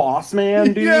like Boss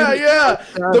Man, dude. Yeah.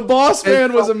 The Boss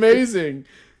Man was amazing.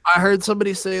 I heard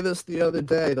somebody say this the other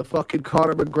day. The fucking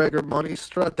Conor McGregor money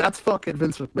strut. That's fucking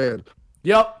Vince McMahon.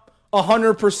 Yep.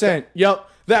 100%. Yep.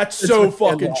 That's so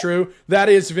fucking true. That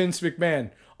is Vince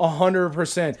McMahon.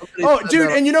 100%. Oh, dude,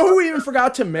 and you know who we even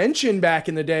forgot to mention back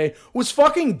in the day was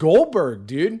fucking Goldberg,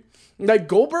 dude. Like,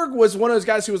 Goldberg was one of those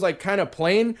guys who was like kind of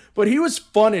plain, but he was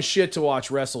fun as shit to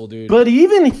watch wrestle, dude. But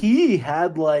even he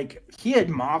had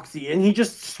moxie, and he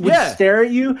just would stare at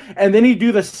you, and then he'd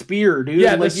do the spear, dude.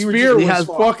 Yeah, like, the spear was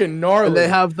fucking gnarly. And they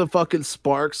have the fucking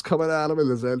sparks coming at him in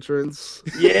his entrance.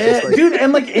 Yeah, like, dude,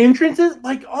 and like entrances,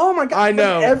 like, oh my god, I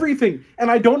know everything.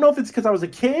 And I don't know if it's because I was a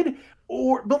kid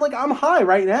but like I'm high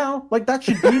right now. Like that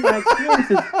should be my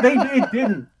experiences.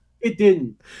 It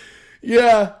didn't.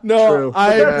 Yeah, no, true.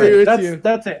 I agree with you.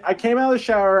 That's it. I came out of the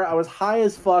shower, I was high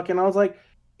as fuck, and I was like,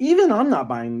 even I'm not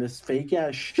buying this fake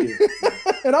ass shit.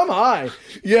 And I'm high.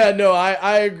 Yeah, no,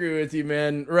 I agree with you,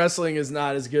 man. Wrestling is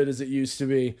not as good as it used to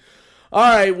be. All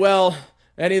right, well,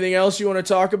 anything else you want to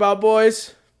talk about,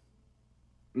 boys?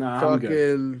 Nah, I'm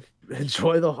good.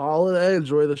 Enjoy the holiday.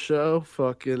 Enjoy the show.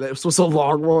 Fucking, this was a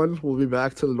long one. We'll be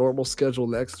back to the normal schedule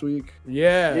next week.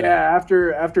 Yeah. Yeah,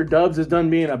 after Dubs is done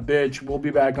being a bitch, we'll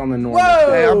be back on the normal.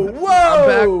 I'm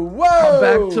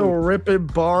back to ripping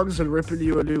bongs and ripping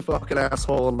you a new fucking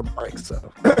asshole on the mic.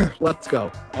 So let's go.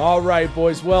 All right,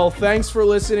 boys. Well, thanks for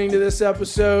listening to this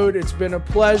episode. It's been a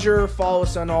pleasure. Follow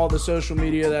us on all the social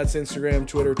media. That's Instagram,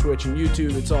 Twitter, Twitch, and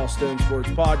YouTube. It's all Stone Sports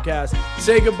Podcast.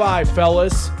 Say goodbye,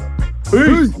 fellas.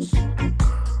 Peace.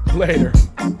 Later.